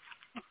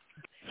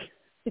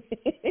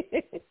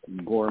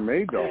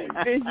 Gourmet dogs.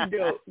 There you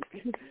go.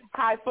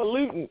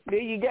 Highfalutin. There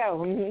you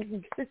go.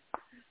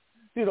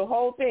 Do the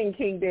whole thing,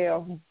 King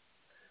Dale.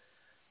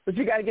 But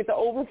you got to get the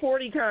over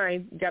 40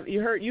 kind.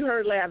 You heard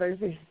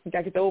Lathers. You got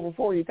to get the over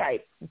 40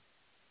 type.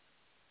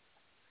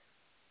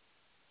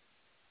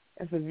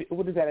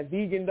 What is that? A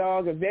vegan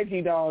dog, a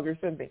veggie dog, or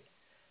something?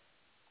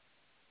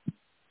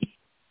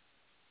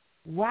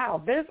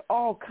 Wow, there's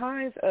all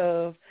kinds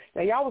of.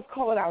 Now y'all was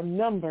calling out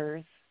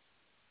numbers.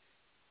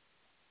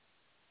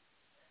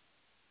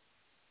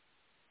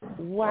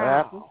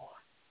 Wow.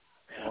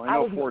 Well, I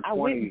know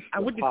 420. I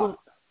went to go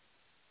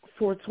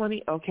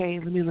 420. Okay,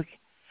 let me look.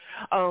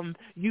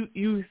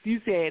 You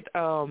said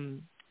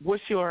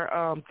what's your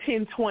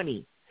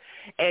 1020,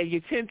 and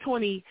your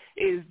 1020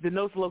 is the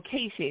note's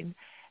location,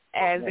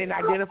 as in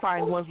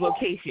identifying one's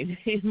location.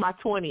 In my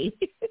 20.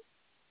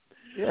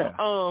 Yeah.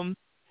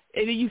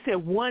 And then you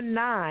said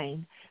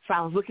 19, so I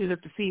was looking it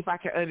up to see if I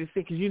could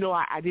understand, because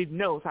I didn't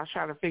know, so I was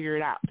trying to figure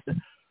it out.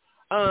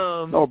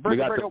 No, break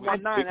up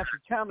 19. That's the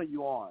channel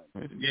you on.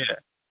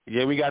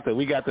 Yeah, we got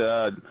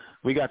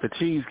the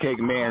cheesecake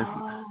man.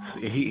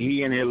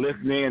 He in here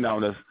listening in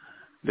on us.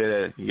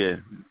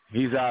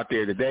 He's out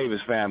there. The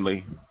Davis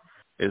family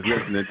is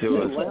listening to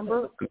us.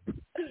 Lambert,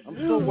 I'm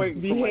still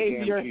waiting for my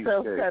damn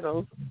yourself cheesecake.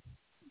 Settled.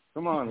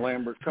 Come on,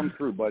 Lambert, come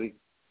through, buddy.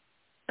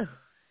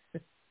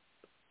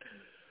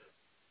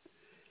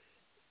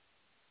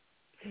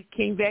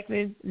 King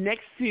Beckman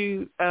next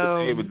to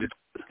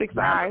 6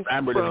 Eyes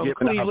Lambert from is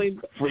giving Cleveland.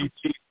 out free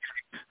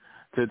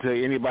cheesecakes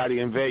to anybody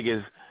in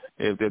Vegas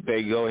if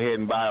they go ahead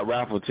and buy a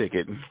raffle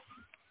ticket.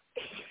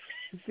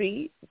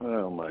 See?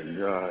 Oh my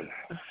God.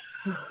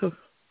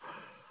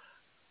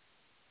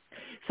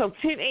 So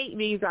 10-8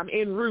 means I'm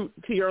en route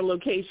to your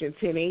location.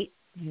 10-8.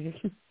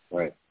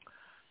 Right.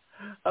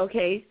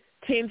 Okay.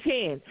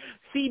 10-10.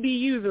 CB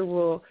user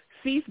will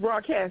cease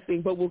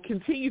broadcasting, but will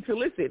continue to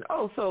listen.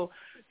 Oh, so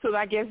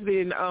I guess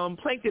then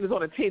Plankton is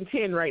on a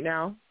 10-10 right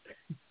now.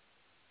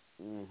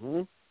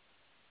 Mhm.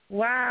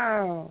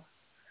 Wow.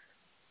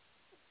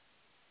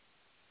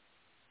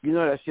 You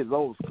know that shit's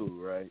old school,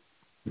 right?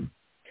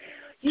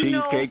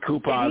 Cheesecake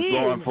coupons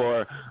going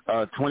for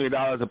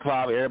 $20 a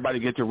pop. Everybody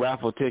get your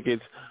raffle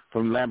tickets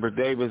from Lambert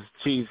Davis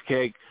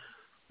Cheesecake,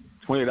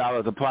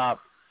 $20 a pop,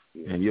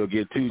 and you'll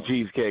get 2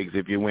 cheesecakes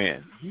if you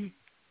win.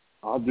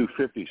 I'll do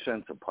 50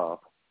 cents a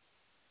pop,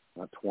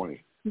 not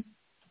 20.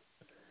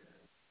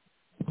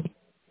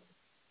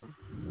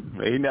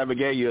 He never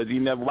gave you.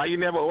 Why you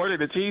never ordered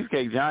the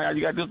cheesecake, John?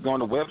 You got to just go on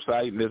the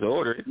website and just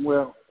order it.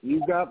 Well,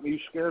 you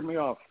scared me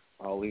off,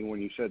 Ali,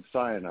 when you said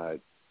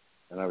cyanide,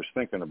 and I was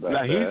thinking about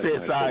that. No, he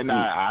said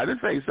cyanide. I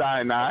didn't say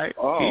cyanide.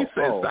 He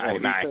said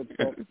cyanide. He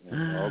said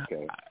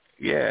okay.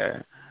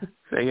 Yeah.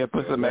 So he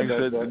put some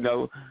extra,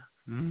 that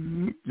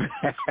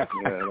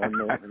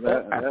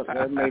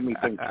made me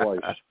think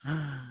twice.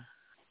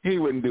 He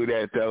wouldn't do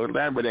that, though.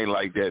 Lambert ain't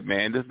like that,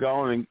 man. Just go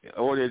on and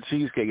order a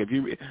cheesecake.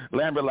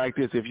 Lambert like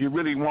this, if you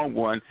really want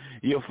one,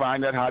 you'll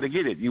find out how to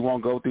get it. You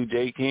won't go through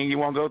J. King. You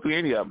won't go through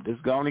any of them.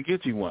 Just go on and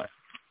get you one.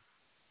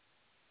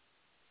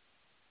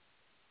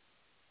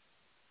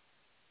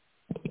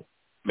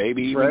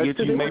 Maybe even get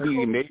you. Maybe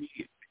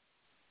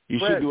you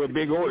should do a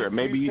big order.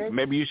 Maybe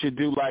you should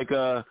do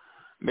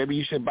maybe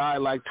you should buy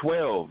like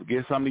 12.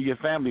 Get some to your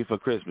family for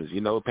Christmas.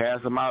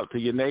 Pass them out to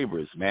your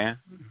neighbors, man.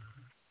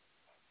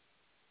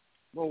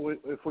 Well,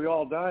 if we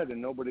all die,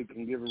 then nobody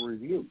can give a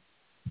review.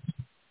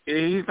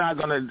 He's not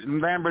gonna.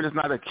 Lambert is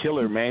not a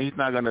killer, man. He's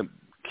not gonna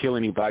kill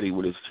anybody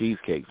with his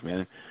cheesecakes,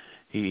 man.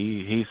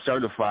 He's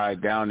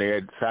certified down there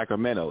at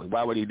Sacramento.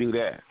 Why would he do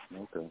that?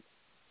 Okay,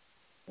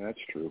 that's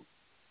true.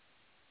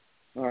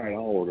 All right, I'll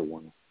order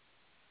one.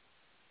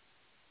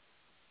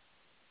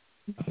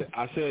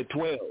 I said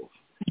 12.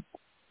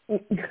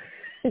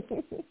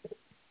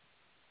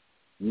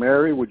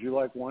 Mary, would you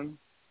like one?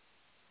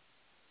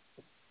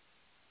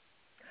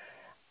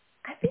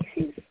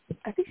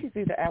 I think she's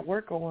either at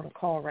work or on a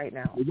call right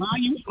now. Why are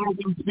you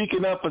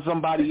speaking up for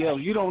somebody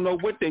else? You don't know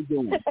what they're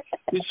doing.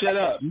 Just shut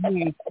up.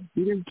 You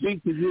didn't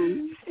speak to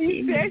you.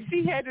 She said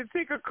she had to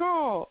take a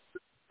call.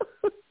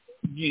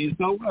 Yeah,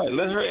 so what?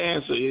 Let her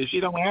answer. If she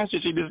don't answer,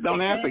 she just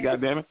don't answer.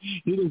 Goddammit.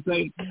 He didn't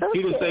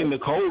say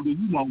Nicole. Do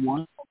you want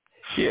one?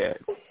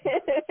 Shit.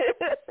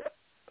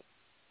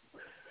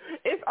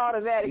 It's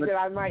automatic that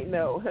I might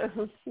know.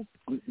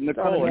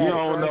 Nicole, you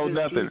don't know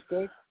nothing.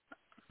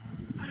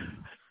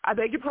 I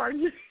beg your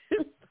pardon?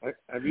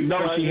 Have you no,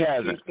 tried she his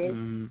hasn't.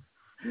 cheesecake?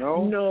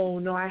 No?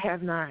 No, I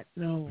have not.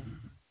 No.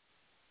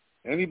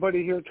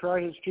 Anybody here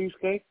try his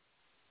cheesecake?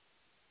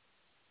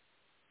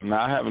 No,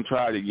 I haven't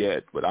tried it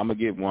yet, but I'm going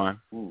to get one.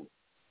 Ooh.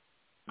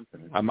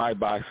 Okay. I might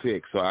buy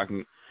 6 so I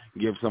can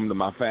give some to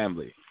my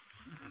family.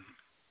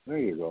 There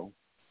you go.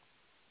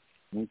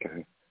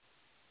 Okay.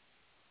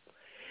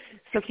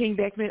 So, King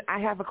Beckman, I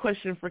have a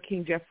question for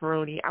King Jeff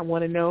Ferroni. I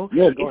want to know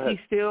if he's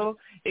still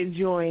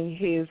enjoying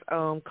his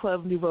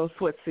Club Nouveau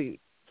sweatsuit.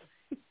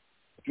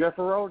 Jeff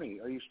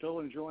Ferroni, are you still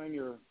enjoying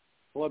your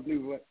Club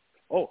Nouveau?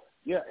 Oh,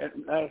 yeah,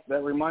 and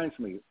that reminds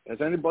me. Has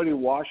anybody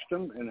washed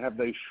them, and have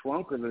they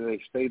shrunk, or do they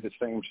stay the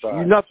same size?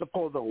 You're not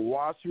supposed to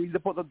wash them. You're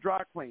supposed to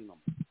dry clean them.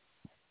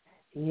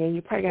 Yeah,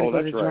 you probably got to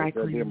go to dry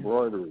clean. The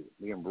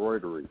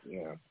embroidery,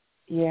 yeah.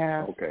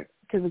 Yeah. Okay.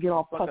 Because we get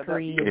all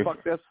puckery. You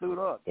fuck that suit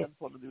up. You're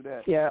supposed to do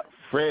that. Yeah.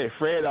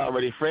 Fred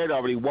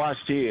already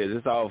washed his.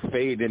 It's all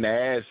faded in the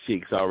ass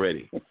cheeks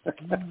already.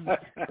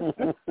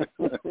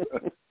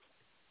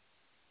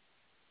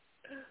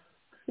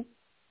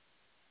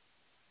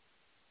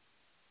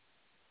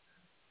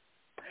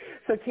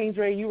 So, King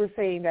Dre, you were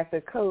saying that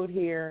the code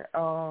here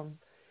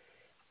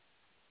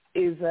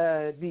is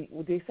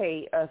they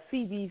say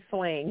CB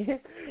slang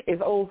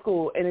is old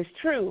school, and it's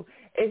true.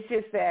 It's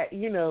just that,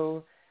 you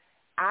know,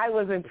 I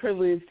wasn't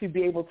privileged to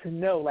be able to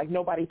know. Like,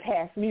 nobody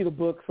passed me the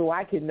book so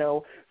I could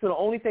know. So the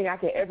only thing I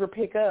could ever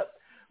pick up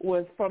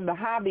was from the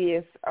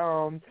hobbyists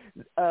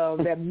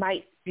that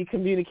might be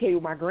communicating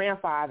with my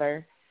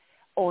grandfather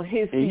on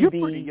his CD. You're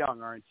pretty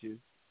young, aren't you?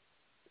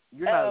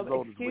 You're not as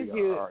old as we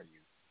are you?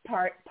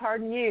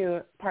 Pardon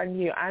you.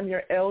 I'm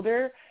your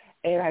elder,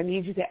 and I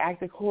need you to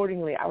act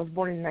accordingly. I was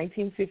born in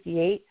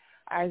 1958.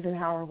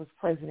 Eisenhower was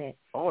president.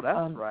 Oh,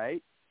 that's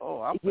right. Oh,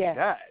 I yes.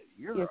 forgot.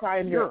 Yes, I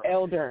am your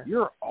elder.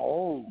 You're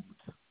old.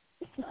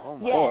 Oh,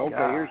 my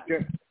God.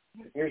 Okay,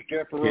 here's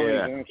Jeff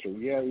Ferroni's answer.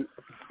 Yeah,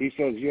 he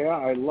says,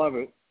 I love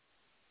it.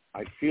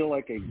 I feel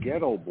like a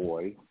ghetto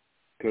boy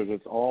because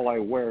it's all I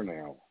wear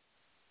now.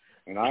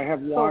 And I have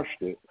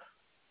washed it,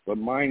 but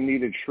mine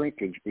needed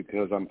shrinkage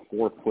because I'm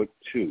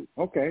 4'2".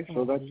 Okay,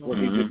 so that's what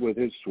he did with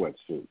his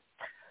sweatsuit.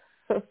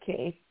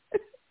 Okay.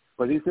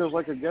 But he feels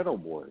like a ghetto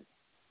boy.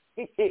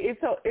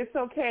 It's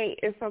okay.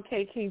 It's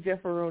okay, King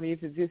Jeff Ferroni,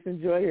 to just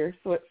enjoy your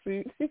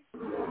sweatsuit.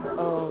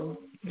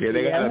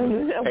 They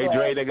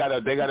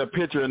got a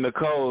picture of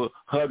Nicole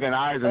hugging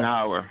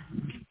Eisenhower.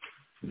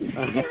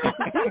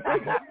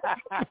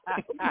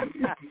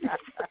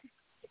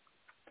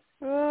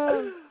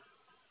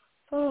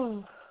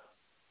 Oh.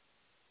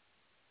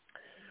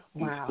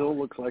 He Wow. still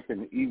looks like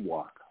an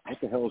Ewok. What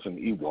the hell is an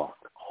Ewok?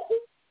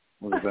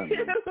 What does that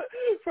mean?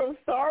 From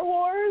Star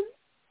Wars?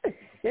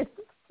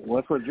 Well,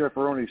 that's what Jeff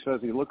Ferroni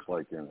says he looks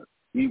like in it.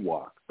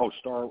 Ewok.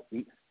 Star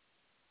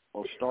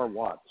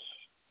Watts.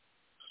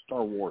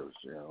 Star Wars.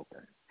 Yeah,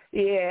 okay.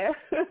 Yeah.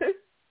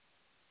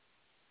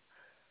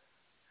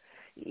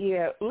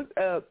 Yeah.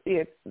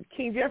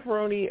 King Jeff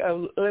Ferroni,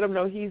 let him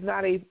know he's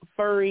not a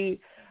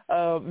furry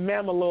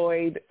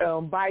mammaloid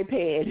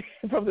biped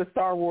from the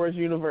Star Wars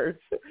universe.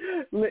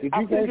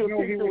 I'll send you a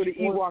picture of what an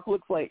Ewok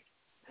looks like.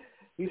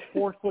 He's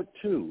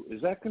 4'2".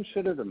 Is that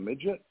considered a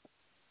midget?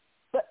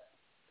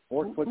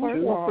 4'2".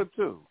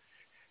 4'2".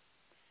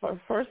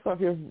 First off,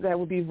 that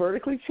would be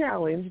vertically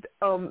challenged,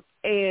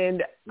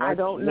 and I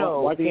don't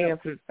know the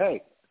answer.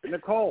 Hey,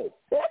 Nicole,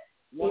 why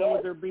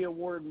would there be a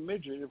word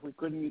midget if we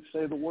couldn't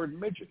say the word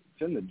midget?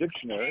 It's in the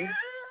dictionary.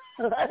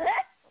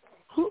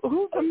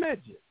 Who's a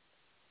midget?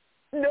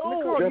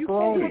 No,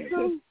 Nicole,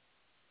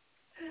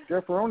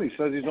 Jeff Ferroni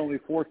says he's only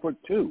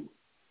 4'2".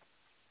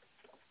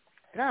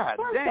 God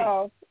First dang.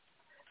 off,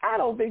 I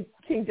don't think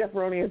King Jeff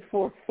Ferroni is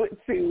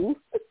 4'2".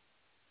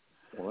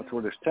 Well, that's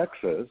what his text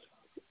says.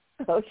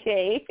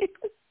 Okay.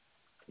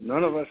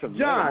 None of us have.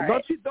 John,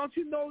 don't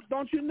you know,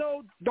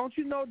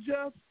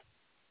 Jeff?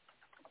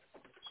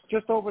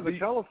 Just over the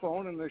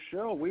telephone in the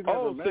show. We've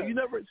never met.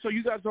 So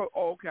you guys are.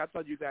 Oh, okay. I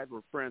thought you guys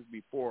were friends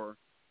before.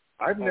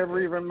 I've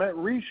never even met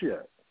Reese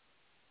yet.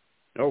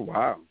 Oh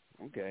wow.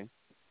 Okay.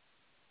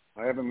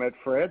 I haven't met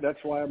Fred.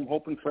 That's why I'm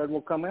hoping Fred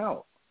will come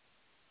out.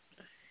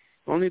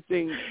 Only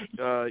thing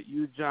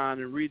you, John,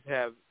 and Reese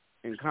have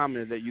in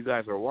common is that you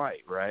guys are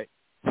white, right?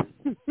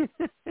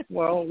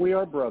 Well, we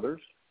are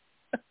brothers.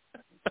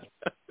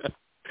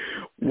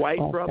 White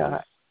brothers?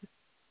 God.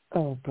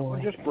 Oh, boy.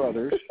 We're just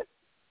brothers.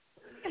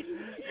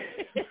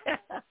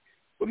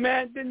 But,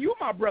 man, then you're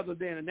my brother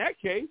then in that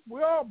case.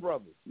 We're all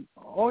brothers.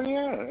 Oh,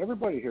 yeah.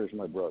 Everybody here is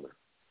my brother.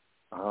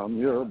 I'm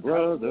your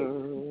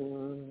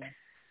brother.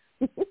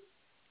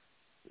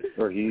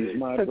 Or he's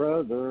my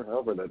brother.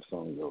 However that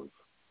song goes.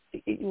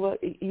 Well,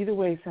 either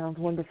way sounds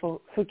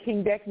wonderful. So,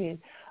 King Beckman,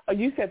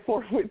 you said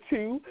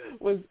 4'2"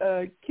 was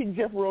King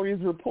Jeff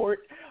Ferroni's report.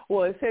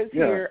 Well, it says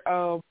here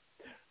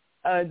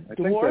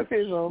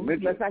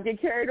dwarfism. Let's not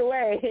get carried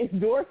away.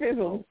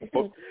 Dwarfism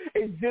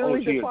is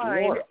generally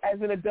defined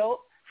as an adult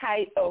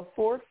height of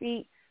 4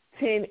 feet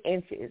 10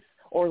 inches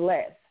or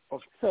less.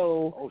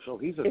 So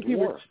he's a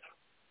dwarf.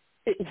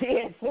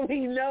 Yes,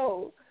 we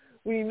know.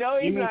 We know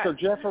he's not. So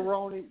Jeff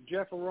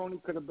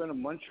Aroni could have been a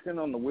munchkin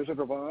on the Wizard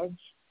of Oz?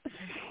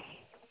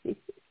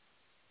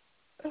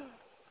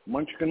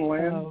 Munchkin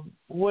Land?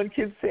 One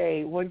could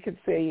say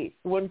yes.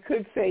 One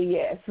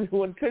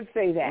could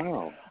say that.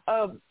 Wow.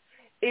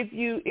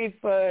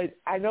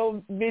 I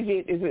know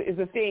midget is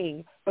a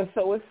thing, but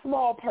so is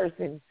small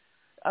person.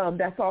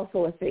 That's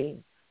also a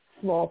thing.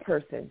 Small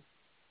person.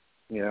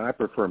 Yeah, I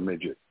prefer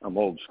midget. I'm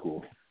old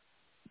school.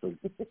 But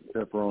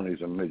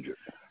pepperoni's a midget.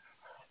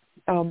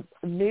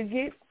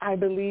 Midget, I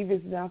believe,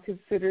 is now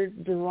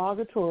considered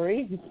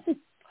derogatory.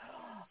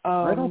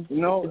 I don't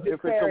know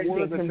if it's a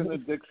word that's in the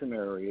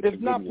dictionary.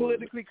 It's not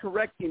politically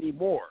correct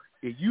anymore.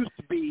 It used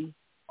to be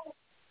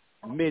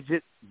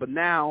midget, but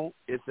now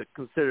it's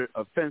considered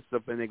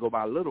offensive, and they go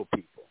by little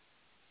people.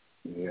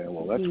 Yeah,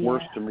 well, that's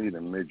worse to me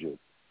than midget.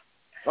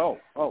 Oh,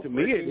 to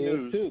me it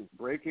is too.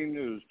 Breaking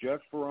news: Jeff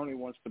Ferroni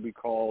wants to be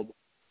called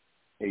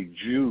a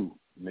Jew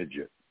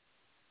midget.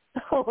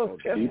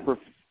 He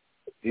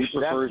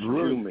prefers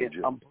Jew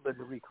midget. I'm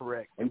politically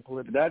correct.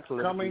 That's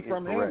coming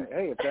from him.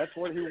 Hey, if that's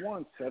what he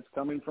wants, that's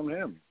coming from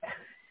him.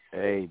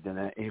 Hey,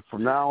 then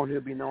from now on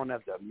he'll be known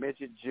as the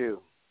midget Jew.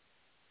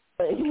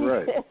 That's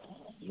right.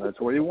 That's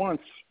what he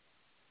wants.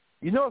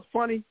 You know what's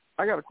funny?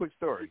 I got a quick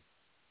story.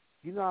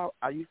 You know,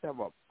 I used to have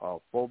a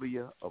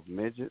phobia of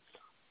midgets,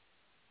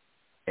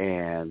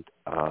 and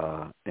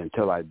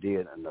until I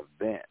did an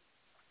event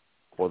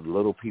for the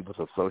Little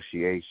People's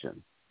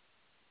Association,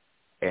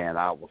 and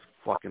I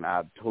told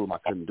him I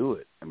couldn't do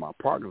it, and my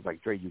partner was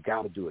like, "Dre, you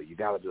got to do it. You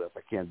got to do it."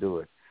 I can't do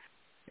it,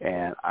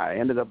 and I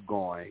ended up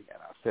going, and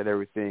I set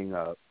everything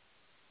up,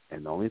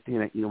 and the only thing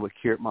that what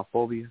cured my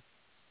phobia.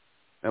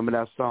 Remember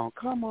that song,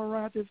 "Come on,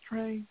 ride this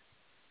train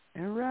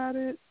and ride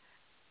it"?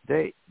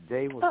 They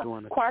were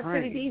doing the Quad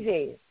train. City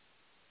DJs.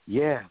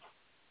 Yes.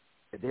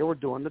 They were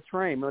doing the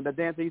train. Remember that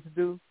dance they used to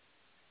do?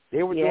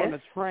 They were doing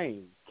the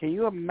train. Can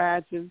you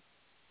imagine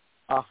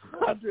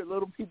 100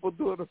 little people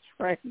doing a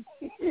train?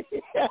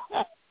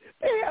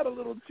 They had a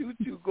little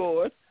choo-choo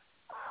going.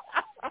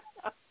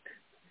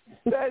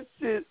 That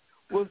shit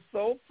was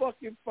so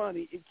fucking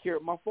funny, it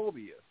cured my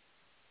phobia.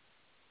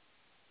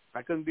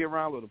 I couldn't be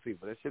around little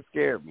people. That shit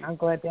scared me. I'm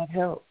glad that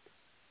helped.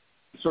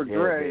 So,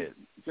 Dre,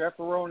 Jeff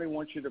Aroni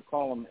wants you to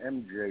call him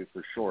MJ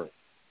for short.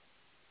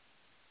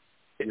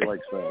 He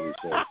likes that,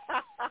 he says.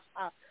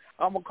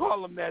 I'm going to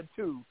call him that,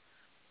 too.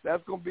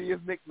 That's going to be his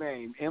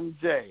nickname,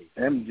 MJ.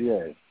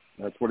 MJ.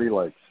 That's what he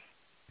likes.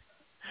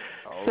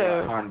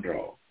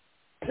 Alejandro.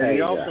 And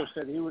he also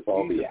said he's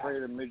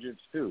afraid of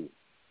midgets, too.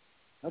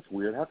 That's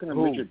weird. How can a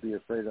midget be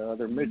afraid of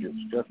other midgets?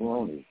 Jeff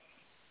Aroni.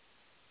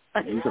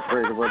 He's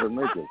afraid of other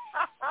midgets.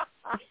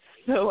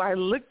 So I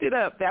looked it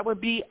up. That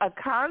would be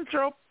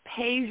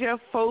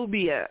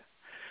achondroplasiophobia.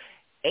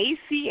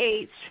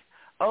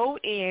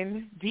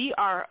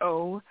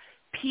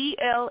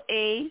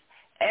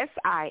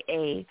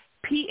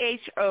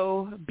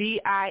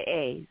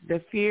 ACHONDROPLASIAPHOBIA. The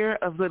fear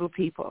of little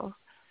people.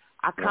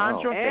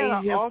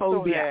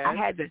 Achondroplasiophobia. I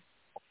had to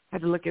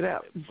look it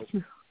up.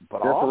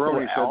 But I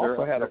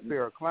also had a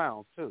fear of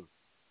clowns, too.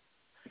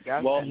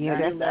 Well, can you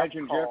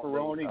imagine Jeff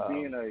Aroni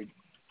being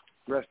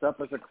dressed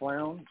up as a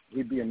clown?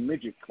 He'd be a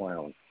midget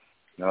clown.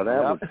 Now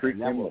that would freak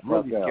him the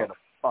fuck scare out. the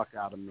fuck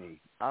out of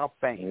me. I'll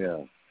faint.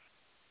 Yeah.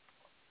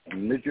 A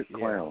midget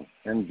clown,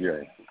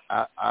 MJ.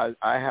 I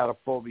had a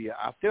phobia.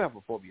 I still have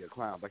a phobia of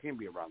clowns. I can't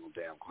be around no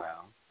damn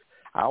clowns.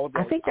 I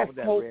think that's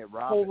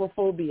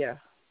homophobia,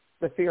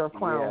 the fear of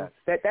clowns.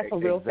 Yeah, that's a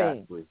real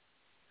thing.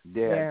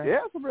 Yeah,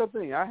 it's a real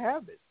thing. I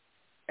have it.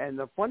 And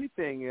the funny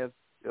thing is,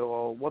 it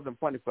wasn't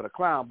funny for the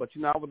clown, but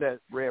I was at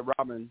Red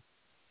Robin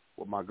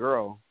with my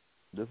girl.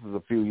 This is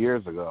a few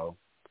years ago,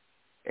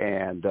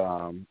 and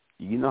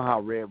you know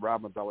how Red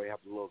Robins always have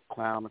the little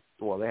clown.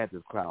 Well, they had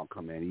this clown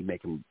come in. He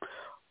make them,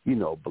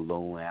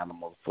 balloon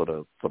animals for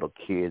the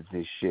kids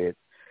and shit.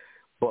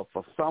 But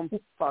for some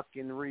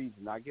fucking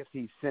reason, I guess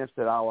he sensed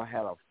that I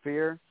had a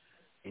fear,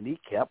 and he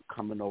kept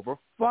coming over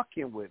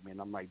fucking with me.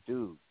 And I'm like,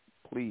 dude,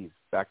 please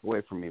back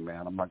away from me,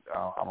 man. I'm like,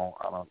 I don't.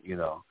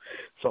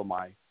 So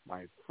my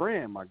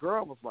friend, my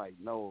girl was like,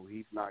 no,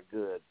 he's not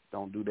good.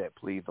 Don't do that.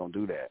 Please don't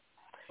do that.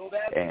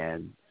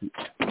 And he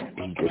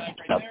just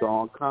kept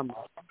on coming.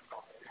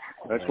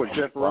 That's what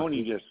Jeff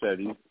Aroni just said.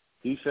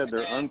 He said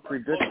they're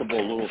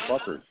unpredictable little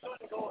fuckers.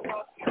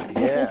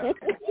 Yeah.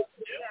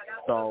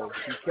 So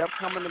he kept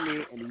coming to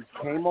me, and he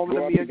came over to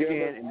me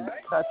again, and he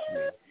touched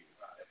me.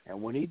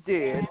 And when he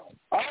did,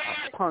 I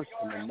punched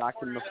him and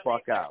knocked him the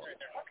fuck out.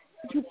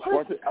 You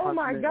punched him? Oh,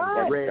 my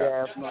God. Red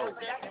ass nose.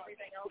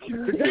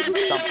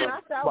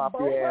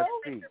 Floppy ass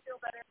feet.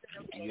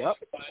 Yep,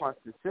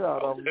 punched the shit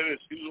out of him.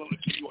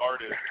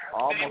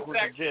 Almost went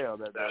to jail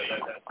that day.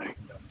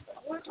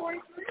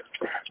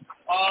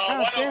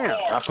 God damn.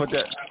 I put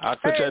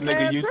that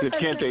nigga Yusuf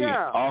Kente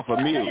off of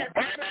mute.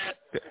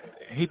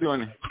 He's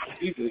an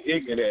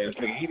ignorant ass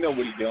nigga. He know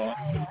what he's doing.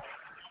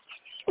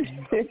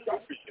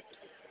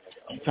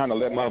 I'm trying to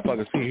let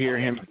motherfuckers hear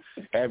him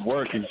at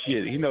work and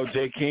shit. He know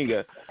Jay King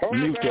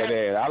mute that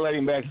ass. I let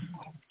him back.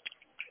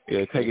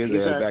 Yeah, take his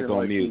ass back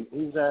on mute.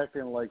 He's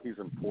acting like he's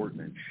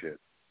important and shit.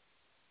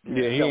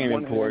 Yeah, he ain't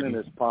important. One hand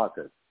in his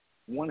pocket.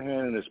 One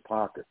hand in his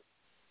pocket.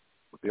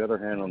 With the other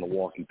hand on the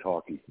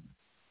walkie-talkie.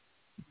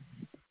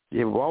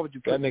 Yeah, but why would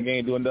you? That nigga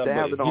ain't doing nothing.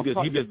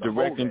 He just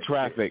directing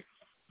traffic.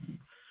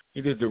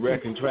 He just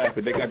directing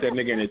traffic. They got that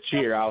nigga in a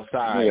chair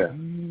outside. Yeah.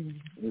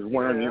 He's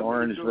wearing the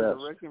orange vest.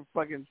 Directing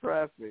fucking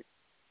traffic.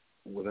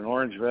 With an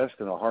orange vest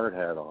and a hard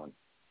hat on.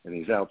 And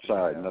he's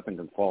outside. Yeah. Nothing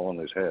can fall on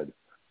his head.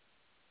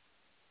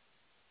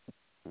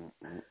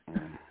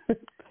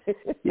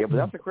 Yeah, but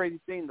that's a crazy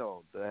thing,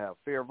 though. To have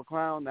fear of a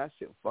clown, that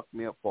shit fucked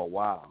me up for a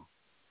while.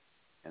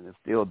 And it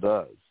still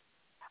does.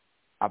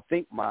 I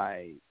think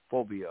my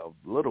phobia of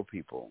little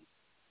people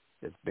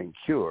has been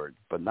cured,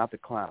 but not the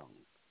clown.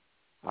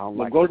 I don't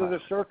like go clowns. To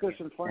the circus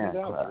and find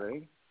out,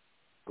 Ray.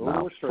 Go to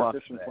a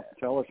circus and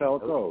tell us how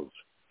it goes.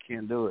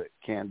 Can't do it.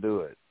 And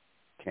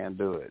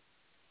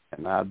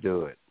I'll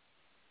do it.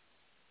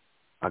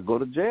 I go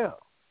to jail.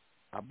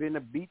 I've been to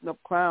beating up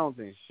clowns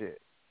and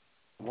shit.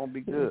 It won't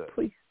be good.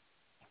 Please.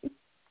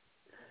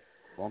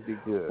 Won't be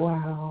good.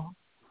 Wow.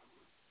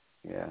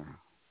 Yeah.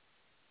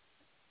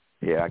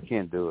 Yeah, I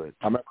can't do it.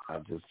 I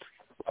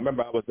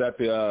remember I was at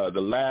the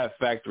Laugh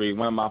Factory.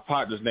 One of my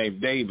partners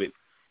named David,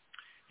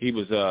 he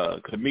was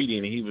a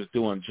comedian, and he was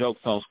doing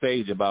jokes on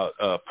stage about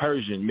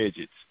Persian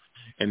midgets,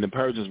 and the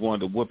Persians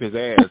wanted to whoop his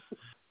ass.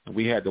 And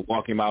we had to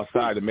walk him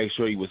outside to make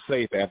sure he was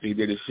safe after he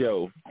did his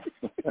show.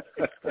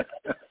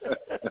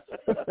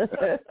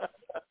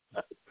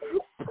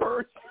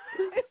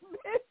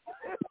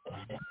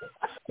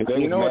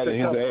 You know it's a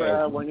tough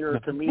crowd when you're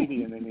a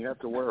comedian and you have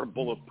to wear a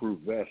bulletproof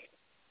vest.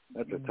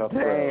 That's a tough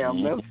crowd.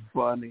 Damn, that's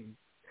funny.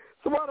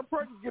 So why the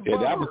Persians get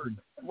burned?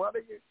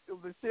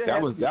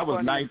 That was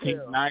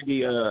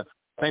 1990. I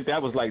think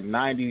that was like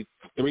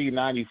 93,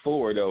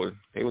 94, though.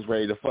 They was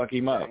ready to fuck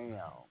him up. Damn.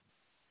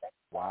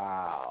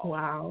 Wow.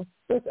 Wow.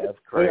 That's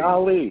crazy. Hey,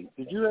 Ali,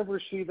 did you ever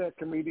see that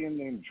comedian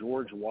named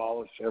George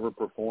Wallace ever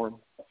perform?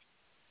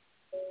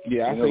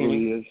 Yeah, I know who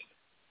he is.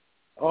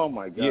 Oh,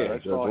 my God. Yeah, I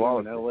saw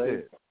him in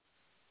L.A.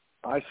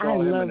 I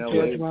saw him in L.A.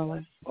 George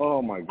Wallace.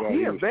 Oh, my God.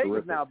 He's in Vegas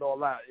terrific. now, though, a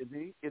lot. Is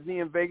he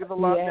in Vegas a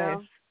lot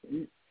now?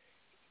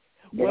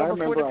 Well,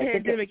 before the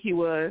pandemic, he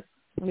was.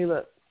 Let me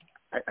look.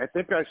 I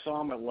think I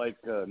saw him at, like,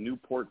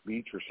 Newport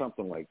Beach or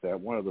something like that,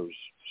 one of those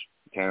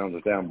towns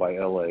down by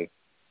L.A.,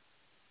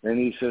 and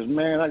he says,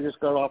 man, I just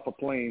got off a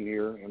plane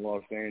here in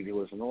Los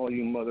Angeles, and all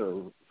you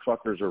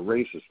motherfuckers are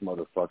racist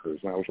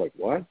motherfuckers. And I was like,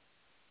 what?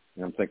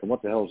 And I'm thinking,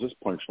 what the hell is this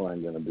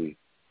punchline going to be?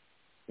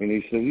 And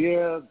he said,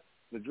 yeah,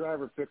 the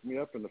driver picked me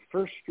up, and the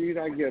first street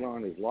I get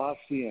on is La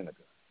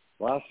Cienega.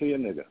 La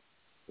Cienega.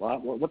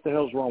 What the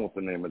hell's wrong with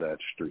the name of that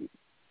street?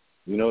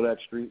 You know that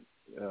street,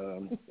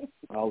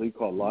 Ali,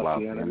 called La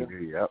Cienega?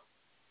 Yep.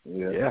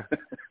 Yeah.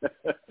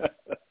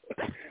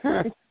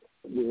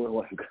 We were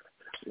like,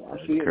 La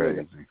Cienega.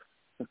 Crazy.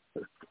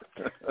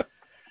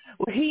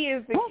 Well, he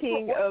is the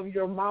king of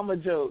your mama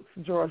jokes,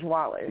 George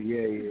Wallace.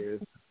 Yeah, he is.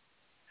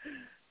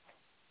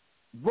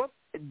 What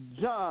was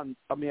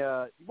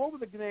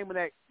the name of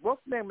that?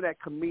 What's the name of that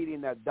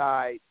comedian that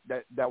died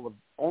that was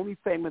only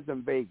famous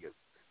in Vegas?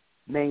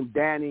 Named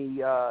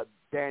Danny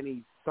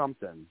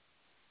something.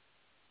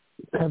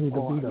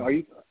 Are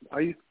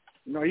you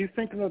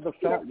thinking of the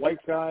fat white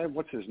guy?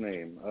 What's his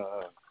name?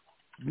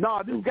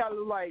 No, this guy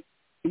looked like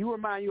he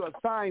remind you of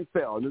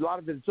Seinfeld. And a lot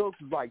of his jokes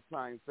was like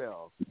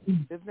Seinfeld.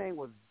 His name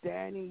was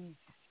Danny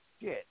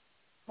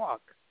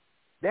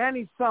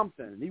Danny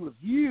something. He was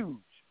huge.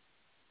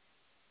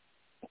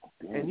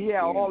 And he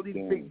had all these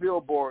big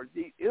billboards.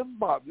 It was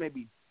about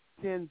maybe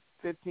 10,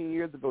 15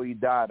 years ago he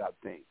died, I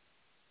think.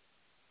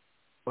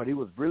 But he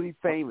was really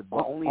famous.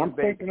 I'm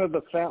thinking of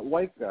the fat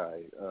white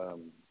guy.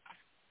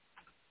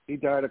 He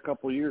died a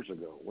couple of years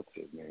ago. What's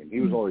his name? He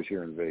was always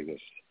here in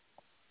Vegas.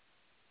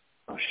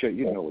 Oh shit!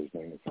 You know his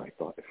name.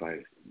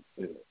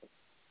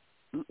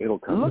 It'll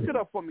come. Look it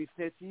up for me,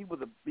 Snitch. He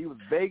was a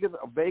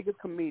Vegas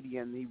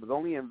comedian. He was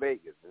only in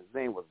Vegas. His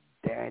name was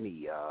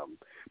Danny.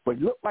 But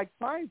he looked like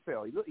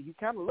Seinfeld. He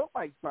kind of looked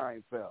like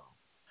Seinfeld.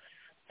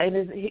 And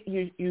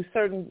you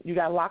certain you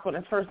got locked on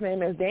his first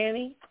name as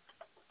Danny?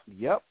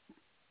 Yep.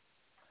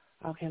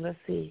 Okay, let's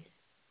see.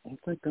 I'm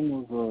thinking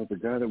of the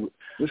guy that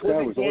this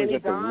guy was always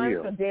at the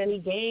wheel. Danny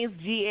Gans,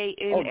 Gans.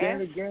 Oh,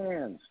 Danny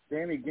Gans.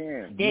 Danny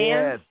Gans.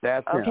 Yes,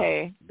 that's him.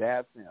 Okay.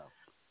 That's him.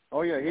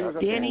 Oh yeah, he was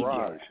at the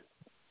Mirage.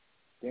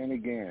 Danny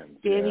Gans.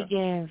 Danny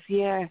Gans,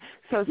 yeah.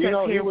 So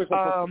he was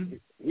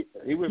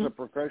a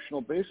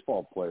professional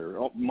baseball player,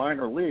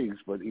 minor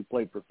leagues, but he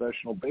played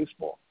professional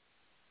baseball.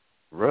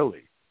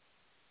 Really?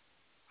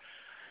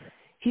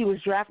 He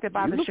was drafted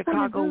by the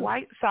Chicago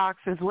White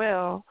Sox as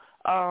well.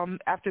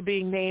 After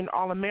being named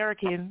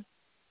All-American.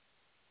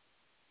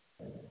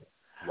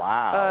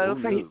 Wow.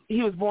 Looks like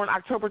he was born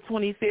October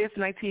 25th,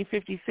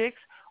 1956.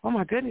 Oh,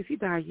 my goodness, he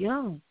died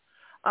young.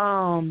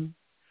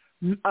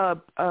 He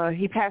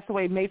passed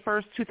away May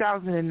 1st,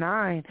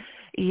 2009.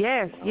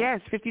 Yes,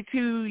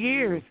 52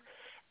 years.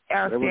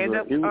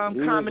 Stand-up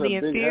comedy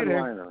and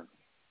theater.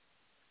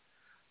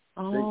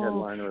 Big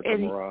headliner at the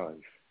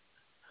Mirage.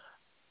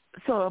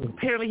 So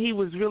apparently he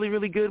was really,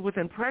 really good with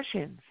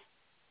impressions.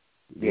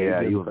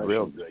 Yeah, he was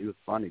real good. He was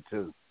funny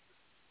too.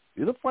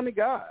 He's a funny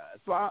guy.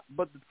 But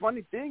the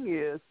funny thing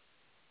is,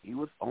 he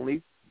was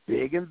only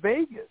big in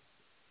Vegas.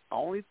 I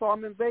only saw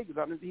him in Vegas.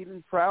 He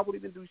didn't travel. He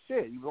didn't do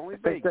shit. He was only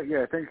in Vegas.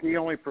 I think he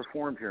only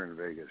performed here in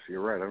Vegas.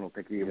 You're right. I don't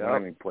think he went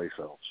anyplace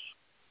else.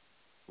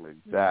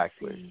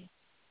 Exactly.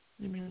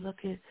 Let me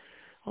look at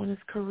on his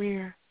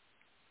career.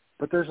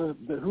 But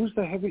who's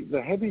the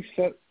heavy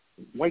set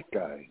white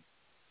guy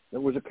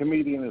that was a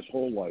comedian his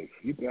whole life?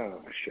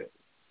 Shit.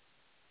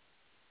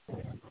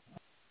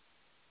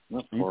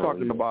 You're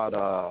talking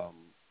about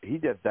he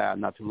just died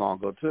not too long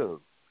ago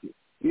too.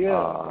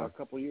 Yeah, a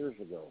couple of years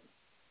ago.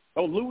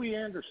 Oh, Louis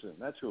Anderson.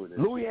 That's who it is.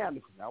 Louis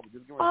Anderson. I was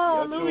just going to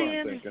say Louis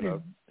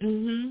Anderson.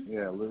 Mm-hmm.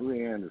 Yeah,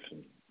 Louis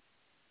Anderson.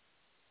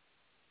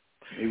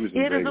 He was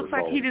it looks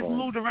like he just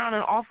moved around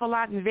an awful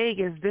lot in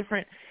Vegas,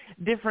 different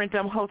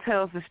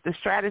hotels, the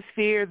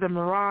Stratosphere, the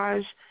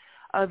Mirage,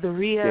 the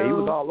Rio. Yeah, he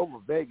was all over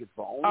Vegas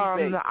for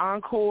only Vegas. The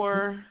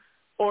Encore,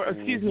 or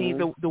excuse me,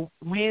 the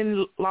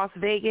Wynn Las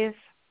Vegas.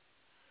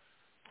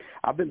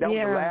 That was the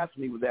last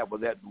one he was at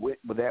with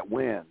that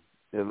Wynn.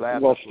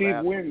 Well,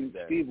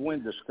 Steve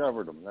Wynn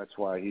discovered him. That's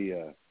why he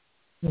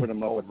put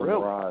him up with the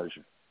Mirage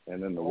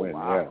and then the Wynn.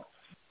 Wow.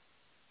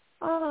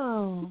 Yeah.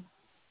 Oh.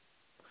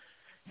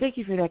 Thank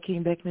you for that,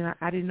 King Beckman.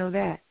 I didn't know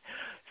that.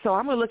 So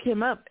I'm gonna look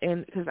him up,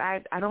 and because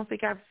I don't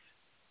think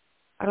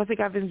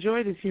I've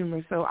enjoyed his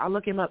humor, so I'll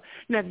look him up.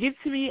 Now, give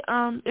to me,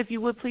 if you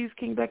would please,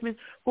 King Beckman.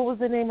 What was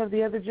the name of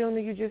the other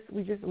gentleman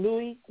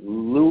Louis?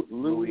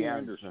 Louis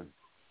Anderson.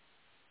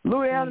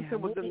 Louis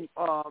Anderson was in.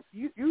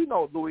 You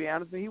know Louis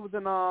Anderson. He was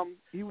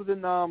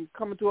in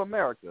Coming to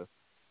America.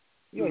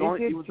 He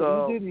was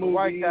a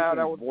white guy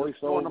that was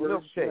doing a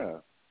milkshake. Yeah.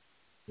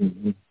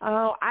 Mm-hmm.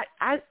 Oh,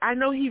 I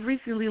know he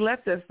recently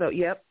left us though.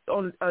 Yep,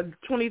 on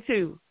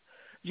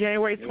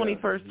January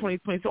 21st,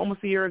 2020, so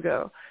almost a year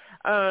ago.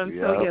 So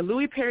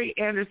Louis Perry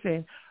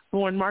Anderson,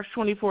 born March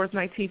 24th,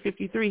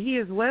 1953. He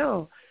as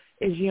well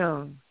is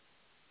young.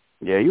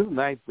 Yeah, he was a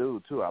nice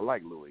dude too. I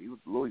like Louis.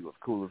 Louis was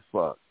cool as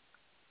fuck.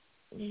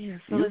 Yeah,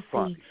 so let's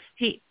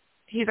see.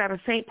 He's out of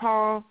St.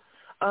 Paul,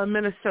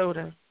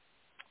 Minnesota.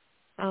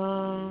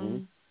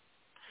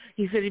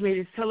 He said he made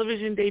his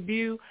television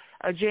debut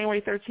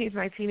January 13th,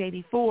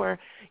 1984.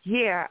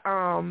 Yeah,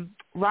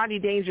 Rodney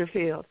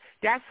Dangerfield.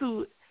 That's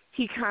who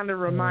he kind of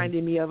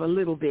reminded me of a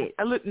little bit.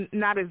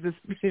 Not as this.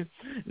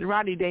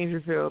 Rodney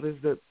Dangerfield is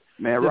the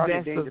Rodney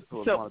best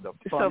Dangerfield is one of the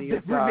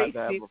funniest guys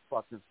I ever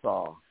fucking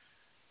saw.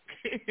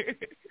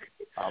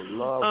 I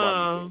love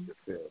Rodney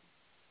Dangerfield.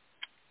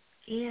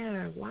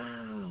 Yeah,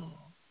 wow.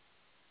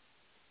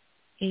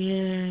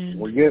 And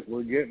we're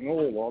getting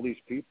old. All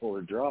these people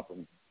are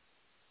dropping.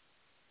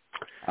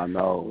 I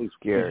know, it's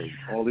scary.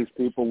 All these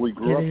people we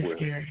grew up with.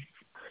 Scary.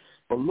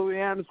 But Louis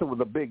Anderson was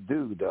a big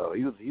dude, though.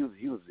 He was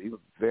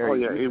very. Oh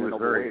yeah, he was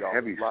very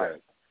heavy set.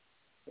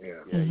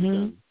 Yeah.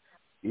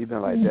 He's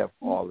been like that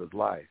for all his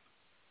life.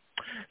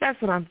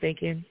 That's what I'm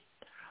thinking.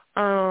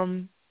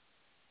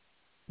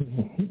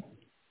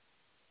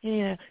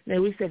 Yeah.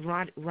 Now we said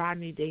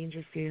Rodney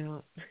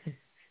Dangerfield.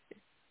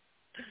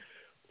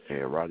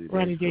 Yeah, Rodney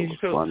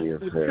Dangerfield was funny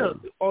as hell.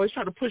 Always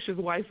trying to push his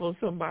wife on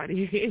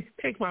somebody.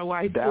 Take my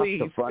wife, please.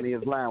 That's the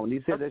funniest line. When he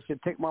said that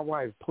shit, take my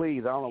wife,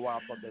 please. I don't know why I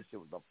thought that shit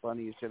was the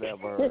funniest shit I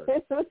ever heard.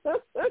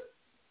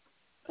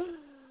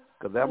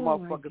 Because that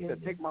motherfucker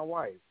said, take my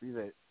wife. He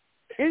said,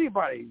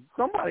 anybody.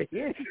 That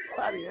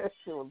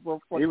shit was so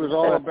fucking He was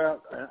all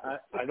about,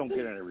 I don't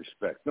get any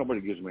respect.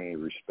 Nobody gives me any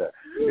respect.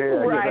 Yeah,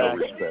 right. No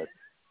respect.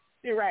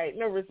 You're right.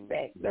 No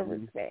respect. No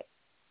respect.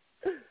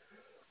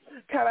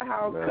 Kind of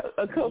how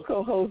a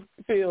Coco host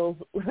feels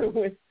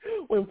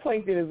when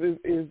Plankton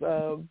is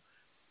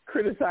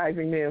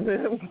criticizing them.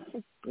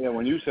 Yeah,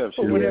 when Yusef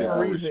says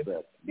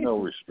no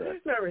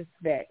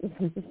respect.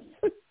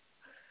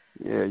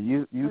 Yeah,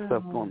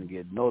 Yusef's going to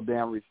get no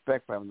damn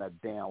respect for having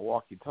that damn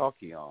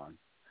walkie-talkie on.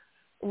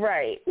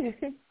 Right.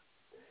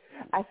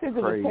 I sent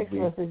him a text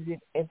message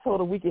and told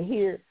him we could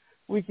hear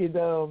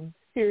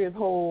his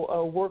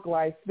whole work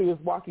life through his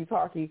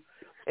walkie-talkie.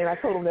 And I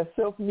told him that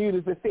self-mute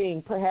is a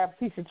thing. Perhaps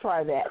he should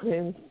try that.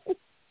 And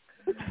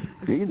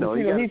you got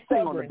to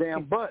sing on the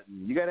damn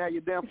button. You got to have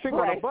your damn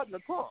finger on the button to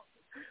talk.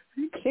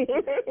 he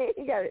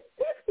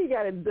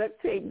got it duct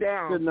taped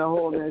down. Sitting there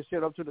holding that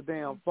shit up to the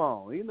damn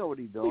phone. You know what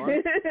he's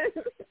doing.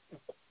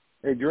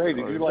 Hey, Dre,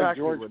 did you like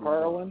George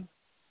Carlin?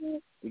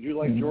 Did you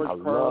like George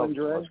Carlin,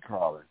 Dre? George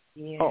Carlin.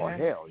 Yeah. Oh,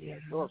 hell yeah.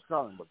 George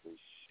Carlin was the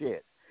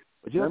shit.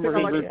 But you know what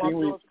I like about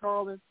George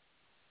Carlin?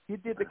 He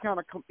did the kind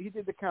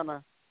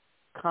of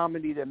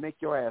comedy that make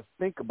your ass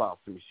think about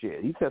some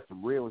shit. He said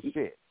some real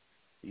shit.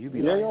 You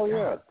be like,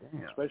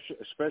 damn.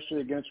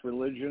 Especially against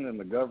religion and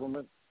the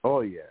government.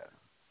 Oh yeah.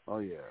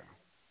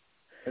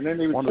 And then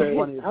he would say,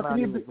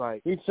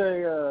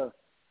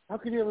 how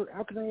can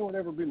anyone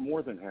ever be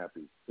more than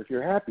happy? If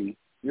you're happy,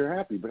 you're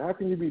happy. But how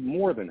can you be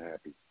more than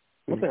happy?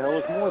 What the hell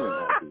is more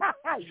than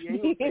happy?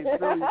 You say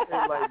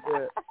like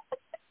that.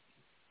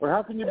 Or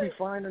how can you be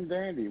fine and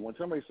dandy when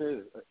somebody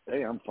says,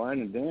 hey, I'm fine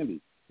and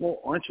dandy? Well,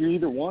 aren't you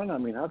either one? I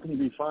mean, how can you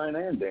be fine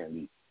and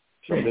dandy?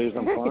 Some days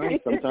I'm fine,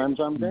 sometimes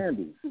I'm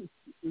dandy.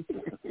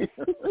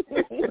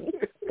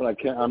 But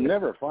I'm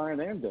never fine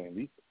and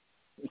dandy.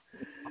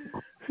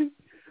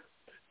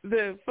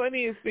 The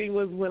funniest thing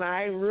was when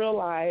I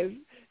realized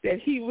that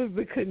he was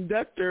the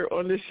conductor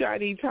on the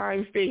Shawnee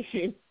Time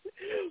station.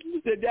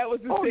 that was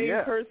the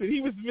same person.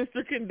 He was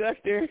Mr.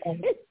 Conductor.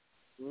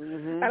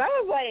 Mm-hmm. And I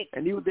was like,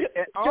 and he was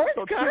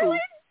also too.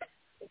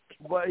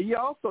 But he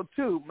also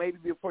too, maybe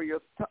before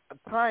your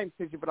time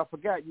picture, but I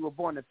forgot you were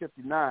born in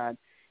 '59.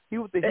 He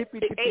was the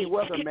hippie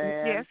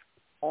weatherman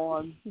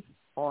on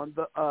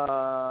the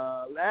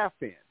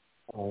Laugh-In.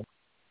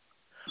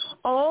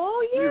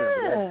 Oh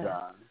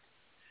yeah.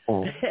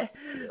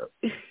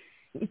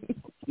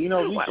 You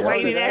know, why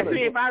you didn't ask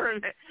me if I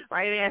remember?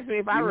 Why you didn't ask me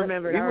if I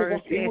remembered?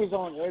 He was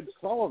on Ed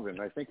Sullivan.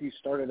 I think he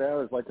started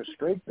out as like a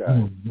straight guy.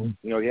 Mm-hmm.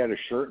 You know, he had a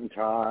shirt and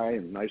tie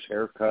and nice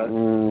haircut.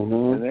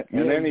 Mm-hmm.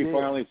 And then he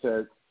finally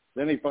said,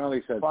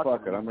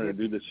 "Fuck it, I'm going to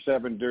do the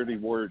 7 dirty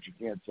words you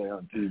can't say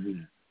on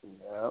TV."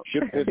 Yep.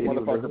 Shit, piss,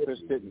 motherfucker, piss,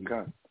 tit, and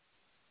cunt.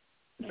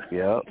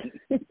 Yep.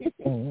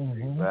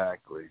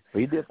 Exactly.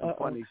 He did some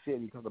funny shit.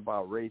 He talked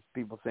about race,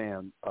 people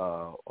saying,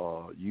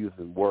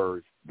 using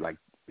words like,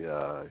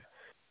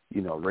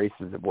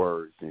 racist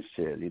words and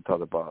shit. He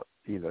talked about,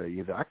 he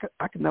said,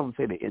 I can never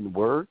say the N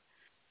word.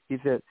 He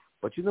said,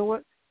 but you know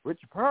what?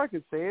 Richard Pryor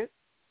can say it.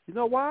 You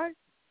know why?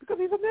 Because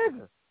he's a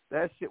nigga.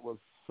 That shit was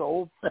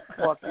so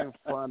fucking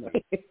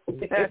funny.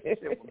 That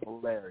shit was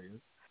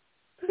hilarious.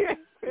 Yeah,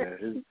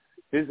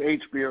 his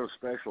HBO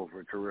specials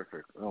were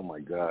terrific. Oh my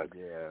God.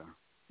 Yeah.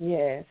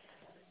 Yes.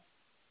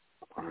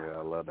 Yeah,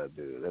 I love that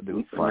dude. That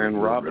dude's funny.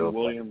 And Robin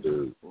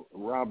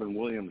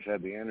Williams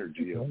had the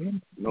energy of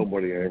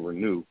nobody I ever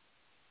knew.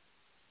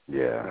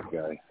 Yeah. That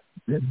guy.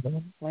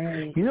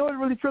 Right. You know what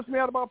really trips me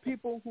out about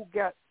people who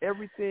got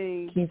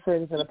everything? Keep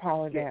friends in a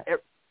power gap.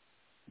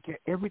 Get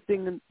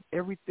everything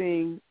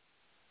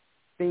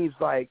seems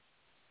like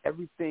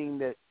everything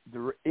that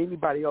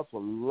anybody else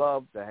would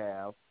love to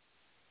have,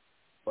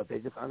 but they're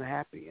just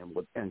unhappy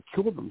and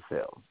kill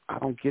themselves. I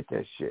don't get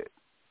that shit.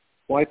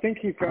 Well, I think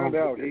he found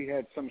out he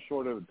had some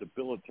sort of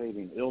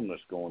debilitating illness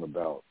going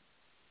about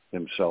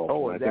himself.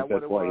 Oh, and is I think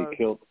that that's what why it was? he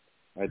killed.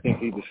 I think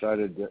he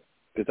decided that,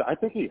 because I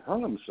think he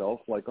hung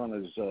himself like on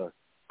his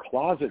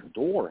closet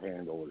door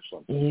handle or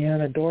something. Yeah,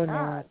 the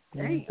doorknob.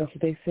 That's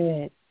what they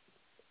said.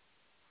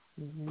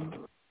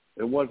 Mm-hmm.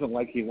 It wasn't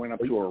like he went up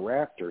to a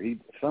rafter. He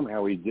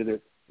did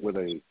it with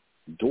a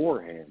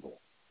door handle.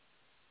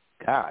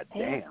 God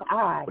damn!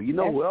 Odd. But you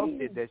know who else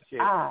did that shit?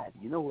 Odd.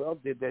 You know who else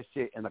did that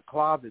shit in a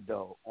closet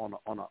though, on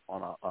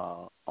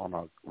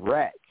a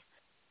rack,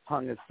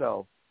 hung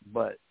himself,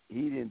 but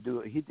he didn't do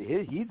it.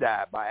 He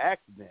died by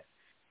accident.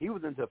 He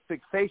was into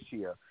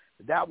fixatia.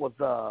 That was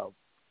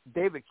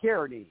David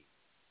Carradine.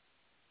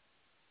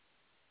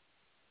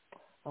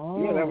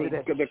 Oh, yeah, that was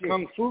the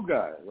Kung Fu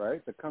guy,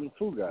 right? The Kung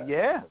Fu guy.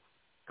 Yeah,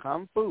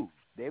 Kung Fu.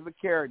 David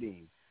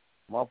Carradine,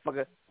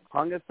 motherfucker,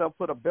 hung himself,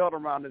 put a belt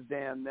around his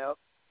damn neck,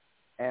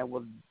 and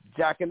was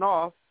jacking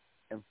off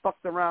and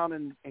fucked around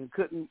and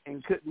couldn't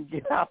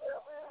get out.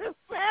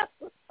 Wow,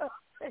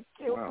 that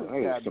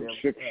is some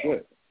sick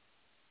shit.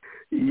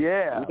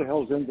 Yeah. Who the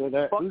hell's into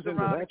that? Who's into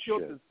that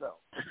shit?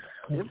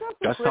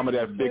 That's some of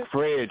that Big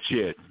Fred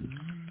shit.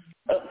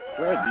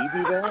 Fred, do you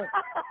do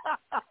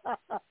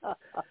that?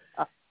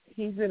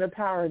 He's in a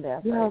power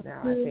nap right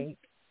now, I think.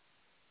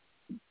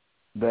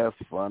 That's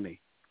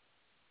funny.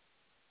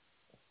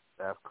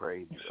 That's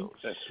crazy.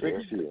 That's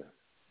asphyxia.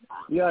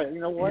 Yeah, you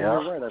know what?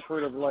 Yeah. You're right. I've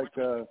heard of like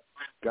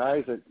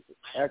guys that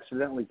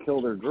accidentally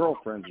kill their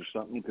girlfriends or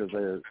something because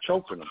they're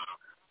choking them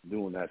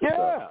doing that stuff.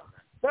 Yeah,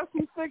 that's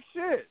some sick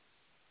shit.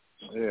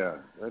 Yeah,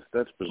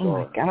 that's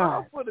bizarre. Oh my God! I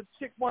was with a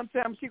chick one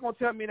time. She gonna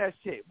tell me that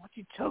shit. Why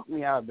you choke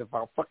me out? If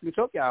I fucking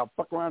choke you, I'll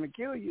fuck around and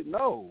kill you.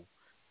 No,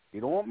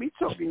 you don't want me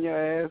choking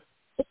your ass.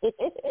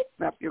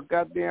 Snap your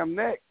goddamn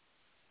neck.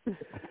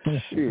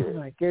 Shit. Oh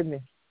my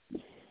goodness.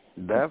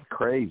 That's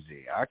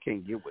crazy. I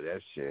can't get with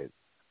that shit.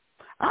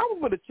 I was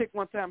with a chick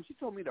one time. She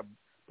told me to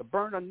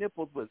burn her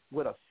nipples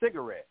with a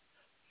cigarette.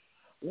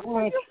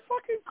 What? You're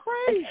fucking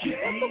crazy.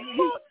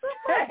 What the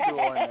fuck? I'm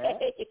not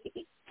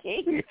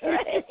doing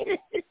that.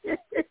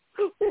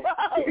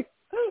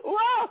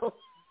 Whoa!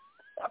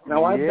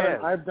 Now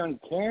I've done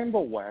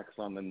candle wax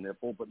on the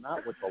nipple, but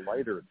not with the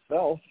lighter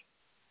itself.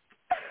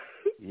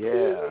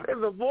 Yeah.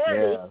 In the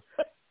morning.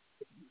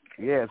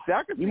 Yeah. See,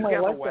 I could do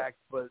candle wax,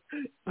 but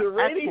the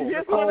ratings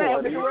just went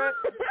up.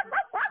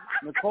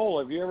 Nicole,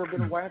 have you ever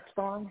been waxed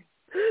on?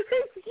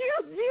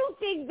 Excuse you,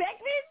 King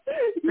Beckman?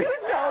 You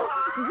know.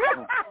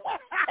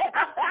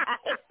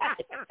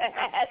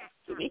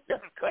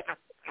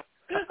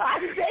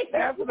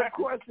 Answer the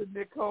question,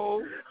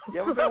 Nicole.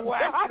 You ever been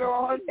waxed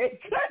on?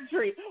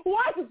 Country,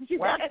 why would you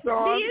wax ask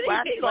on, me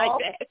wax anything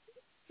off? like that?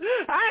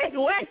 I ain't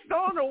waxed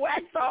on or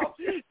waxed off.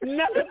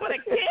 Nothing but a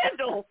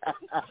candle.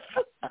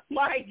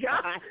 My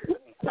God.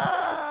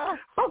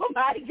 Oh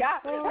my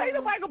God. Ain't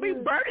nobody gonna be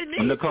burning me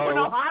with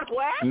no hot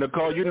wax.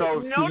 Nicole, you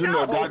know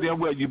goddamn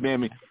well you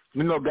been me.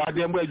 You know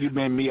goddamn well you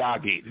been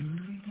Miyagi.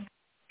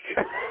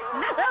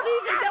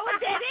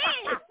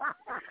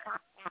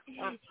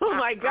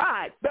 my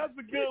God. That's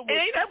a good one. And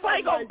ain't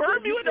nobody going to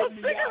burn me with no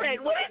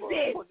cigarette. What is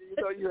this? You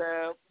know you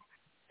have.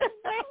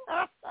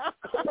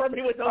 Burn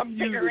me with no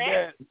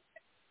cigarette.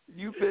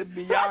 You've been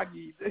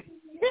Miyagi.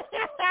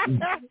 I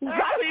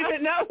don't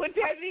even know what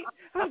that means.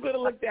 I'm going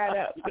to look that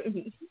up.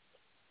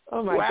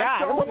 Oh, my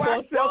God. I'm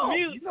going to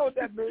self-mute. You know what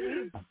that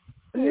means?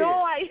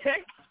 No,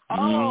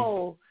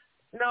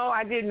 no,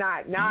 I did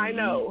not. Now I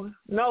know.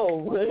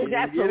 No,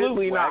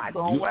 absolutely not. Wax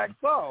on, wax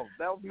off.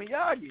 That was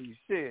Miyagi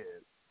shit.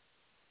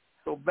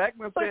 So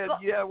Beckman said,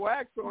 "Yeah,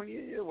 wax on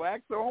you,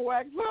 wax on,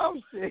 wax off."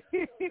 Shit.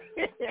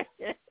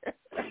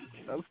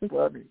 That's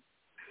funny.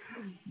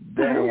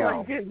 Damn. Oh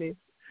my goodness.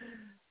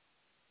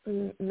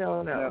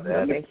 No,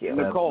 thank you.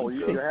 Nicole,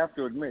 you have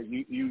to admit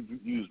you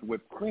used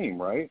whipped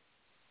cream, right?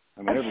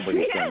 I mean,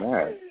 everybody's done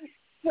that.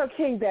 So,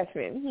 King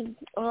Beckman,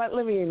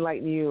 let me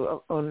enlighten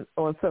you on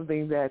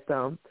something that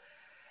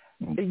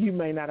you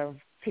may not have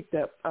picked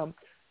up.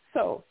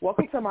 So,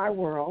 welcome to my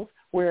world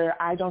where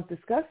I don't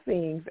discuss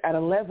things at a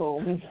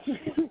level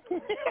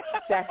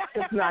that's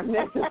just not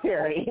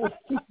necessary.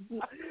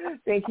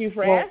 Thank you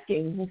for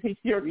asking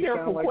your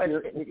careful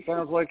question. It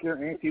sounds like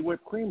you're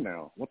anti-whipped cream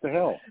now. What the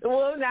hell?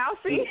 Well, now,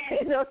 see,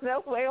 no,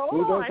 wait, hold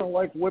on. Who doesn't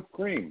like whipped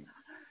cream?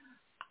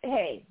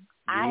 Hey,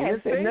 I have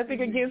said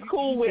nothing against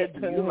Cool Whip.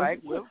 You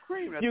like whipped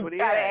cream. That's You've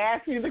got to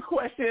ask you the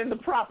question in the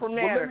proper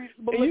manner.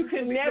 You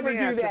can never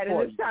do that in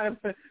this kind of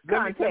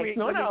context.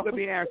 Let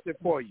me answer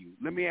for you.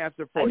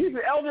 Use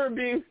elder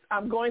abuse.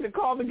 I'm going to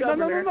call the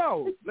governor.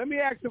 No. Let me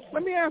ask a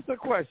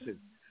question.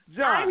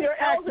 John, I'm your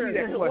elder.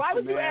 Why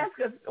would you man. ask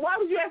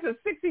a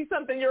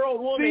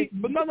 60-something-year-old woman? See,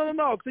 but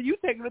no. So you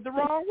taking it the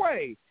wrong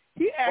way.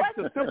 He asked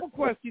a simple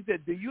question. He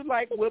said, "Do you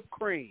like whipped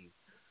cream?"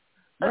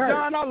 Right.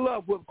 John, I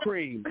love whipped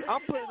cream. I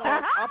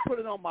put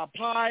it on my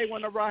pie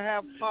whenever I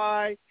have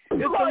pie. It's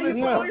delicious.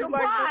 You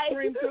like whipped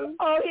cream too?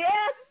 Oh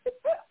yes,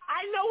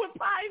 I know what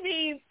pie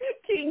means,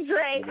 King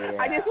Dre. Yeah.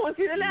 I just want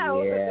you to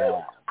know.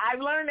 Yeah. I've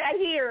learned that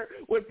here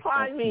what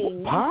pie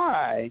means.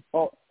 Pie.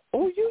 Hold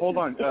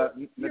on,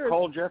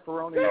 Nicole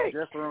Jefferoni.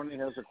 Jefferoni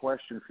has a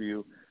question for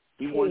you.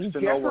 He wants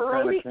to know what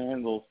kind of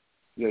candles.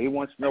 Yeah, he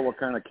wants to know what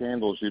kind of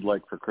candles you'd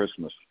like for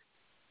Christmas.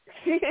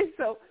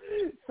 so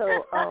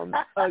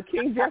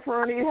King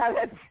Jefferoni,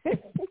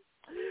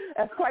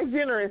 that's quite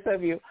generous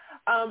of you.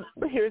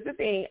 But here's the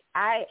thing: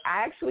 I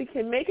actually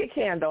can make a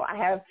candle. I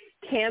have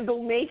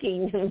candle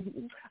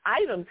making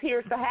items here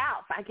at the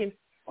house. I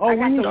got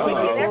the wick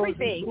and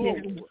everything.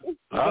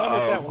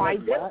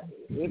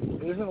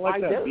 Isn't it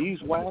like that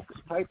beeswax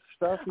type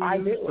stuff? I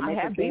do. I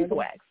have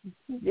beeswax.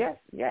 Yes.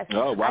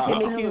 Oh wow! I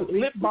can make you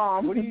lip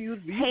balm. What do you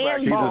use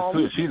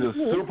beeswax? She's a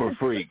super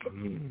freak.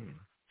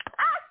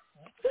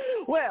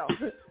 Well,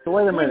 so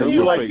wait a minute. She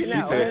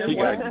said she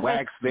got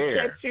wax there.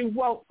 That you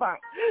won't find.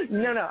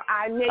 No.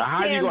 I make.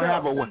 How you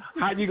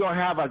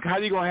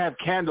gonna have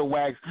candle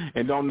wax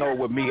and don't know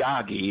what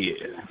Miyagi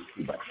is?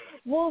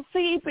 Well,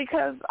 see,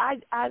 because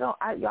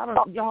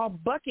y'all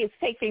buckets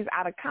take things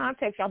out of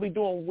context. Y'all be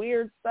doing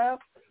weird stuff,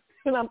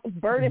 and I'm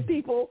burning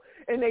people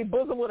in their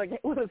bosom with a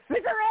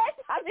cigarette.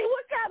 I mean,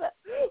 what kind of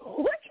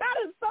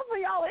stuff are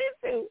y'all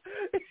into?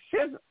 It's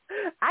just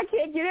I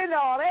can't get into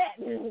all that.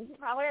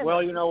 However,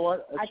 well, you know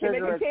what? I can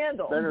make a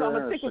candle. Better than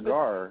a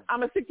cigar. I'm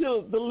gonna stick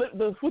to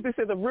the what they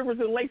say, the rivers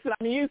and lakes that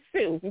I'm used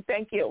to.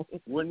 Thank you.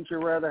 Wouldn't you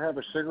rather have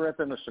a cigarette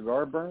than a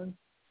cigar burn?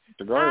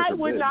 I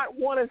would not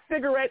want a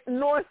cigarette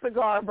nor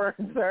cigar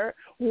burn, sir.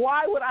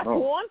 Why would I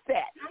want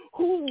that?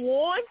 Who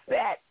wants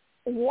that?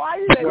 Why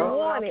do they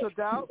want it?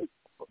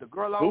 The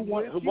girl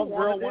what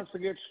girl wants to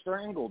get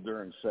strangled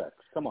during sex?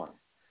 Come on.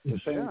 The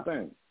same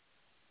thing.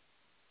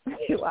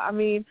 I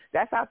mean,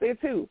 that's out there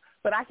too.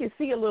 But I can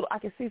see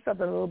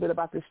something a little bit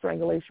about the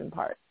strangulation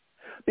part.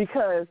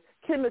 Because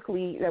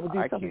chemically that would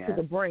do something to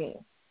the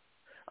brain.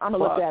 I'm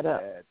gonna look that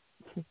up.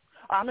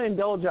 I'm gonna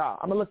indulge y'all.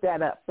 I'm gonna look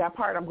that up. That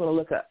part I'm gonna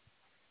look up.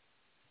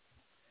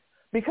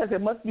 Because there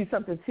must be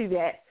something to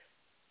that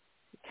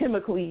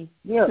chemically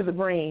to the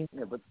brain.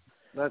 Yeah, but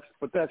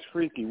that's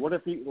freaky. What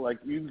if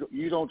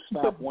you don't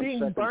stop 1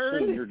 second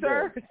soon, you're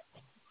dead.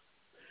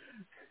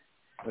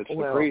 That's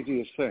the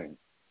craziest thing.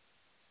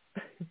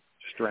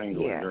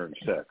 Strangling during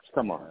sex.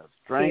 Come on.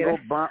 Strangle,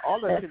 burn, all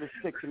that shit is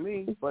sick to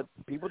me, but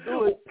people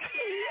do it.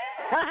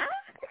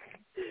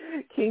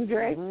 King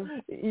Dre,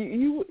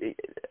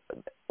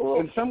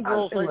 and some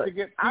girls like to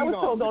get peed on. I was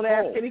told don't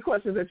ask any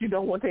questions that you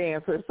don't want to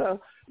answer. So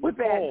with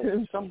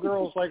that, some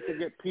girls like to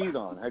get peed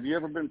on. Have you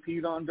ever been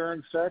peed on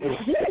during sex?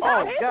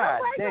 Oh God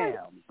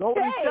damn!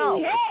 Golden shower.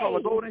 It's called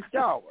a golden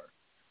shower.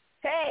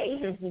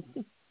 Hey,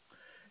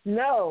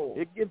 no,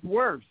 it gets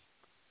worse.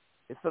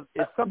 It's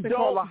something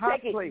called a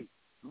hot plate.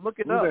 Look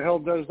it up. Who the hell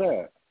does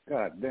that?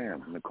 God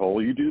damn,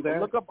 Nicole, you do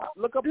that? Look up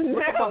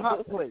a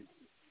hot plate.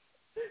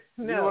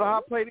 No. You know what a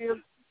hot plate is?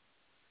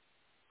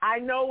 I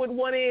know what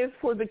one is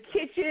for the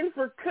kitchen,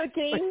 for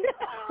cooking,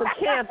 for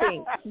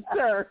camping,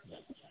 sir.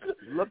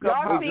 Look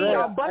y'all up see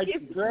y'all buckets.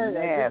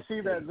 I just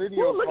see that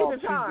video. Look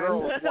at the time.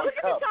 Look at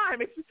the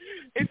time.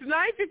 It's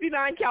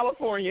 9:59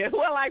 California.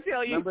 Well, I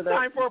tell you, it's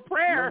time for a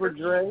prayer.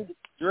 Remember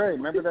Dre,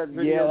 remember that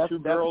video? Two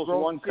girls,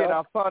 one cup.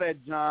 I saw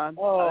that, John.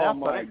 Oh I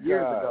my saw that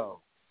years God.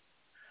 ago.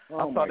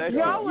 Oh I saw that.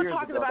 Y'all were years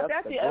talking ago. about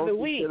That's that the other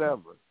week.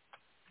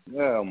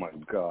 Oh my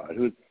God!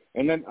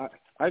 And then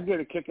I get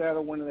a kick out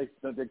of when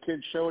the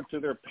kids show it to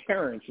their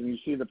parents, and you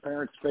see the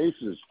parents'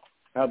 faces,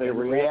 how they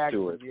react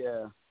to it.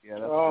 Yeah.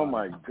 That's oh funny.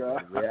 my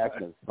God! The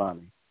reaction is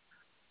funny.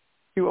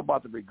 People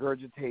about to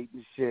regurgitate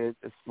and shit.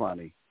 It's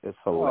funny. It's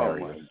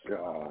hilarious. Oh my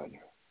God!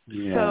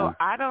 Yeah. So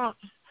I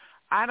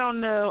don't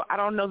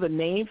know the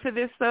name for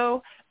this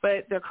though,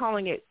 but they're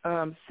calling it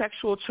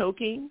sexual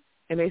choking,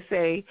 and they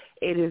say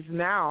it is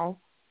now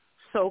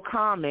so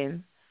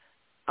common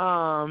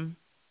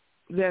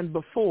than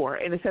before.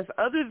 And it says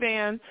other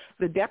than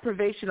the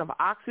deprivation of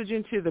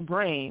oxygen to the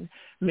brain,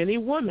 many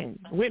women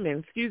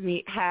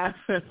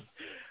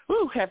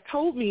have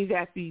told me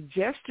that the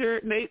gesture,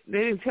 they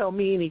didn't tell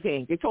me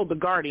anything. They told The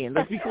Guardian.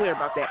 Let's be clear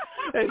about that.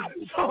 They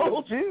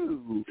told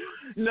you.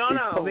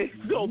 No. They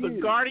told The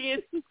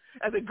Guardian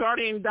at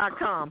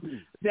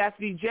theguardian.com that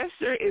the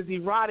gesture is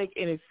erotic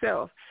in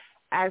itself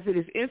as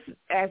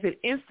it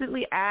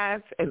instantly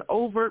adds an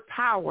overt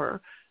power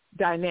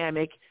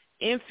dynamic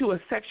into a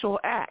sexual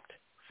act.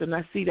 So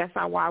now see, that's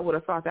not why I would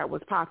have thought that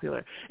was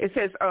popular. It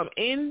says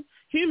in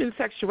human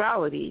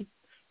sexuality,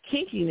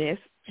 kinkiness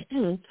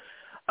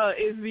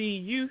is the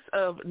use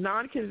of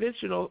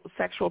non-conventional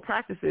sexual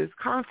practices,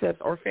 concepts,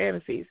 or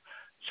fantasies.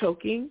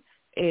 Choking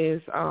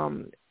is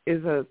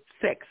a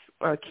sex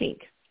kink.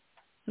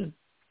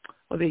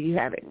 Well, there you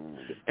have it.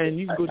 And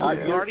you can go to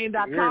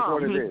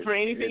Guardian.com for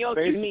anything else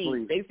you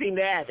need. They seem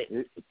to have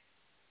it.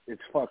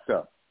 It's fucked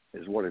up,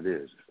 is what it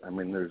is. I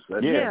mean, that's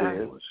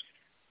ridiculous.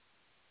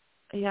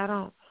 Yeah, I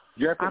don't.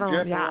 Jeff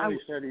Riley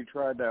said he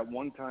tried that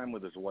one time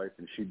with his wife,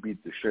 and she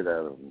beat the shit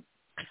out of him.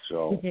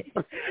 So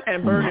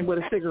and burn him with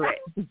a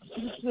cigarette.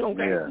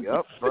 Okay. Yeah.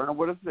 Yep, burn him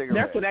with a cigarette.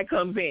 That's where that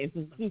comes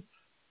in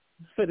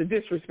for the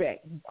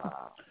disrespect.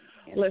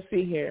 Let's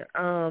see here.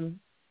 Now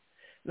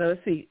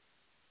let's see.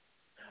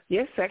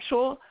 Yes,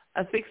 sexual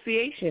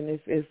asphyxiation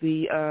is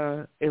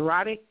the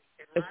erotic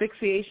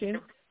asphyxiation,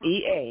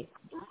 EA.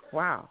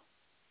 Wow.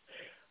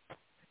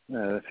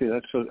 Yeah, see,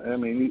 that's so. I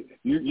mean,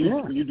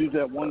 you do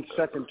that 1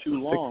 second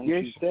too long,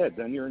 she's dead.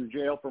 Then you're in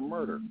jail for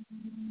murder.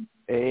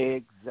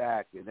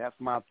 Exactly. That's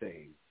my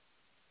thing.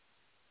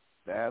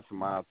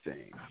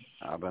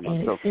 I've been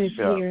on social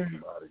shop.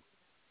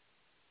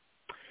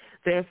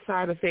 There's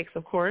side effects,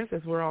 of course,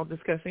 as we're all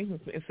discussing,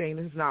 and saying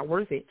this is not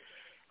worth it.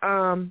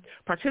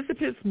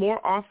 Participants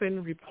more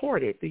often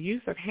reported the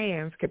use of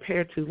hands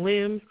compared to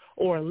limbs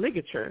or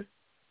ligature.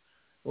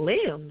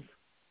 Limbs?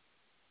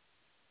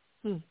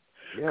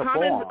 Yeah,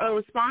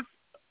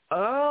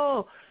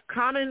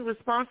 common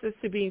responses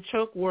to being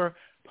choked were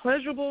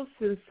pleasurable,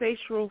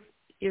 sensational,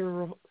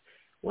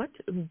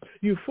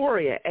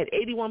 euphoria at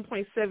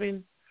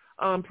 81.7%,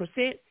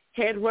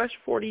 head rush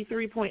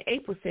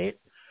 43.8%,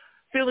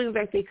 feeling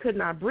that they could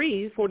not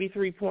breathe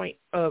 43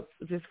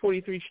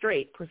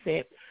 straight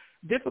 %,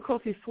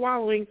 difficulty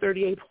swallowing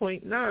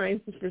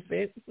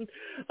 38.9%,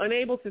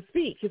 unable to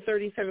speak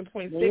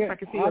 37.6%. I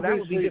can see how that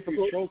would be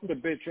difficult. If you choke the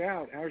bitch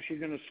out, how is she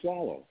going to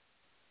swallow?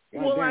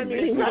 God well, damn, I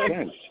mean,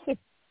 exactly.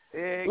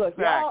 Look,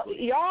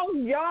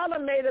 y'all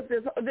have made up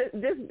this.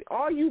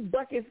 All you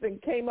buckets that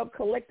came up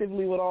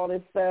collectively with all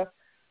this stuff.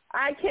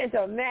 I can't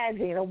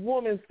imagine a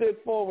woman stood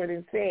forward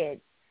and said,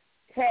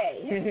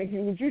 "Hey,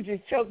 you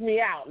just choked me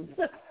out."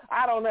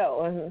 I don't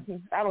know.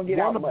 I don't get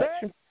out much.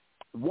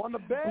 Want to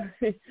bet?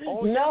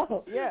 Oh,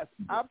 no. Yes.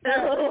 I've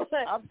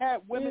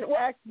had women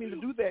ask me to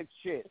do that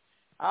shit.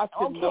 I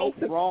said, no,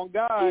 wrong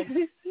guy.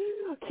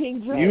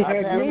 King James. You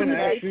had women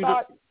ask you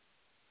to...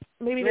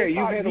 Maybe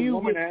you had a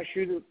woman ask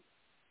you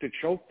to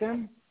choke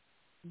them?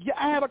 Yeah,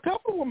 I had a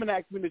couple of women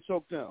ask me to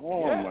choke them.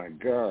 Oh, my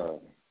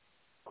God.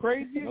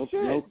 Crazy as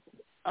shit. No,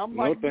 I'm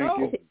like, thank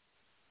you.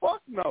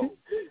 Fuck no.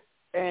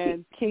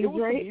 And King it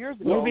was some years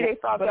ago. Maybe they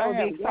thought that would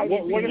be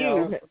exciting for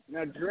you.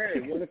 Now, Dre,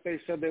 what if they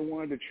said they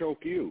wanted to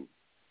choke you?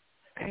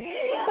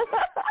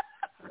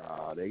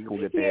 They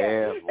gonna get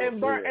their ass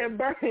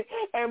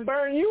and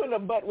burn you in the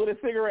butt with a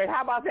cigarette.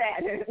 How about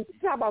that?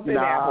 How about them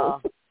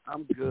apples?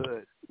 I'm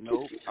good.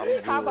 Nope, I'm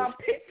good. How about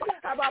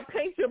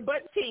paint your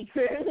butt cheeks?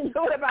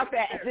 What about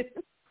that?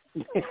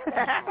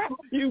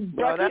 You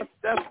no,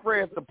 that's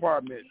Fred's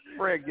department.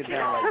 Fred get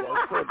down like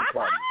that. Fred's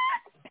department.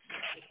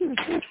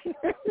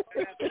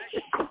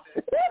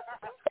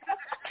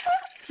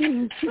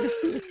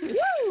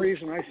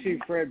 Reason I see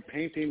Fred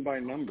painting by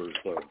numbers,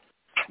 though.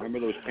 Remember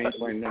those paint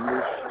by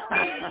numbers?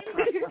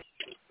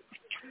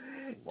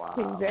 Wow.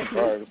 Exactly.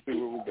 All right, let's see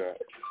what we got.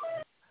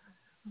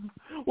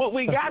 What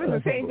we got is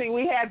the same thing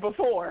we had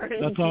before.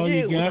 That's all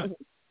you got?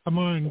 Come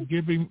on,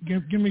 give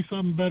me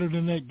something better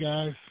than that,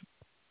 guys.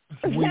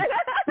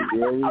 Did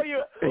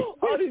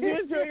you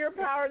enjoy your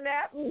power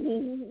nap?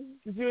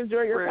 Did you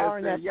enjoy your power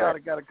nap? Y'all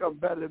got to come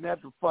better than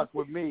that to fuck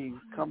with me.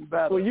 Come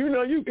better. Well,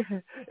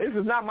 this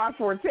is not my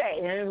forte.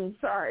 I'm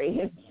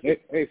sorry.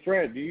 Hey,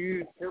 Fred, do you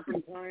use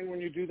turpentine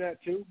when you do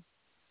that too?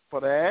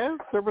 For the ass?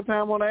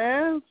 Turpentine on the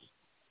ass?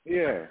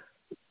 Yeah.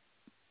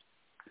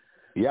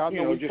 Y'all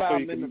know we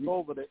 5 minutes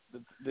over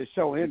the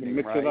show ending,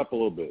 mix it up a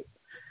little bit.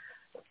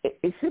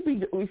 We should be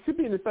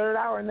in the third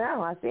hour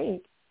now, I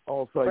think.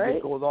 Oh, so it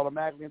just goes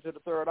automatically into the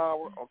third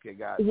hour? Okay,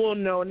 got it. Well,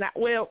 no, not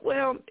well.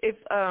 If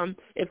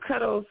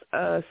Cuddles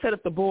set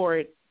up the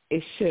board,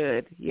 it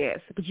should, yes.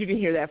 But you can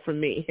hear that from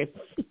me.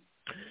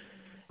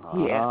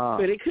 Yeah,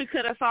 but it could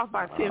cut us off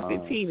by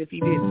 10:15 if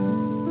you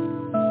didn't.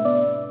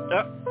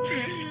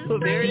 Oh,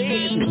 there it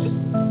is.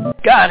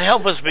 God,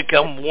 help us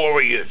become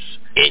warriors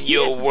in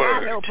your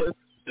word. God, help us.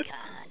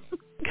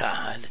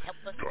 God,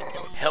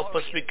 help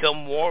us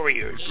become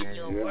warriors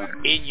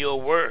in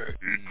your word.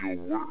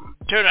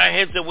 Turn our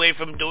heads away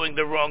from doing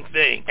the wrong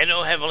thing. And,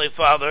 oh, Heavenly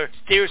Father,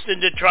 steer us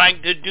into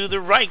trying to do the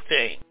right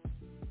thing.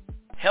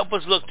 Help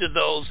us look to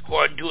those who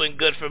are doing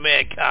good for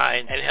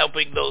mankind and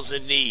helping those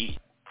in need.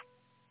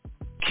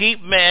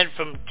 Keep man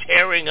from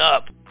tearing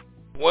up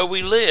where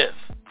we live,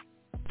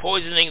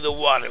 poisoning the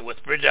water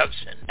with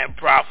production and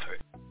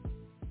profit,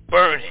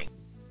 burning,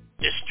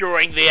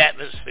 destroying the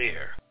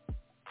atmosphere.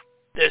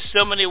 There's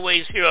so many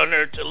ways here on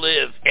earth to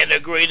live in a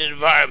great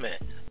environment.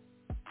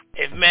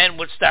 If man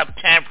would stop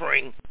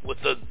tampering with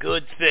a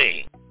good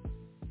thing.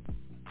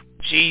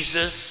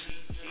 Jesus,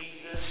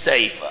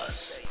 save us.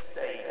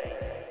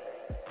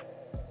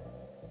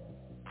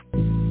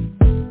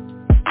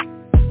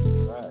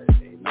 Right,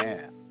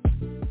 amen.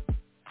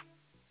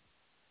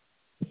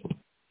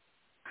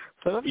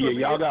 So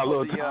y'all got a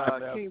little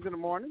time. Kings in the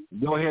morning.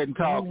 Go ahead and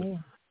talk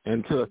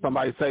until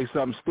somebody say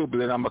something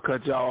stupid, and I'm going to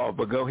cut y'all off,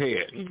 but go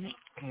ahead.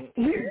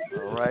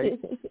 All right.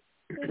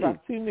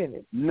 About 2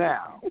 minutes.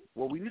 Now,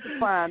 what we need to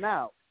find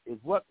out is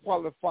what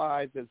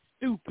qualifies as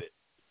stupid.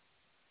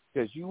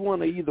 Because you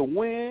want to either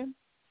win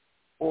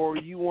or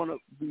you want to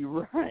be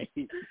right.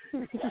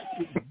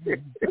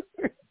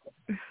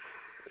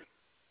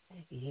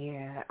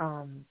 Yeah.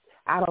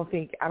 I don't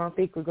think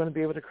we're going to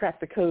be able to crack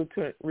the code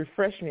to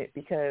refreshment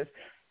because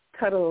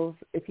Cuddles,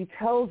 if he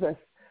tells us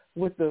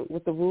what the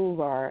rules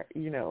are,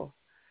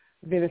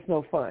 then it's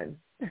no fun.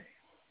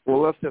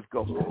 Well, let's just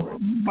go for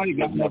it. Nobody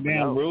got no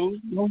damn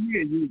rules. Go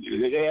ahead.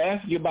 They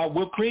asked you about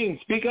whipped cream.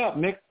 Speak up,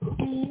 Nick.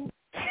 I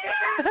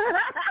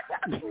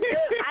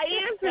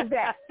answered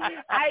that.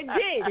 I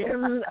did.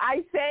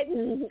 I said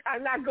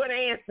I'm not going to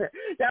answer.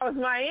 That was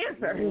my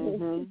answer.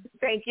 Mm-hmm.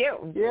 Thank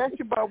you. You asked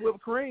you about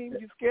whipped cream.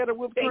 You scared of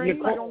whipped cream?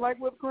 You don't like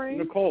whipped cream?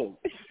 Nicole,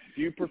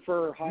 do you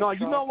prefer hot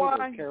chocolate or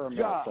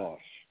caramel sauce?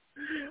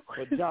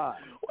 But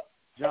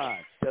John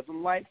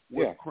doesn't like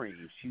whipped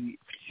cream. She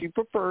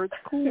prefers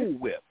Cool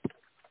Whip.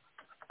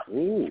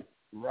 Ooh.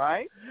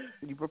 Right?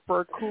 You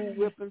prefer Cool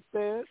Whip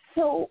instead?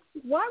 So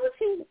why would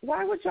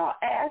y'all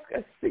ask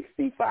a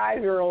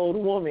 65-year-old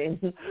woman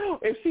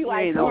if she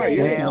likes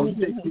damn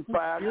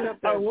 65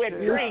 or whipped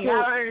cream?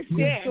 I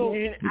don't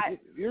understand.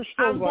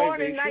 I'm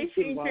born in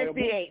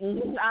 1958.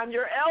 I'm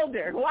your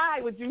elder. Why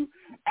would you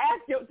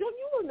ask? Don't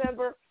you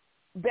remember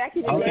back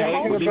in the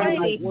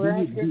day?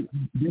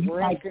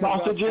 We're asking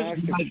sausages.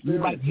 You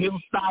like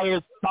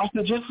Hillshire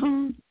sausages?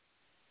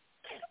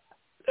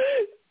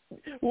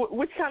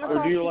 Which kind of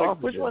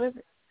sausage? Which one is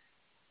it?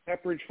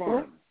 Pepperidge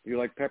Farm. You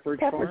like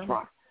Pepperidge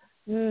Farm?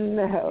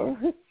 No.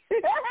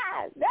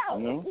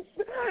 No.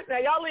 Now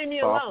y'all leave me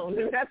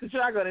alone. That's what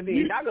y'all gonna do.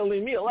 Y'all gonna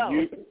leave me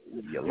alone.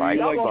 You like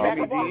y'all gonna back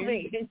Jimmy up off Dean?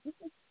 me.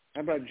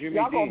 How about Jimmy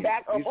y'all Dean? Gonna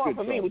back up off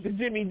of me with the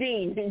Jimmy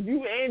Dean.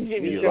 You and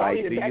Jimmy. Do you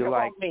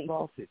like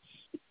sausage?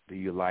 Do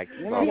you like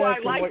sausage? Do I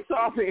like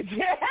sausage?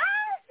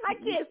 I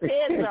can't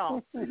stand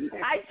y'all.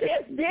 I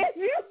can't stand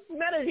you.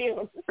 None of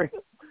you.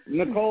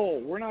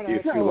 Nicole, we're not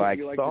asking what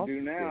you like to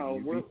do now.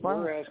 We're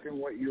asking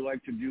what you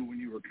like to do when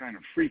you were kind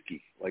of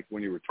freaky, like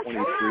when you were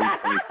 23,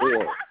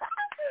 24.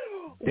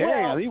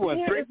 Damn, he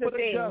went straight for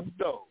the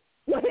gusto.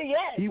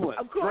 Yes, he went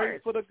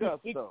straight for the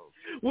gusto.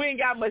 We ain't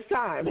got much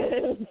time.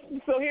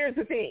 So here's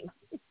the thing.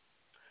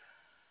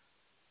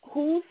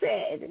 Who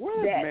said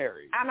Where's that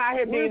Mary? I'm out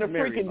here being a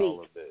freaking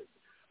beat?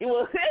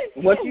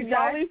 What you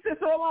y'all leave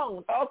sister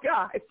alone. Oh,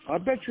 God. I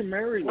bet you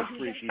Mary was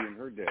freaky in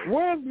her day.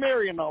 Where's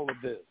Mary in all of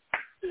this?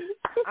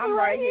 I'm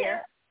right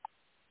here.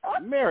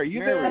 Mary, you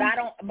there?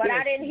 But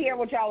I didn't hear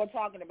what y'all were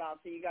talking about,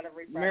 so you got to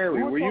refresh.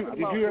 Mary,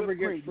 did you ever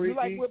get freaky? You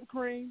like whipped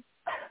cream?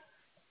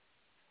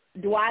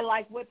 Do I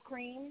like whipped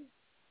cream?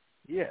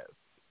 Yes.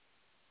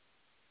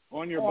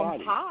 On your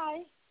body.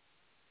 Pie.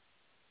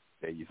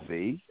 There you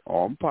see,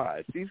 on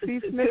pie. See,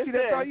 Snitchy,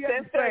 that's all you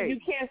have to say. You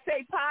can't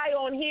say pie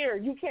on here.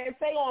 You can't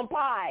say on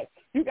pie.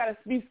 You got to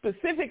be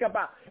specific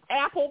about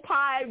apple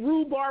pie,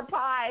 rhubarb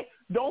pie.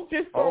 Don't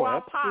just throw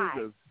out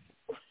pie.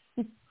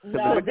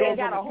 No, they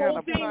got a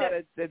whole thing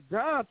that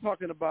John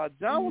talking about.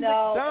 John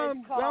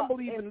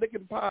believes in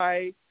licking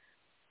pie.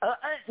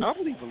 I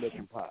believe in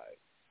licking pie.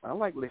 I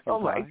like licking pie. Oh,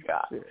 my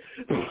God.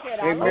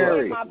 I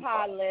like my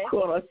pie licked.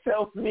 Going to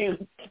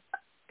self-mute.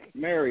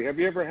 Mary, have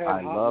you ever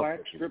had hot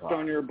wax stripped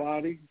on your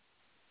body?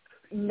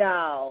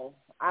 No,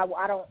 I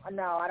don't.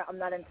 No, I'm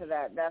not into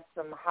that. That's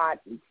some hot.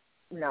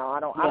 No, I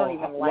don't. I don't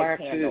even like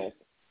candles.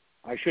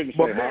 I shouldn't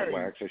say hot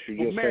wax. I should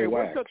just say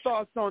wax. What's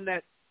your thoughts on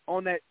that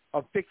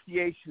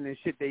asphyxiation and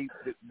shit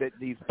that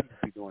these people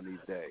be doing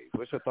these days?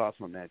 What's your thoughts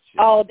on that shit?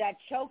 Oh, that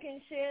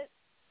choking shit?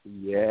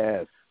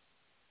 Yes.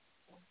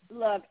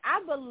 Look,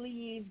 I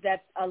believe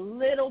that's a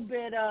little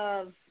bit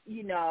of,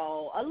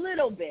 a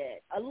little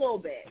bit.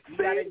 You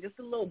got it, just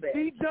a little bit.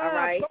 All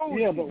right?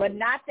 Yeah, but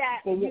not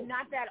that. You're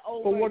not that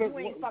old. You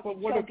ain't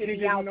fucking choking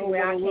me out to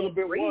where I can't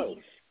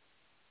breathe.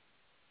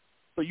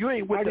 So you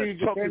ain't with the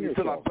choking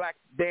until I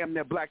damn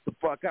near black the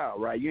fuck out,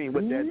 right? You ain't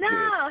with that shit.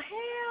 No,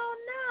 hell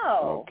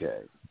no.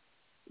 Okay.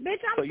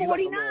 Bitch, I'm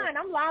 49.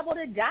 I'm liable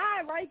to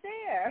die right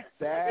there.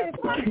 That's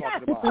what I'm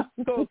talking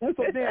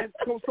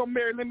about. So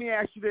Mary, let me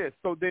ask you this.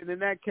 So then in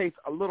that case,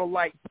 a little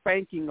light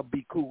spanking would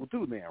be cool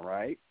too then,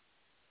 right?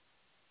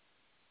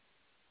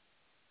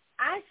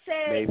 I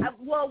say,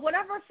 well,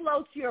 whatever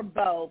floats your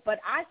boat, but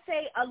I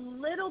say a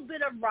little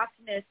bit of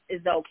roughness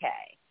is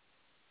okay.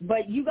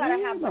 But you got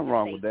to have nothing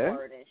wrong with that.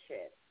 Word and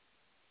shit.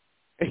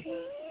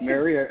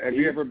 Mary, have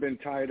you ever been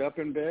tied up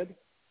in bed?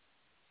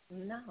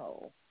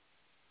 No.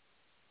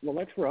 Well,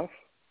 that's rough,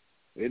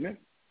 isn't it?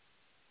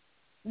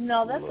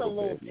 No, that's a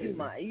little too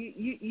much.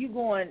 You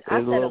going? I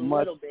said a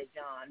little bit,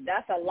 John.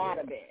 That's a lot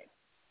of it.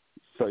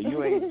 So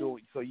you ain't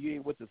doing. So you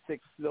ain't with the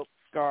 6 silk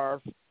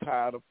scarf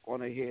tied up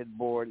on a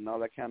headboard and all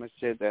that kind of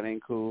shit. That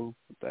ain't cool.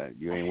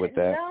 You ain't with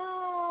that.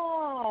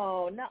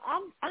 No.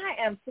 I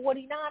am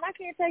 49. I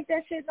can't take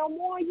that shit no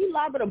more. You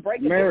liable to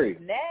break a Mary,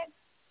 neck,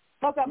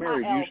 fuck up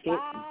Mary, my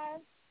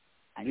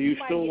L5. Do you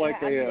still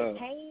like a?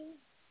 Pain?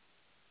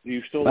 Do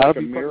you still like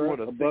a mirror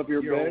above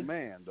your bed?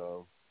 Man,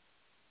 though.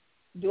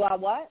 Do I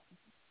what?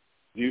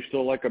 Do you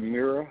still like a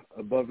mirror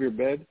above your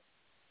bed?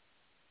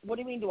 What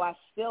do you mean? Do I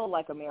still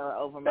like a mirror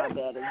over my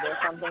bed? Is there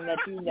something that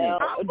you know?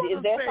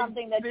 Is there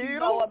something that you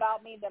know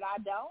about me that I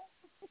don't?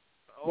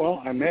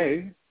 Well, I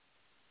may.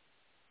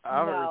 No,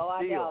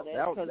 I doubt it,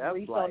 because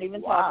Reese don't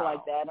even talk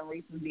like that, and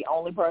Reese is the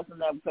only person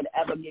that could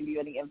ever give you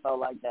any info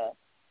like that.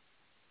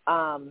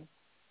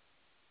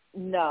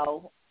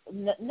 No.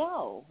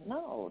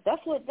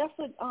 That's what.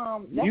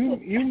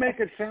 You make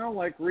it sound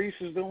like Reese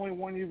is the only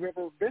one you've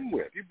ever been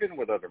with. You've been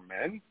with other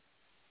men.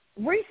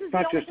 Reese is the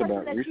only person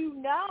that Reese. you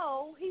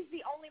know. He's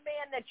the only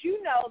man that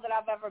you know that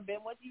I've ever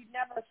been with. You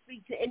never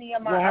speak to any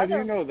of my Well, how other. do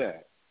you know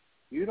that?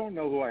 You don't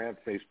know who I have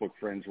Facebook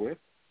friends with.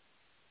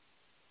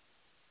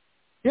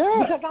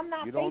 Yeah. Because I'm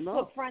not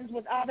Facebook friends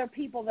with other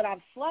people that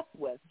I've slept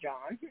with,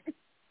 John.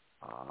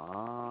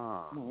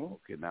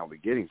 Okay, now we're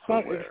getting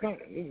somewhere.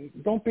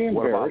 Don't be embarrassed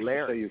what about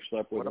Larry? to say you've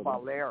slept with What them.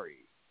 about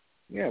Larry?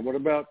 Yeah, what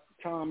about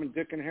Tom and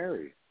Dick and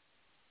Harry?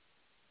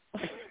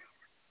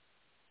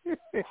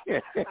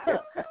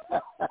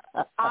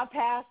 I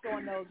passed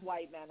on those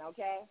white men,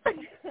 okay?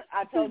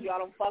 I told you I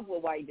don't fuck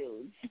with white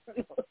dudes.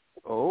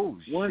 Oh,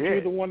 Weren't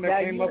you the one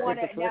that came up with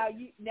the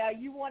phrase? Now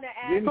you want to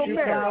ask Didn't me you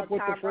come about up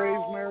with the phrase,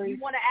 Mary? You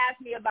want to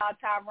ask me about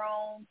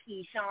Tyrone,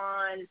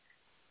 Keyshawn,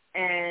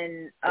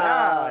 and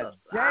God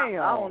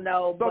damn. I don't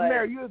know. So, but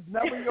Mary, you've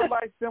never in your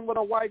life been with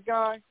a white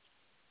guy?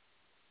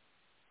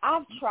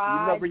 I've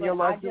tried, but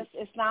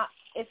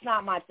it's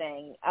not my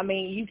thing. I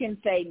mean, you can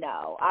say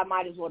no. I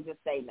might as well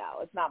just say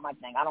no. It's not my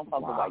thing. I don't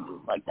fuck with white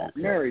dudes like that.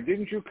 Mary,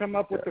 didn't you come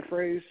up with the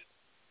phrase,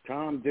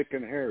 Tom, Dick,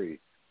 and Harry?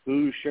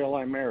 Who shall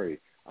I marry?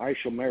 I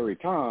shall marry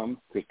Tom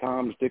because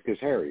Tom's dick is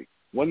hairy.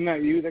 Wasn't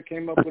that you that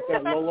came up with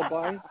that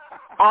lullaby?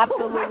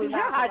 Absolutely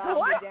not. I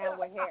don't get down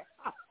with hair.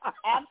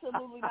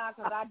 Absolutely not,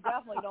 because I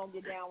definitely don't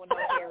get down with no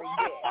hairy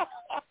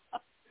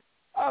dick.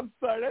 I'm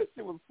sorry, that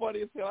shit was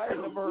funny as hell. I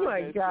ain't never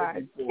heard that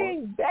shit before.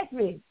 King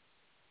Beckman.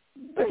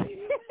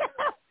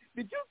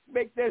 Did you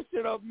make that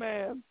shit up,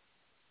 man?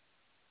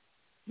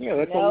 Yeah,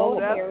 that's no a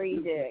lullaby. hairy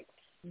dick.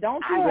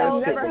 Don't you I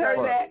know have never heard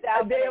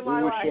that a day in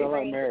my life. Who shall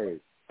I marry?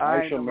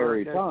 I shall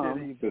marry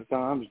Tom because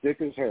Tom's dick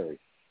is hairy.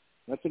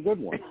 That's a good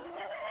one.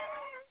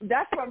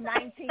 That's from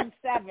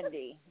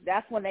 1970.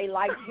 That's when they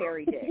liked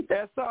hairy dick.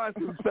 That's on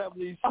some 70s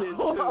shit,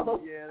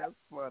 too. Yeah, that's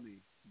funny.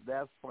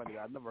 That's funny.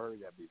 I've never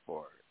heard that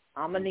before.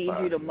 I'm going to need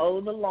you to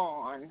mow the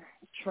lawn,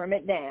 trim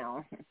it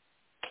down.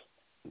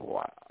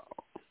 Wow.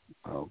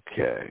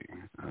 Okay.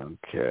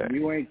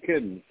 You ain't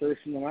kidding. The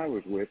person that I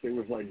was with, it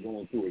was like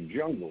going through a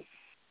jungle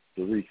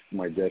to reach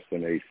my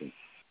destination.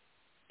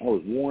 I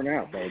was worn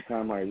out by the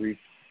time I reached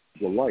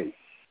the light.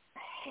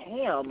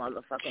 Hell,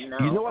 motherfucking no.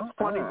 You know what's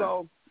funny,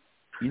 though?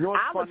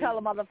 I would tell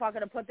a motherfucker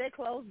to put their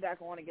clothes back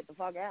on and get the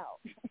fuck out.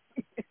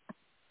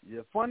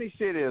 The funny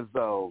shit is,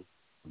 though,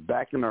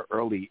 back in the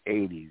early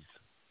 80s,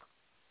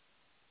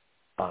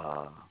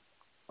 a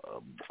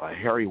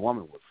hairy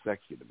woman was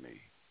sexy to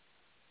me.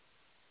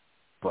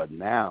 But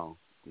now,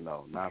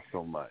 no, not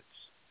so much.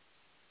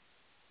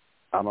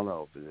 I don't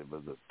know if it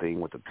was a thing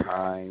with the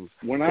times.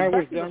 When I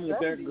was done with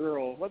that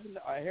girl,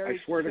 I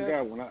swear to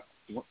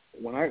God,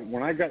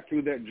 when I got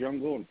through that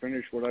jungle and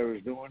finished what I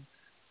was doing,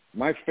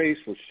 my face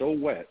was so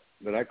wet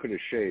that I could have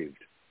shaved.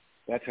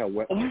 That's how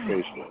wet my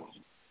face was.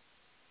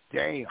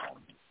 Damn.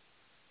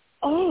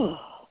 Oh.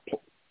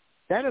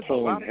 That is a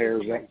lot of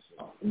hairs out.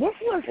 This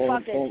was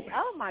fucking,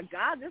 oh my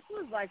God, this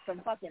was like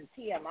some fucking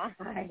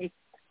TMI.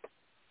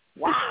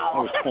 Wow. I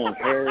was pulling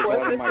hairs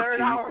out of my third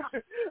teeth. hour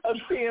of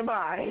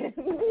TMI.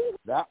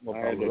 That was I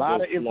had a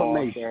lot of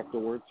information.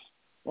 Afterwards.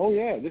 Oh,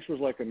 yeah, this was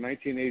like in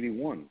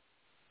 1981.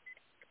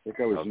 I think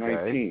I was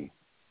 19.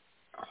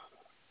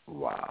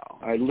 Wow.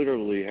 I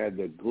literally had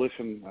the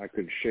glisten. I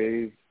could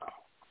shave.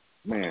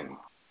 Man.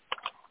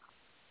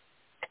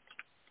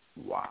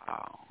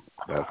 Wow.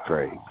 That's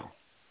crazy.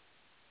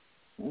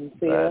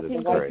 That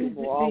is crazy.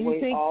 Do you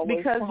think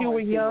because you were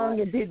young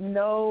and didn't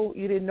know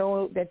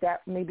that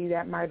maybe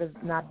that might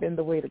have not been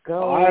the way to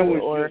go? I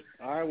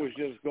was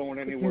just going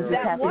anywhere.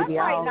 That one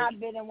might not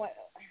been in what.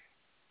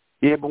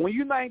 Yeah, but when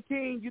you're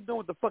 19, you're doing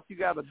what the fuck you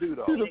got to do,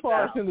 though. To the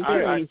forest and the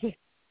trees.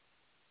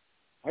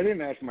 I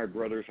didn't ask my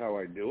brothers how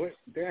I do it.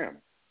 Damn,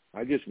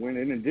 I just went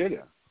in and did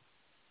it.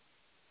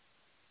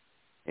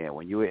 Yeah,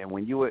 when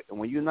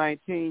you're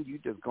 19, you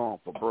just going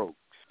for broke.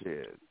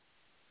 Shit.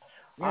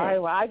 Yeah. All right,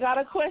 well, I got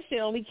a question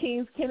only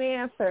kings can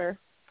answer.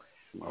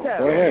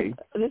 Okay.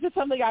 So, this is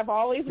something I've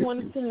always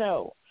wanted to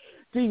know.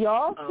 Do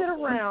y'all sit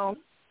around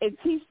and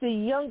teach the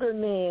younger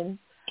men,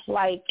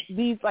 like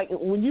these, like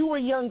when you were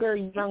younger,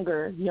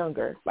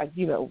 like,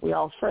 you know, we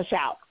all fresh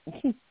out,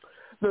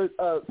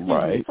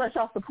 fresh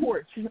off the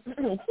porch.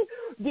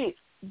 Did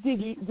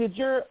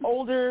your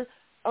older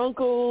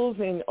uncles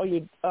or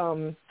your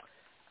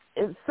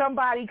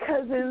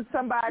cousins,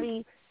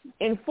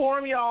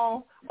 inform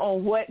y'all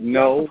on what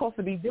y'all supposed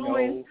to be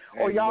doing,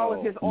 or y'all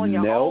was just on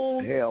your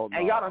own,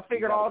 and y'all done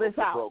figured all this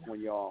out?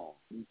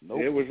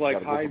 It was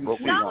like hide and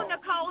seek. No,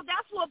 Nicole,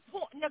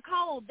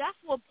 that's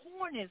what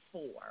porn is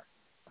for.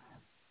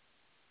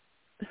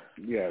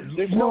 Yeah,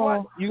 you know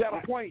what? You got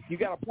a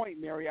point,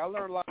 Mary. I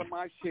learned a lot of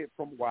my shit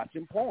from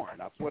watching porn.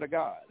 I swear to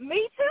God.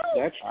 Me too.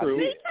 That's true.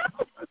 Me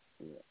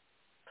too.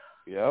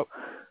 Yep.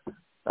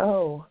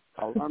 Oh.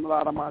 I learned a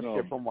lot of my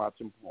shit from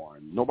watching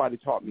porn. Nobody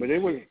taught me. But it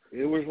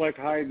was like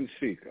hide and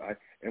seek.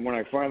 And when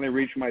I finally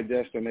reached my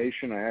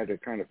destination, I had to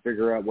kind of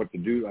figure out what to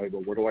do. I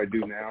go, what do I do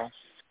now?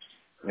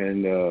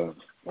 And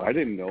I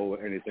didn't know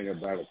anything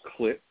about a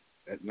clit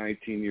at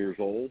 19 years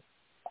old.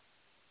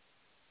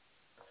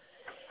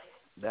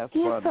 That's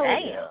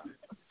funny.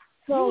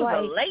 So you like,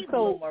 was a late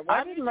bloomer.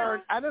 I didn't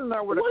learn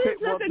what a clit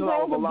was until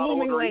I was a lot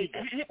older.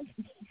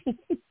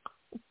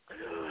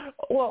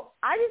 Well,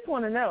 I just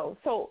want to know.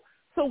 So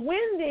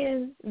when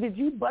then did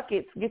you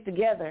buckets get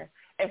together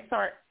and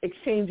start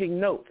exchanging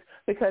notes?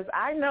 Because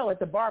I know at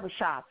the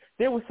barbershop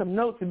there were some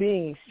notes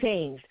being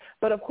exchanged,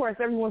 but of course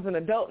everyone's an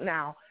adult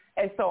now,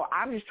 and so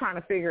I'm just trying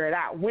to figure it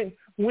out.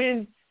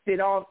 When did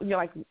all, you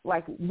know,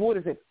 like what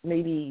is it?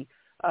 Maybe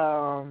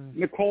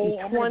Nicole,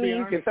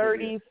 20s to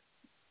 30s.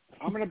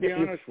 I'm going to be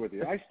honest with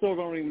you. I still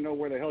don't even know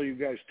where the hell you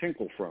guys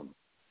tinkle from.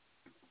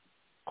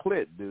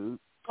 Clit, dude.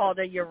 Oh,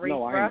 the urethra.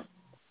 No, I know.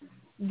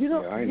 You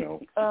know, yeah, I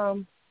know.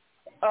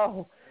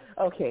 Oh,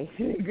 okay,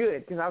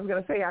 good. Because I was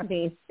going to say, I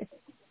mean,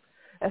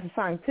 that's a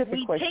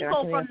scientific question.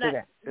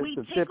 We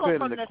tinkle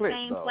from the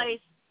same place.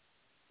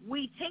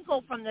 We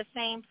tinkle from the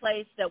same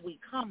place that we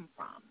come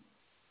from.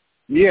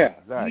 Yeah,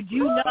 exactly.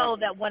 You do know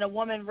that when a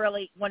woman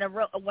really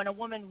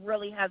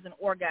has an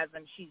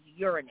orgasm, she's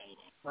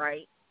urinating,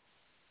 right?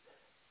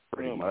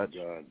 Pretty much.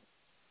 God.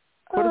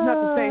 But it's not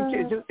the same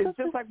shit. It's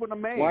just like when a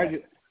man.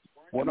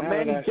 When a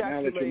man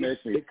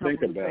ejaculates, it comes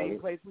from the same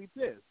place we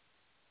piss.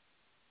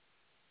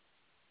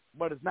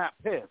 But it's not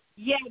piss.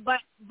 Yeah,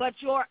 but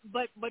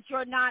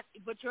you're not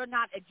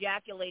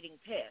ejaculating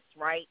piss,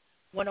 right?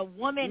 When a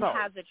woman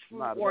has a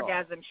true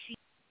orgasm, she's